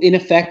 so in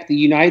effect, the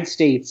United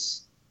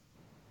States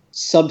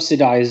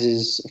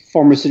subsidizes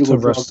pharmaceutical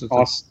drug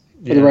costs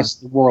for the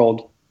rest of the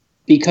world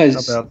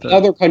because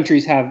other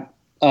countries have,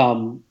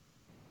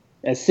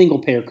 as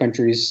single-payer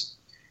countries,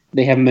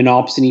 they have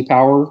monopsony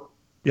power.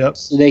 Yep.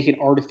 So they can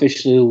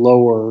artificially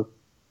lower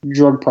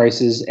drug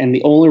prices. And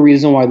the only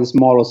reason why this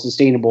model is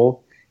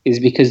sustainable is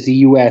because the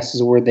U.S.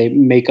 is where they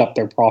make up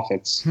their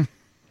profits.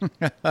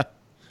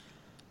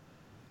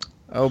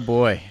 Oh,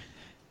 boy.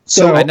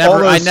 So I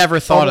never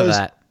thought of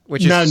that.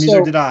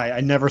 Neither did I.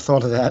 I never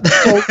thought of that.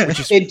 So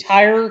the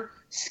entire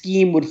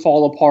scheme would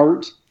fall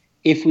apart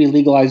if we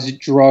legalized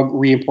drug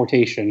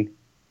reimportation.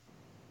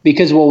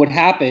 Because what would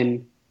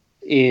happen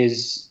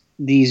is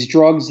these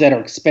drugs that are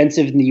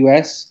expensive in the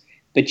U.S.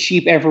 but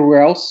cheap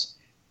everywhere else,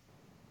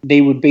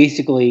 they would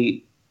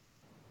basically,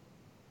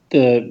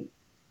 the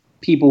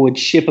people would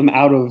ship them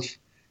out of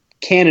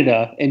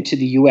Canada into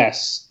the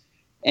U.S.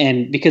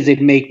 and because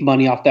they'd make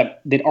money off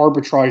that, they'd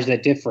arbitrage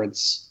that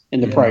difference in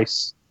the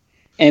price.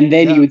 And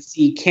then you would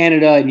see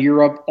Canada and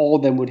Europe, all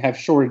of them would have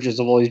shortages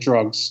of all these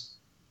drugs.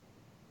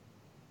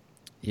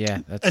 Yeah.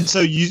 And so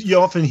you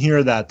often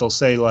hear that. They'll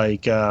say,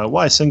 like,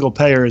 why single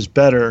payer is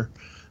better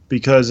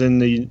because in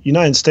the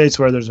United States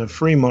where there's a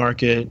free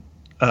market,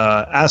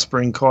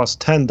 aspirin costs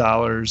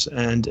 $10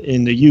 and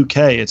in the UK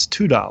it's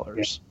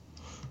 $2.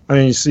 I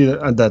mean, you see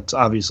that's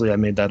obviously I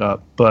made that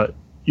up, but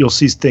you'll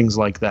see things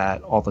like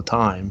that all the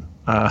time.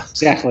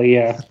 Exactly.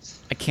 Yeah.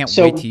 I can't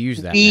wait to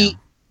use that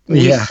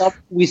now.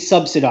 We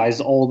subsidize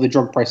all the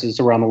drug prices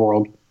around the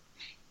world.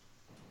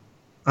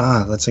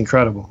 That's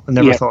incredible. I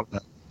never thought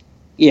that.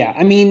 Yeah,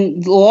 I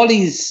mean, a lot of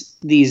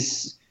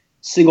these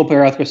single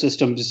payer healthcare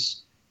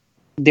systems,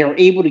 they're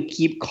able to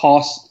keep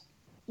costs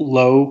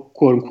low,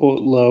 quote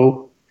unquote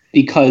low,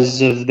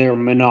 because of their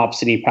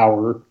monopsony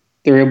power.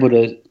 They're able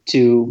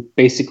to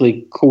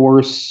basically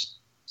coerce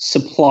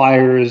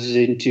suppliers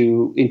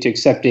into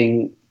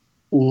accepting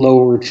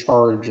lower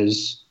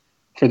charges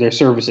for their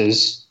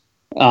services,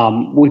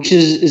 which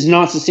is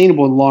not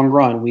sustainable in the long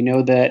run. We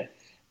know that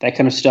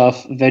kind of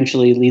stuff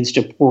eventually leads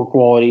to poor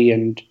quality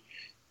and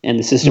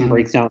the system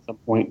breaks down at some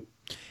point.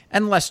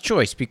 And less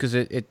choice, because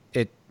it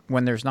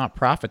when there's not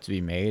profit to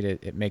be made,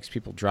 it makes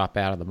people drop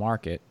out of the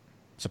market.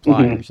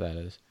 Suppliers, that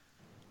is.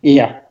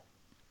 Yeah.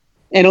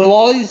 And a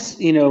lot of these,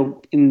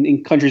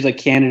 in countries like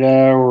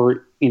Canada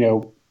or,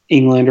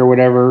 England or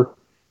whatever,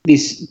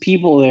 these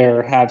people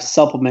there have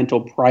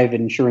supplemental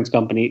private insurance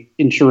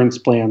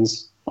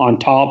plans on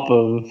top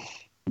of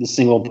the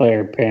single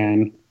player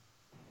plan.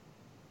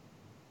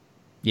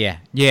 Yeah,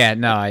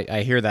 no,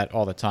 I hear that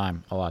all the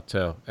time, a lot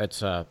too.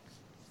 It's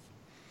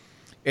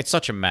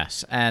such a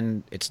mess,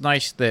 and it's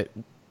nice that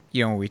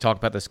when we talk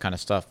about this kind of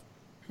stuff,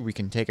 we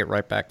can take it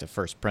right back to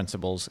first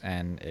principles,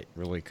 and it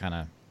really kind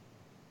of,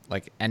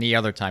 like any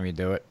other time you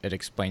do it, it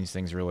explains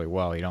things really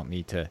well. You don't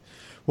need to,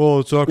 well,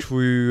 it's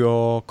actually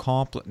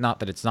not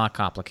that it's not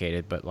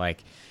complicated, but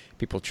like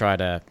people try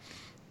to,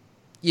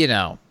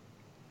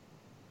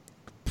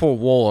 pull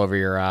wool over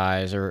your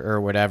eyes or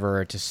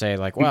whatever to say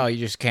like, well, you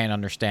just can't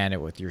understand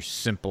it with your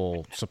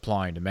simple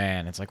supply and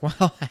demand. It's like,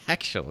 well,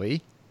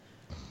 actually.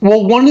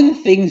 Well, one of the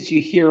things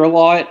you hear a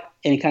lot,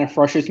 and it kind of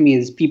frustrates me,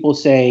 is people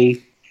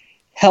say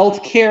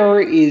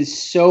healthcare is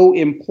so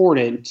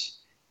important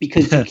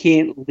because you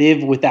can't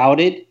live without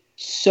it.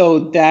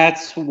 So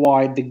that's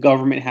why the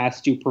government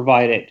has to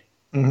provide it,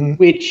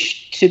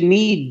 which to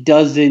me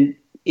doesn't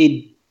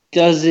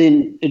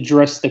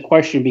address the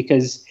question,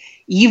 because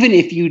even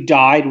if you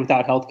died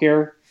without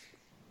healthcare,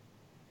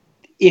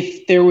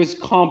 if there was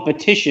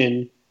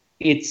competition,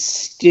 it would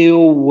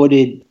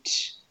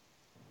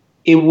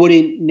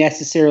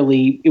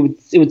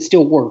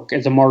still work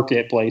as a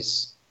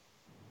marketplace.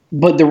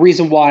 But the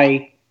reason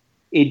why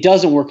it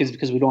doesn't work is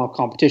because we don't have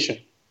competition,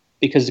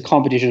 because the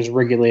competition is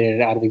regulated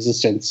out of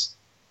existence.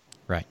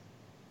 Right.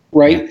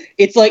 Yeah.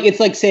 It's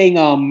like saying,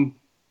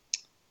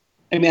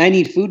 I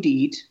need food to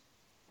eat,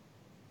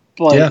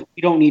 but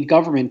we don't need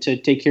government to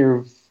take care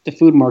of the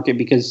food market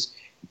because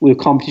we have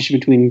competition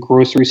between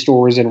grocery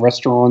stores and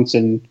restaurants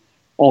and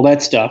all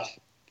that stuff.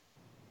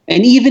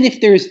 And even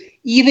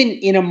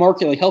in a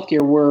market like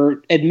healthcare,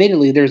 where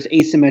admittedly there's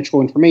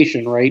asymmetrical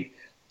information, right?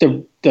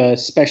 The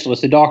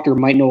specialist, the doctor,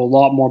 might know a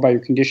lot more about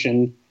your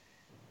condition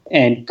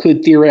and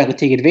could theoretically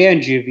take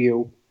advantage of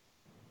you.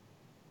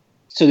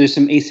 So there's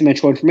some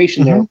asymmetrical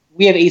information there.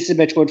 We have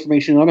asymmetrical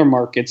information in other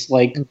markets,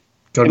 like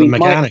go to the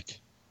mechanic.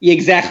 Yeah,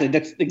 exactly.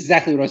 That's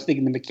exactly what I was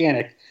thinking. The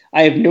mechanic.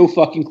 I have no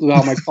fucking clue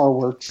how my car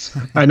works.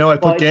 I know I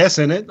put gas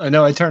in it. I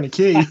know I turn a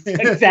key.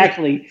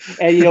 Exactly.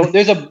 And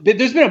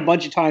there's been a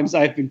bunch of times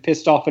I've been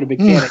pissed off at a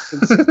mechanic.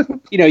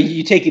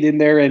 You take it in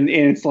there and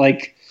it's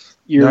like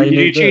you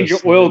change your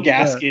oil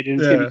gasket and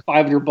it's gonna be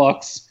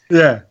 $500.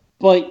 Yeah.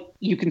 But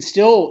you can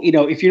still,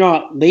 if you're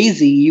not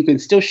lazy, you can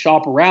still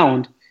shop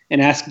around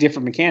and ask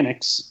different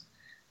mechanics.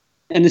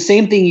 And the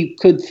same thing you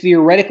could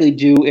theoretically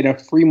do in a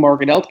free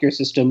market healthcare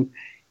system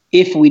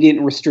if we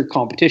didn't restrict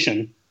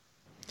competition.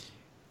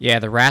 Yeah,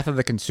 the wrath of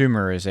the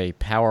consumer is a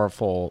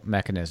powerful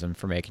mechanism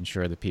for making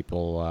sure that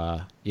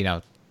people,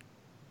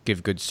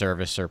 give good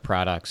service or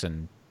products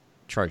and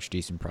charge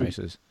decent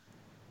prices.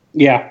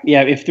 Yeah.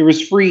 If there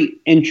was free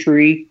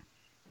entry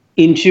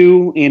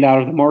into and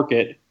out of the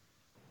market,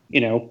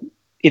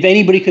 if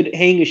anybody could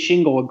hang a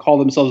shingle and call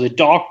themselves a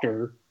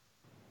doctor,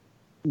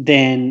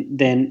 then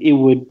it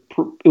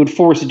would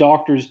force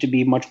doctors to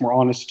be much more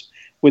honest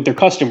with their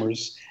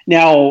customers.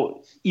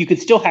 Now, you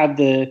could still have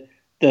the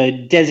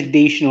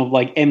designation of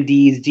like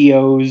MDs,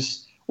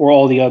 DOs, or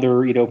all the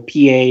other,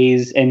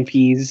 PAs,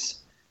 NPs.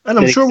 And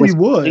I'm sure we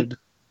would,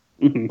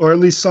 or at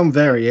least some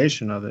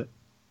variation of it.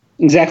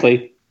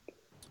 Exactly.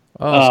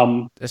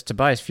 Oh, as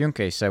Tobias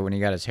Funke said when he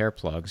got his hair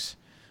plugs,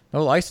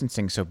 no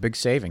licensing, so big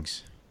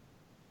savings.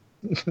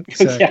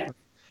 Exactly. Yeah,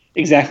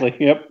 exactly.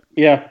 Yep.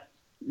 Yeah.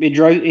 It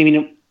drives.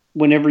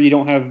 Whenever you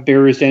don't have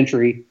barriers to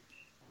entry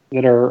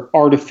that are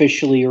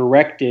artificially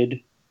erected,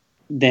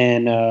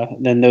 then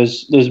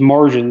those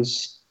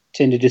margins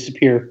tend to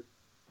disappear.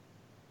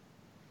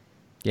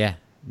 Yeah.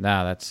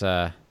 No, that's.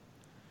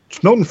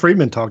 Milton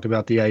Friedman talked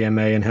about the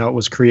AMA and how it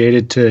was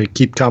created to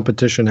keep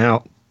competition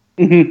out.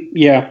 Mm-hmm.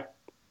 Yeah.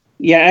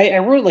 Yeah, I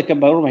wrote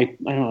about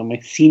my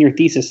senior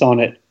thesis on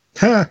it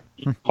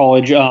in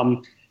college.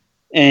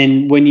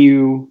 And when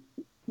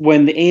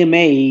the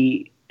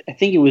AMA, I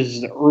think it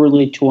was the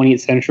early 20th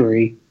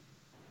century,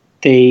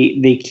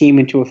 they came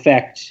into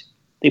effect.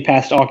 They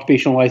passed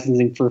occupational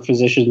licensing for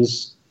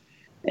physicians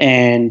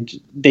and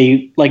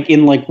they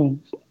in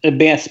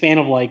a span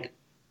of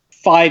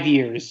 5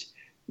 years,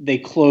 they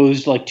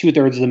closed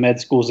 2/3 of the med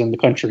schools in the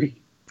country.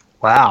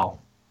 Wow.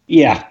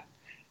 Yeah,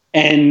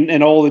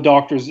 and all the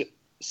doctors'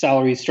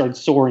 salaries started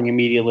soaring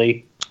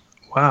immediately.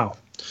 Wow.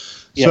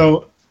 Yeah.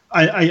 So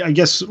I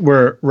guess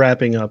we're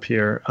wrapping up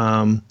here.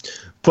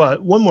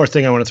 But one more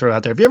thing I want to throw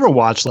out there. Have you ever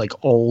watched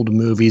old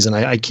movies? And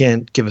I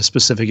can't give a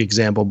specific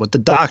example, but the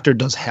doctor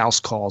does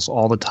house calls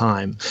all the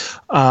time.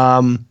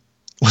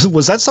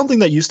 Was that something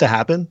that used to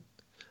happen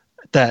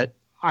that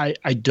I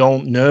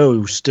don't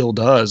know still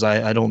does?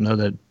 I don't know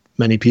that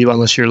many people,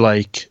 unless you're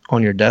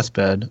on your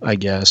deathbed, I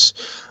guess.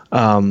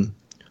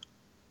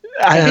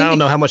 I don't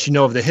know how much you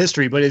know of the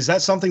history, but is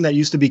that something that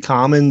used to be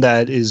common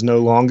that is no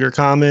longer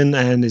common?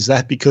 And is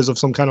that because of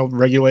some kind of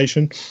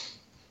regulation?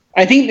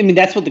 I mean,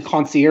 that's what the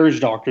concierge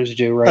doctors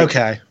do, right?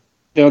 Okay.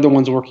 They're the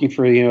ones working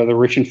for, the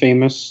rich and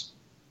famous,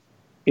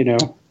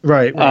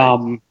 Right.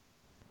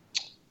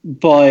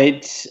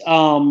 But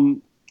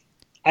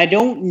I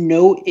don't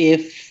know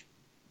if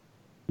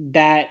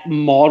that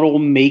model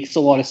makes a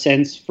lot of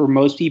sense for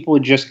most people,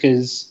 just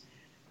because,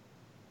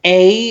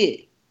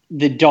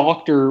 the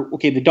doctor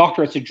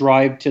has to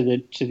drive to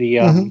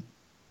the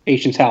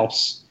patient's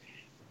house.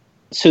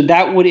 So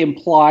that would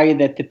imply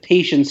that the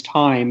patient's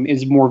time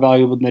is more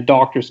valuable than the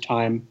doctor's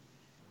time,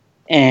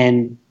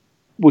 and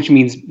which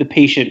means the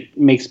patient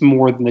makes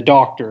more than the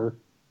doctor,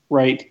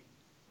 right?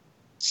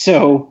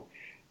 So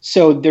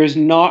there's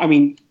not, I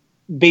mean,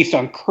 based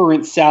on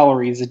current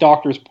salaries, the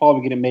doctor is probably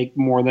going to make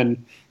more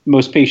than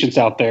most patients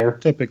out there.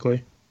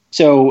 Typically.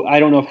 So I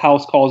don't know if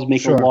house calls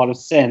make Sure. a lot of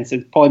sense.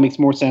 It probably makes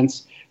more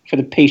sense for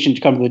the patient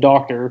to come to the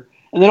doctor.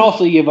 And then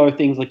also you have other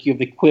things you have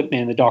the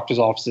equipment in the doctor's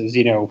offices,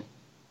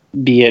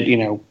 be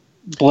it,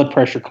 blood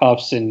pressure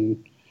cuffs and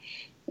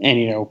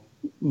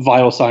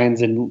vital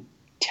signs and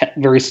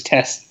various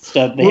tests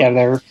that they have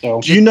there. So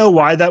do you know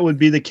why that would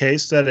be the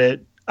case? And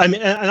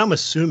I'm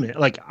assuming,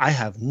 I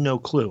have no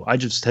clue. I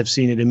just have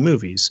seen it in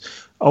movies,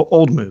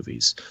 old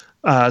movies.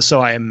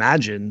 So I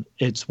imagine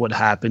it's what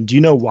happened. Do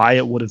you know why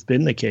it would have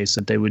been the case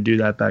that they would do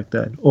that back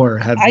then?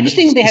 Or I just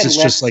think they had less,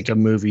 just a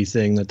movie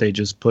thing that they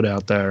just put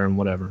out there and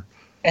whatever?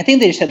 I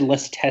think they just had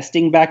less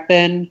testing back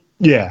then.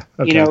 Yeah.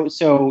 Okay.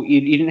 So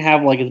you didn't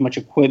have as much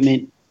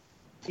equipment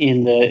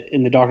in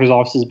the doctor's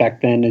offices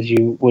back then as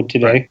you would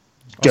today.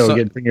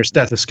 Right. Bring your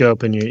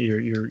stethoscope and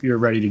you're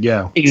ready to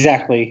go.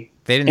 Exactly.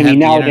 They didn't have the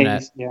nowadays,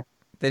 internet. Yeah.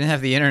 They didn't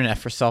have the internet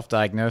for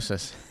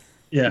self-diagnosis.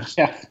 Yeah.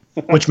 Yeah.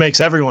 Which makes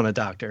everyone a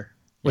doctor,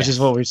 which is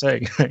what we're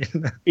saying.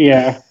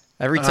 Yeah.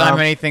 Every time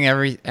anything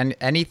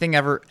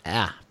ever,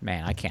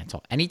 man, I can't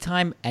talk.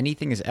 Anytime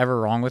anything is ever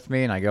wrong with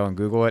me and I go and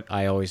Google it,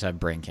 I always have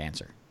brain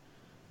cancer.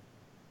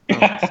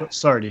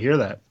 Sorry to hear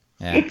that.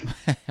 Yeah.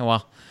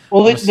 well,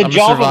 the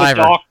job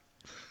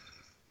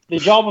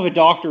of a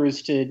doctor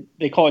is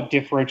they call it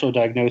differential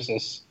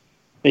diagnosis.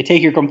 They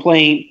take your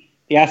complaint,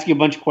 they ask you a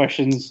bunch of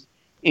questions,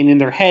 and in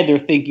their head they're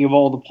thinking of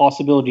all the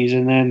possibilities,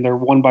 and then they're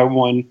one by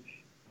one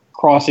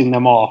crossing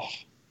them off.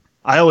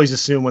 I always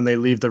assume when they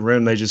leave the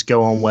room, they just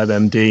go on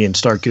WebMD and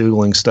start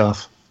Googling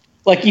stuff.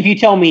 If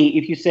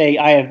you say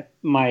I have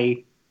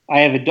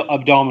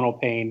abdominal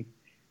pain,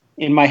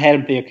 in my head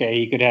I'm thinking, okay,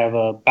 you could have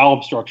a bowel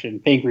obstruction,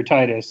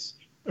 pancreatitis,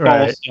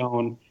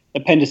 gallstone,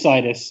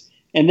 appendicitis,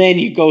 and then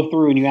you go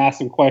through and you ask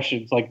them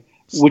questions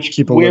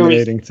keep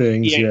eliminating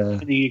things. Yeah,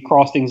 and you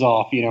cross things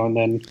off, and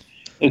then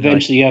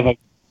eventually you have a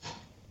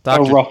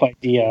rough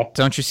idea.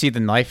 Don't you see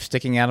the knife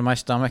sticking out of my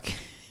stomach?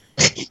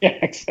 Yeah,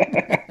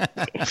 exactly.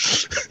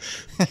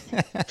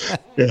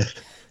 Yeah.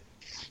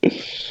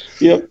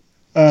 Yep.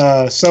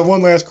 So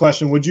one last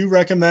question. Would you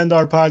recommend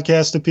our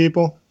podcast to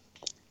people?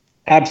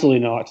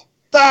 Absolutely not.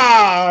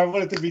 I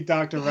wanted to be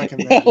doctor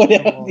recommended.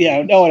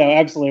 No,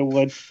 absolutely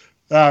would.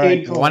 All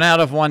right, cool. 1 out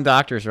of 1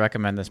 doctors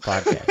recommend this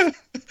podcast.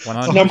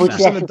 100%. Number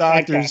 2 after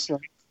doctors.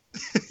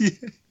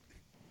 Fadcast,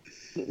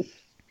 right?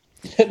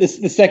 This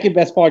the second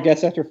best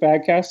podcast after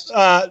Fadcast.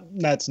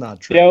 That's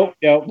not true.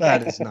 No.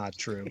 That is not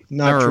true.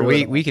 Remember,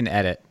 we can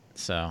edit,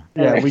 so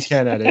yeah, we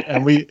can edit,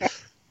 and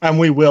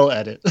we will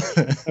edit.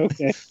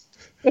 Okay.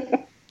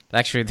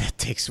 Actually, that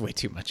takes way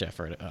too much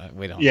effort.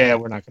 We don't. Yeah,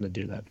 we're not going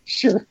to do that.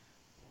 Sure.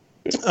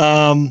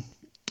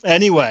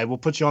 Anyway, we'll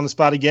put you on the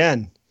spot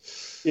again.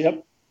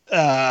 Yep.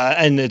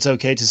 And it's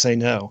okay to say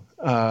no.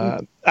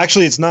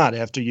 Actually, it's not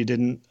after you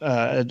didn't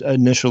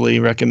initially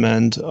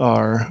recommend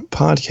our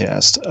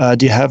podcast.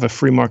 Do you have a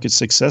free market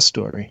success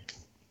story?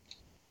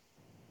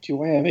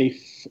 Do I have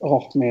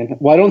oh, man.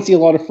 Well, I don't see a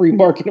lot of free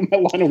market in my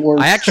line of work.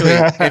 I actually,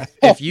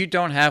 if you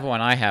don't have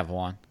one, I have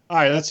one. All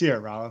right, let's hear it,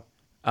 Rollo.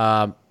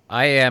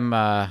 I am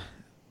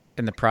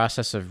in the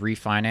process of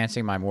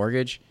refinancing my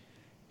mortgage,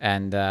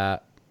 and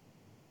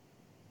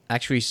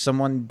actually,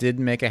 someone did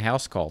make a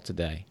house call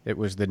today. It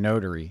was the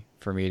notary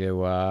for me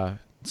to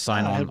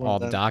sign on all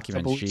the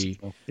documents. She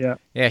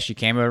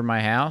came over to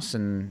my house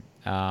and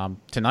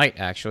tonight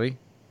actually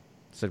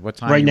said, "What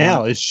time?" Right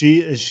now, is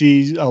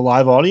she a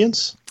live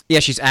audience? Yeah,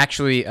 she's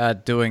actually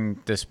doing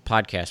this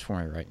podcast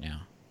for me right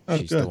now. Oh,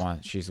 She's good. the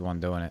one. She's the one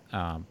doing it.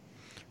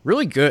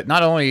 really good.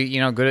 Not only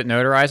good at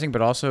notarizing,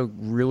 but also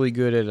really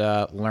good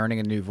at learning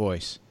a new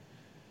voice.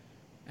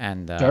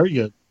 And Very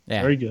good.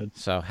 Yeah. Very good.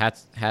 So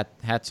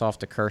hats off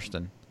to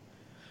Kirsten.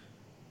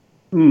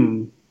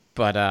 Hmm.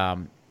 But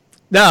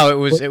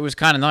no, it was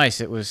kind of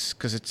nice. It was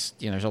because it's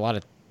there's a lot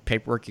of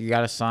paperwork you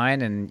got to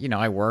sign, and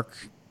I work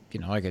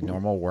like a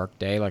normal work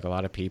day like a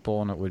lot of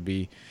people, and it would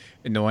be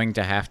annoying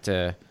to have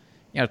to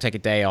take a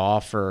day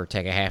off or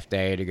take a half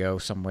day to go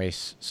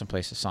someplace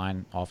to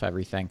sign off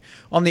everything.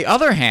 On the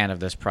other hand of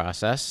this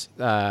process,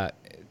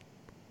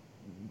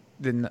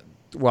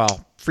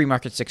 free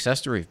market success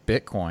story of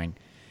Bitcoin.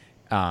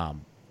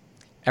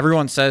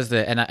 Everyone says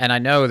that, and I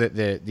know that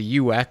the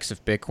UX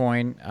of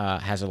Bitcoin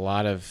has a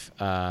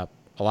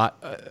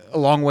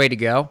long way to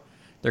go.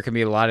 There can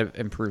be a lot of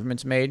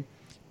improvements made,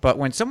 but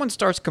when someone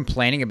starts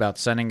complaining about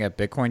sending a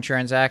Bitcoin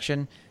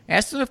transaction,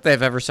 ask them if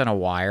they've ever sent a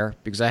wire,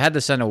 because I had to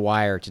send a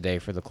wire today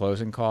for the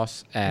closing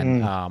costs,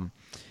 and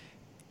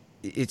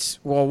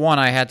one,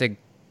 I had to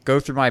go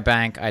through my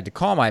bank, I had to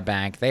call my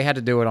bank, they had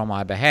to do it on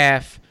my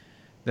behalf,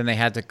 then they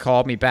had to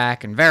call me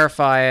back and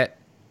verify it.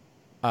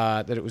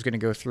 That it was going to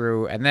go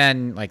through, and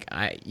then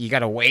you got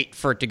to wait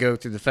for it to go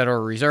through the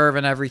Federal Reserve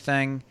and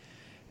everything,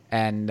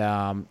 and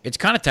it's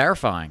kind of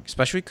terrifying,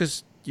 especially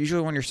because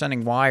usually when you're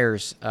sending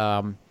wires,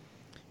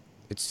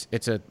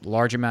 it's a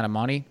large amount of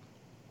money,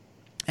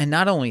 and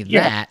not only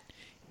that,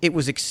 it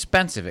was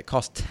expensive. It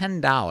cost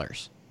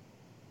 $10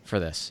 for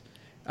this.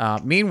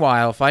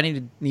 Meanwhile, if I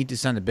need to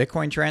send a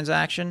Bitcoin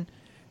transaction,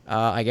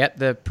 I get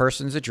the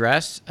person's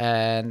address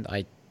and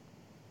I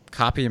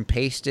copy and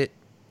paste it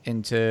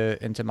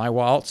into my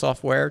wallet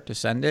software to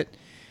send it.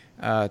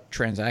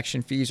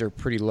 Transaction fees are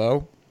pretty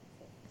low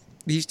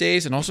these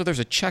days, and also there's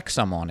a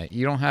checksum on it.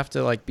 You don't have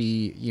to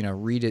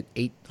read it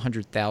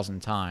 800,000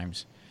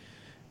 times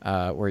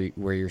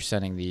where you're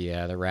sending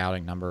the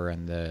routing number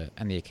and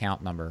the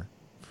account number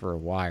for a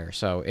wire.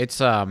 So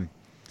it's I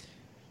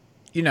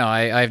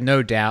have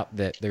no doubt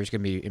that there's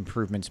going to be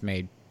improvements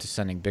made to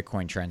sending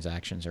Bitcoin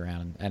transactions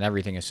around and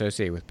everything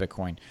associated with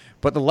Bitcoin.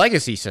 But the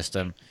legacy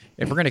system,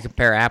 if we're going to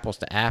compare apples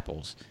to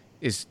apples,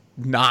 is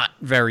not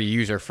very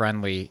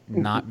user-friendly,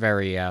 not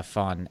very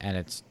fun, and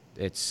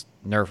it's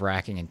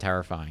nerve-wracking and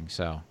terrifying.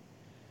 So,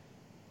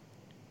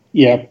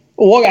 yeah.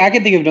 Well, I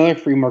can think of another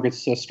free market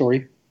success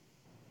story.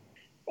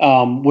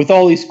 With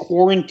all these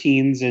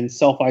quarantines and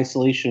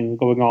self-isolation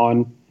going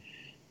on,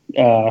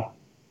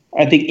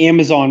 I think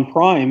Amazon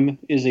Prime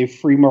is a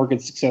free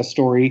market success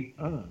story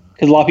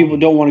because a lot of people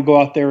don't want to go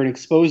out there and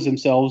expose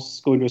themselves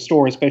going to a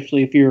store,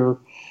 especially if you're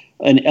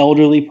an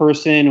elderly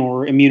person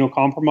or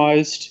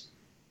immunocompromised.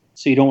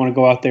 So you don't want to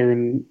go out there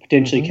and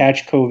potentially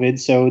catch COVID.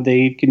 So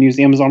they can use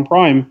Amazon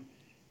Prime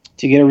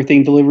to get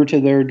everything delivered to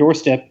their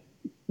doorstep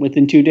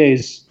within 2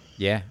 days.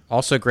 Yeah.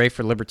 Also great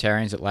for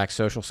libertarians that lack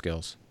social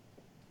skills.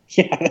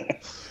 Yeah.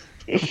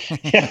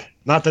 Yeah.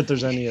 Not that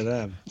there's any of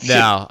them.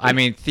 No, I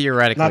mean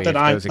theoretically, not that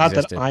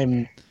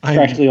I'm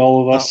practically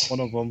all of us. One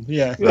of them.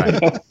 Yeah.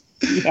 Right.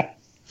 Yeah.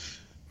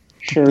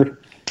 Sure.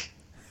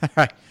 All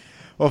right.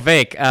 Well,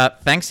 Vake,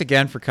 thanks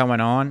again for coming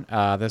on.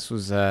 This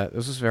was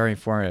very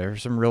informative.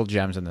 There's some real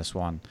gems in this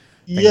one.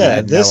 I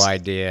had no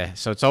idea.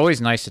 So it's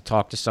always nice to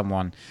talk to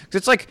someone, because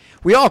it's like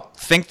we all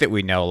think that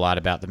we know a lot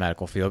of the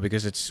medical field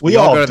because we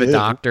all go to the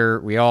doctor,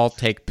 we all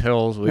take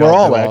pills, we're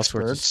all do all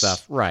sorts of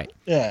stuff. Right.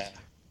 Yeah.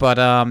 But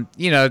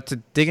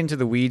to dig into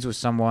the weeds with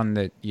someone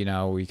that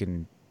we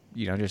can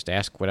just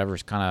ask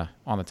whatever's kind of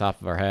on the top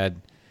of our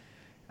head.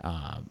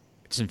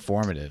 It's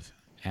informative.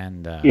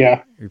 And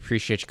we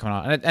appreciate you coming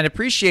on, and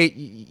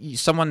appreciate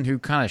someone who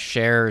kind of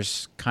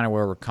shares kind of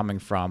where we're coming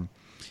from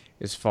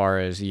as far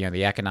as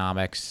the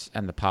economics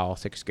and the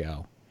politics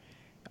go.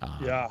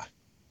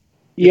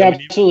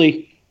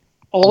 Absolutely.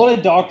 A lot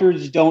of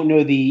doctors don't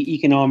know the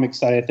economic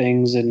side of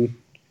things, and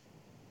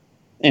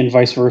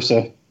vice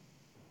versa.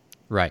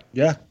 Right.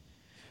 Yeah.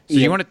 So do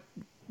you want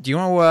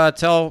to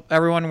tell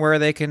everyone where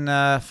they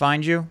can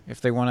find you if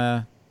they want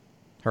to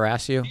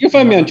harass you? You can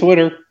find me on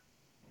Twitter.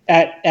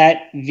 At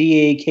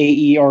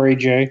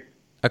VAKERAJ.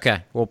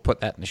 Okay, we'll put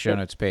that in the show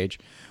notes page.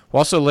 We'll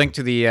also link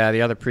to the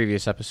other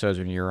previous episodes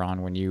when you were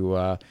on, when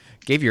you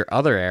gave your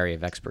other area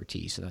of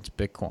expertise, and that's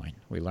Bitcoin.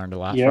 We learned a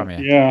lot from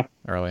you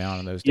early on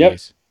in those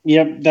days.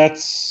 Yep,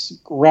 that's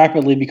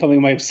rapidly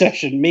becoming my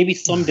obsession. Maybe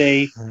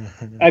someday,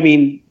 I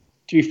mean,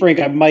 to be frank,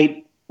 I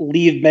might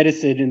leave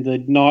medicine in the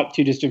not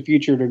too distant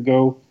future to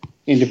go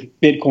into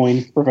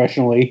Bitcoin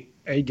professionally.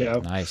 There you go.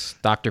 Nice.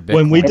 Dr. Bitcoin.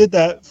 When we did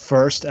that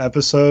first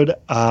episode,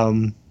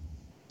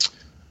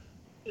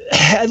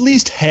 at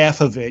least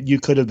half of it, you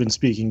could have been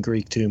speaking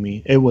Greek to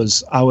me. I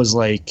was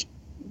like,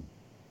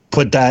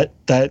 put that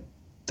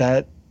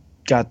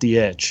got the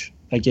itch.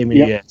 That gave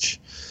me the itch.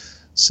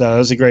 So it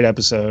was a great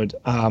episode.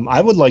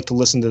 I would like to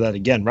listen to that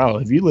again. Raul,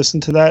 have you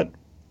listened to that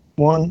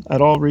one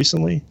at all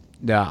recently?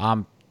 No,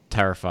 I'm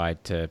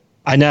terrified to.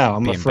 I know.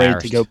 I'm afraid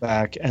to go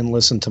back and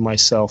listen to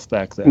myself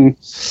back then.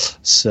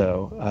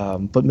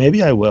 So, but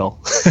maybe I will.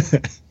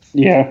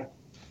 Yeah.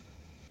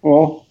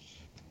 Well,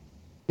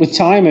 with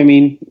time, I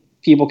mean,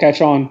 people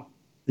catch on.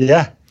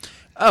 Yeah.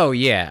 Oh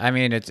yeah, I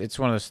mean it's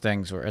one of those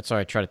things where it's all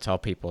I try to tell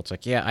people. It's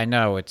like, yeah, I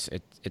know it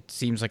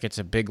seems like it's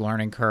a big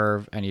learning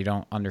curve and you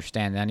don't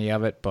understand any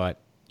of it, but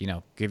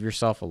give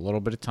yourself a little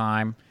bit of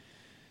time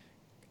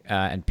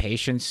and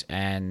patience,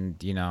 and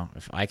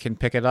if I can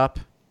pick it up,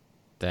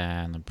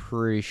 then I'm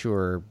pretty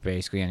sure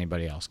basically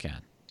anybody else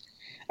can.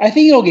 I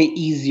think it'll get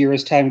easier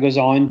as time goes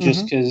on,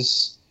 just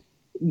because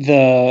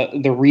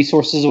the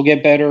resources will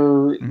get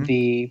better,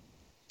 the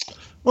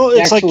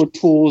actual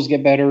tools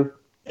get better.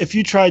 If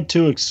you tried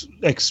to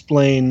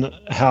explain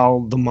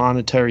how the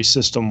monetary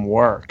system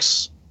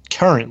works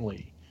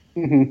currently,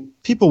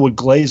 people would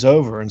glaze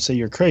over and say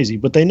you're crazy,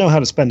 but they know how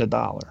to spend a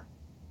dollar.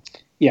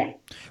 Yeah.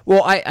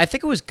 Well, I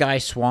think it was Guy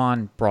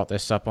Swan brought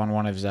this up on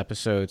one of his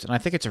episodes, and I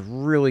think it's a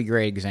really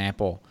great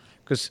example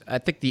because I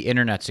think the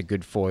internet's a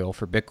good foil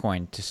for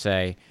Bitcoin to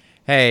say,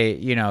 hey,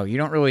 you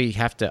don't really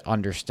have to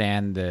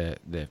understand the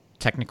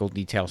technical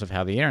details of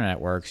how the internet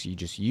works. You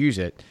just use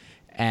it.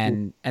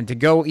 And to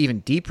go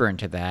even deeper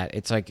into that,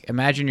 it's like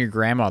imagine your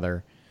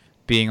grandmother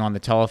being on the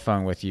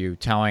telephone with you,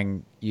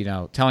 telling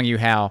you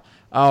how,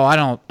 oh, I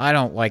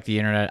don't like the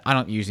internet. I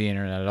don't use the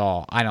internet at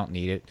all. I don't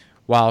need it.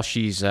 While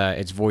she's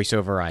it's voice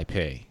over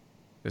IP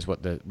is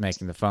what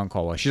making the phone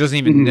call was. She doesn't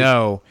even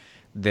know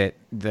that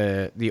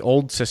the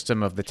old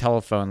system of the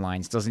telephone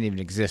lines doesn't even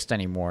exist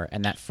anymore,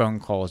 and that phone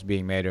call is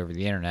being made over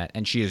the internet,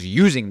 and she is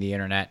using the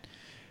internet,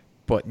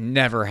 but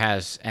never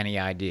has any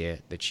idea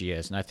that she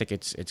is. And I think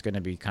it's going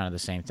to be kind of the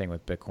same thing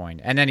with Bitcoin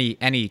and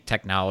any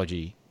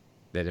technology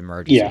that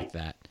emerges like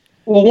that.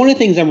 Well, one of the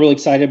things I'm really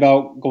excited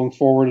about going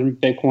forward in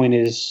Bitcoin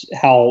is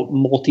how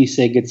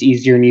multi-sig gets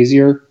easier and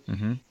easier.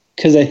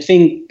 Because I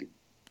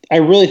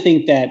really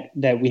think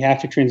that we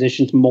have to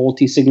transition to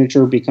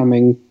multi-signature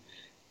becoming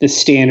the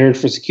standard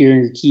for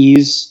securing your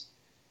keys.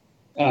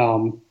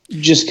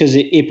 Just because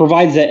it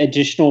provides that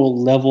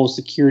additional level of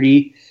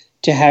security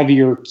to have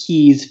your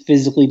keys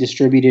physically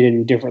distributed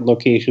in different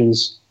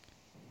locations.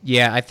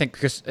 Yeah, I think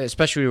because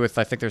especially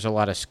I think there's a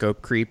lot of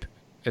scope creep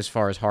as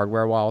far as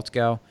hardware wallets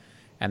go,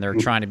 and they're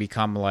trying to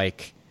become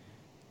like,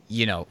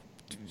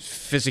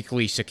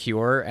 physically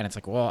secure, and it's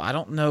like, well, I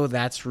don't know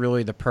that's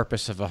really the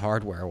purpose of a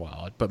hardware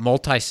wallet, but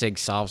multi-sig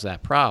solves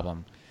that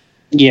problem.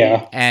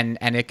 Yeah. And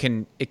it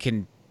can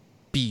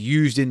be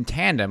used in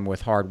tandem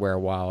with hardware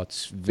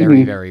wallets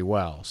very, very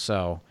well.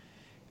 So,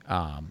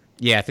 I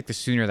think the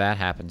sooner that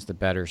happens, the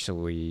better. So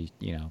we,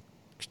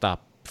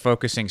 stop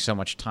focusing so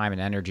much time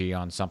and energy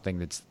on something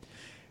that's,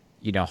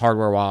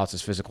 hardware wallets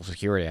as physical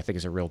security, I think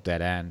is a real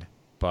dead end.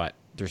 But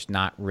there's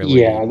not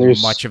really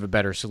much of a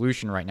better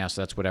solution right now.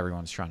 So that's what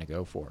everyone's trying to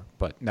go for.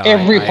 But no,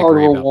 every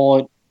hardware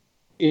wallet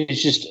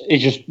is just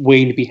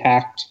waiting to be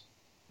hacked.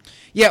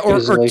 Yeah,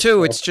 or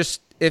two, it's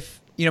just if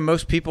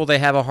most people, they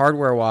have a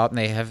hardware wallet and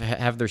they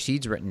have their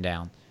seeds written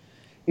down.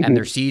 And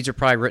their seeds are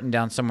probably written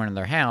down somewhere in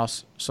their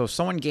house. So if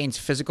someone gains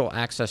physical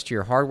access to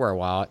your hardware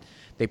wallet,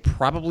 they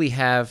probably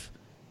have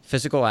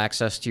physical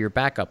access to your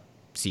backup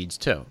seeds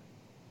too.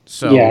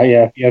 So yeah,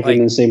 you have them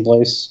in the same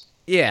place.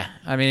 Yeah,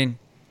 I mean,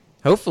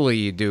 hopefully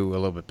you do a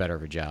little bit better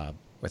of a job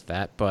with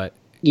that. But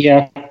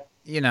yeah,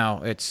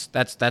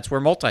 that's where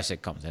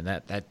multi-sig comes in.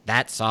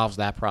 That solves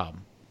that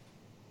problem.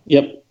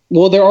 Yep.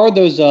 Well, there are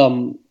those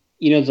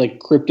it's like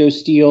crypto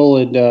steel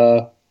and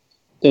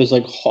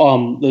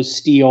those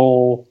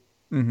steel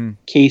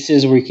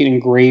cases where you can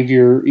engrave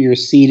your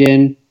seed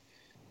in.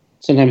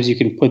 Sometimes you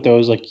can put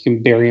those, like you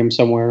can bury them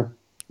somewhere.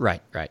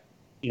 Right.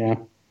 Yeah.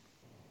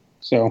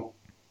 So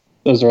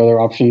those are other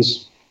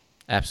options.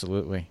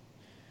 Absolutely.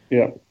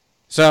 Yeah.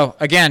 So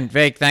again,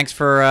 Vake, thanks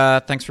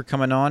for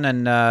coming on,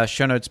 and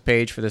show notes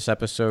page for this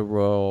episode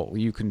where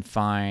you can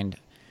find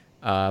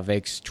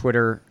Vake's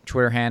Twitter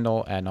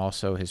handle and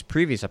also his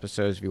previous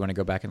episodes. If you want to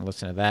go back and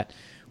listen to that,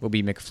 will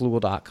be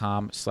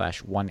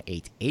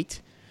mcfluel.com/188.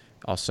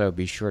 Also,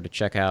 be sure to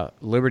check out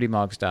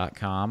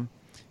libertymugs.com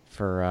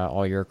for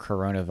all your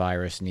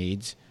coronavirus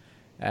needs.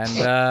 And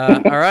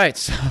all right,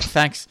 so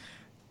thanks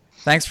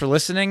for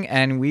listening,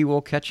 and we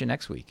will catch you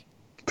next week.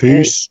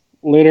 Peace.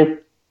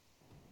 Later.